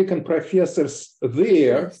American professors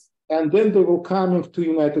there. Yes. And then they will come to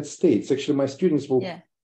United States. Actually, my students will, at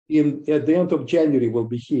the end of January, will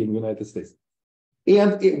be here in the United States.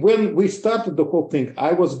 And when we started the whole thing,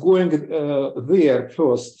 I was going there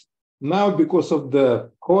first. Now, because of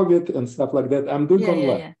the COVID and stuff like that, I'm doing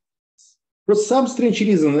online. For some strange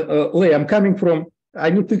reason, Lei, I'm coming from, I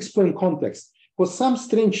need to explain context. For some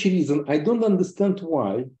strange reason, I don't understand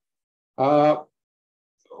why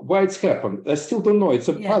it's happened. I still don't know. It's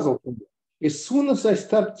a puzzle for me. As soon as I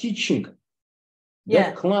start teaching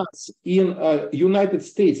that class in United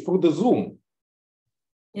States through the Zoom.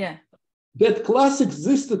 Yeah. That class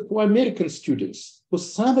existed for American students. For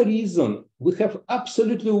some reason, we have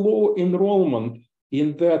absolutely low enrollment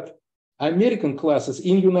in that American classes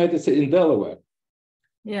in United States, in Delaware.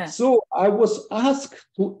 Yeah. So I was asked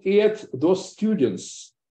to add those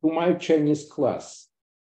students to my Chinese class.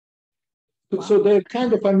 Wow. So they're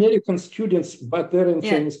kind of American students, but they're in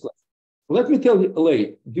Chinese class. Let me tell you,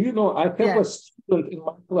 Lei, do you know I have a student in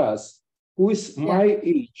my class who is my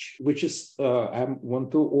age, which is, I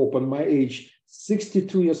want to open my age,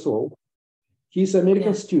 62 years old. He's an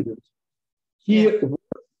American student. He worked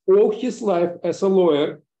all his life as a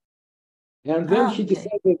lawyer. And then he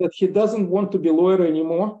decided that he doesn't want to be a lawyer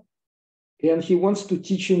anymore. And he wants to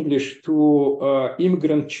teach English to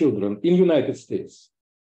immigrant children in the United States.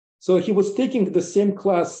 So he was taking the same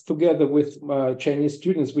class together with Chinese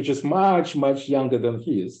students, which is much, much younger than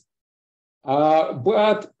he is.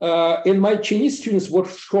 And my Chinese students were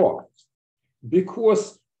shocked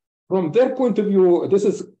because from their point of view, this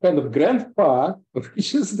is kind of grandpa,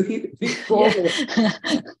 which is the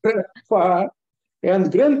grandpa.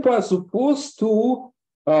 And grandpa is supposed to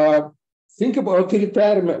think about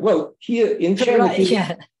retirement. Well, here in China, he's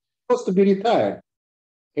supposed to be retired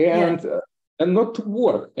and not to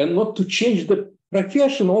work and not to change the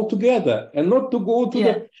profession altogether and not to go to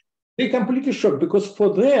the... They completely shocked because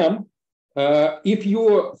for them, if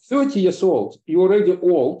you're 30 years old, you're already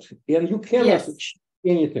old and you cannot change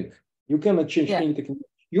anything. You cannot change anything.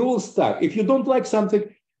 You will start. If you don't like something,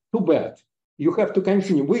 too bad. You have to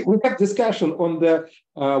continue. We have discussion on the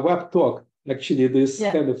web talk, actually, this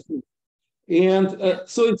kind of thing. And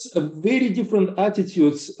so it's a very different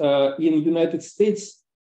attitudes in the United States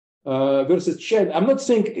versus China. I'm not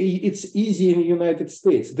saying it's easy in the United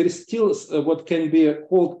States. There is still what can be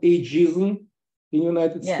called ageism in the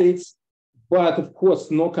United States. But of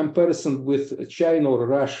course, no comparison with China or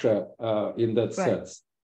Russia in that sense.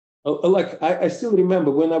 Like I still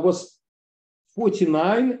remember when I was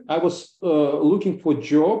 49, I was looking for a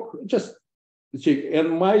job,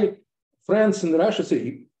 and my friends in Russia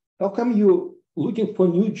say, how come you looking for a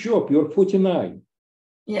new job? You're 49.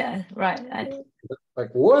 Yeah, right.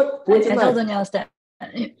 Like what? 49? I totally understand.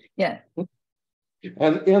 Yeah.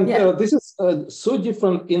 And this is so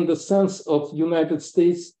different in the sense of United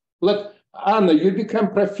States. Like, Anna, you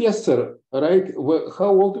become professor, right?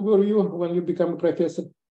 How old were you when you became a professor?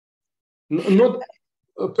 Not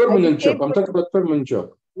a permanent job. I'm talking about permanent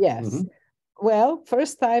job. Yes. Mm-hmm. Well,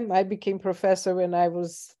 first time I became professor when I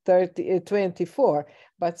was 24,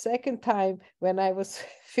 but second time when I was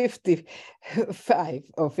 55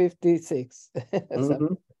 or 56.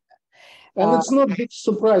 Mm-hmm. And it's not a big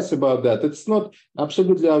surprise about that. It's not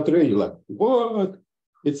absolutely outrageous. Like, what?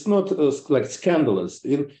 It's not like scandalous.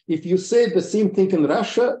 If you say the same thing in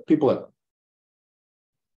Russia, people are...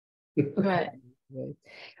 Right.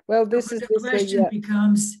 Well, the question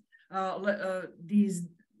becomes these,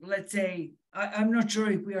 let's say, I'm not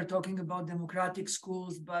sure if we are talking about democratic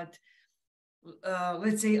schools, but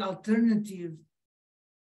let's say alternative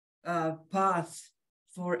path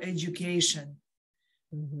for education.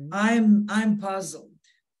 Mm-hmm. I'm puzzled.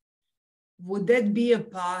 Would that be a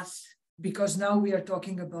path? Because now we are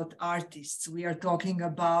talking about artists. We are talking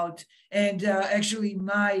about, and actually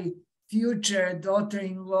my future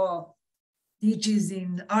daughter-in-law teaches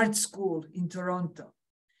in art school in Toronto.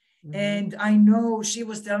 Mm-hmm. And I know she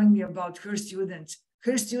was telling me about her students.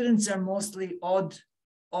 Her students are mostly odd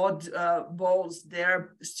balls.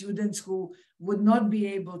 They're students who would not be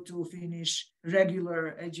able to finish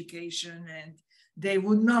regular education and they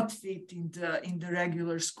would not fit in the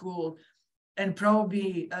regular school. And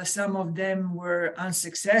probably some of them were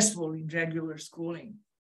unsuccessful in regular schooling.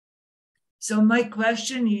 So my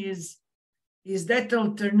question is that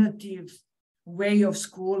alternative way of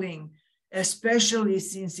schooling, especially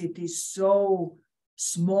since it is so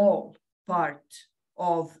small part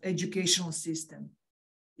of educational system,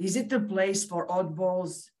 is it a place for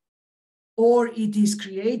oddballs or it is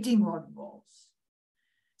creating oddballs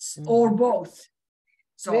or both?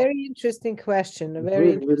 So, very interesting question.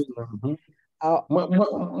 Very interesting.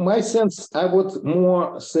 My sense, I would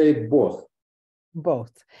more say both.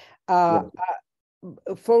 Both.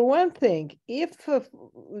 For one thing, if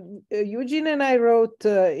Eugene and I wrote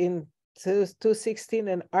in 2016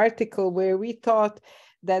 an article where we thought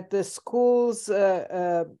that the schools,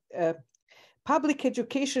 public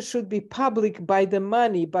education should be public by the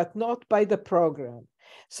money, but not by the program.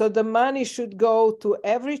 So the money should go to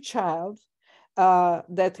every child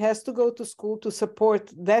that has to go to school to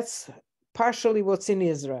support. That's partially what's in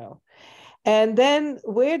Israel. And then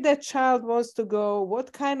where that child wants to go,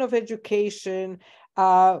 what kind of education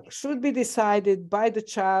should be decided by the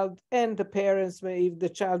child and the parents if the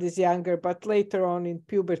child is younger, but later on in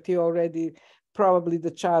puberty already, probably the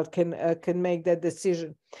child can make that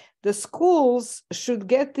decision. The schools should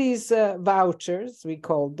get these vouchers, we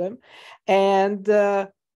call them, and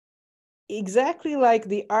exactly like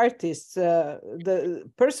the artists, the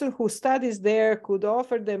person who studies there could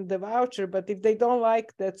offer them the voucher, but if they don't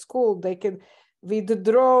like that school, they can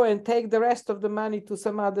withdraw and take the rest of the money to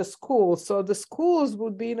some other school. So the schools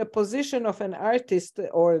would be in a position of an artist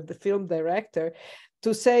or the film director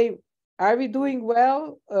to say, are we doing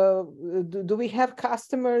well? Do we have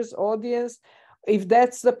customers, audience? If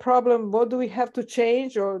that's the problem, what do we have to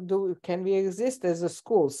change, or can we exist as a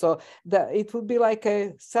school? So it would be like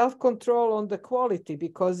a self-control on the quality,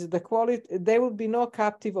 because the quality, there would be no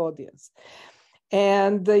captive audience.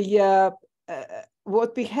 And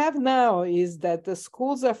what we have now is that the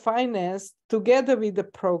schools are financed together with the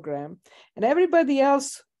program, and everybody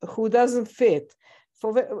else who doesn't fit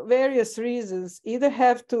for various reasons either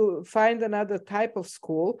have to find another type of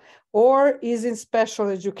school or is in special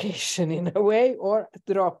education in a way, or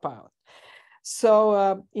drop out.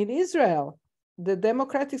 So in Israel, the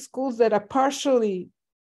democratic schools that are partially,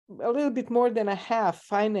 a little bit more than a half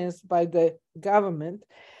financed by the government,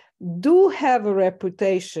 do have a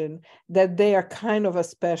reputation that they are kind of a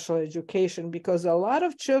special education, because a lot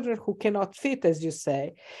of children who cannot fit, as you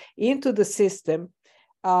say, into the system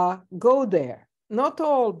go there. Not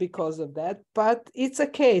all because of that, but it's a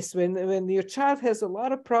case when your child has a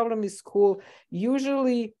lot of problem in school,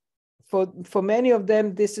 usually for many of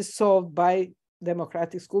them, this is solved by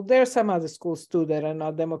democratic school. There are some other schools too that are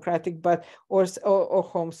not democratic, but or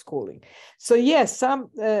homeschooling. So yes,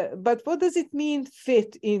 but what does it mean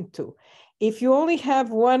fit into? If you only have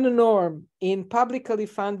one norm in publicly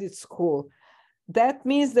funded school, that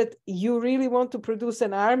means that you really want to produce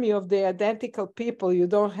an army of the identical people. You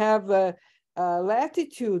don't have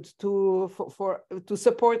latitude to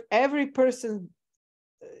support every person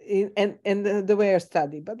in the way of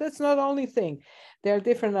study. But that's not the only thing. There are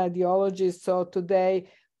different ideologies. So today,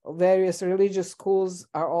 various religious schools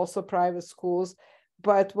are also private schools.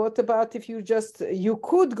 But what about if you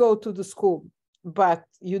could go to the school, but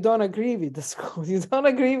you don't agree with the school, you don't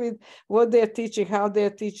agree with what they're teaching, how they're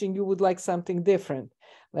teaching, you would like something different.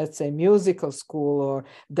 Let's say musical school or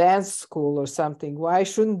dance school or something. Why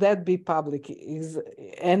shouldn't that be public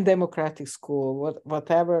and democratic school,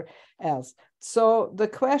 whatever else? So the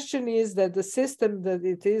question is that the system that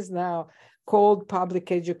it is now called public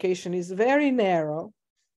education is very narrow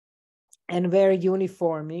and very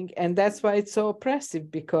uniforming. And that's why it's so oppressive,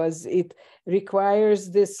 because it requires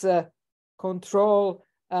this control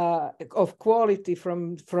of quality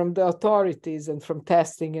from the authorities and from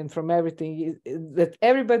testing and from everything, that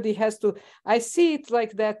everybody has to. I see it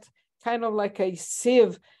like that, kind of like a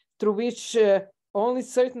sieve through which only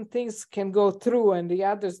certain things can go through, and the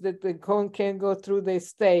others that can't go through, they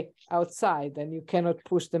stay outside and you cannot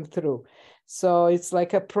push them through. So it's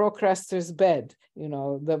like a procrastinator's bed,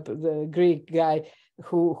 the Greek guy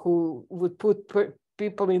who would put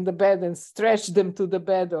people in the bed and stretch them to the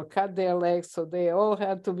bed or cut their legs so they all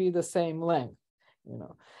had to be the same length,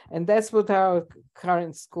 and that's what our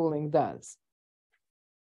current schooling does.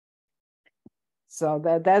 So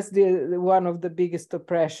that's one of the biggest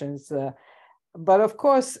oppressions. But of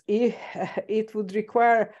course, it would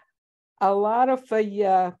require a lot of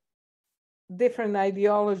different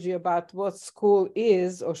ideology about what school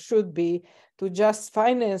is or should be to just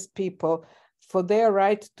finance people for their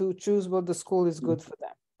right to choose what the school is good for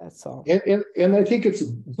them. That's all. And I think it's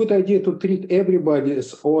a good idea to treat everybody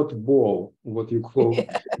as oddball, what you call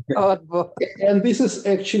oddball. And this is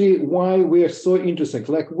actually why we are so interesting.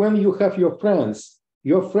 Like when you have your friends,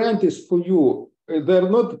 your friend is for you. They're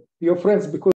not your friends because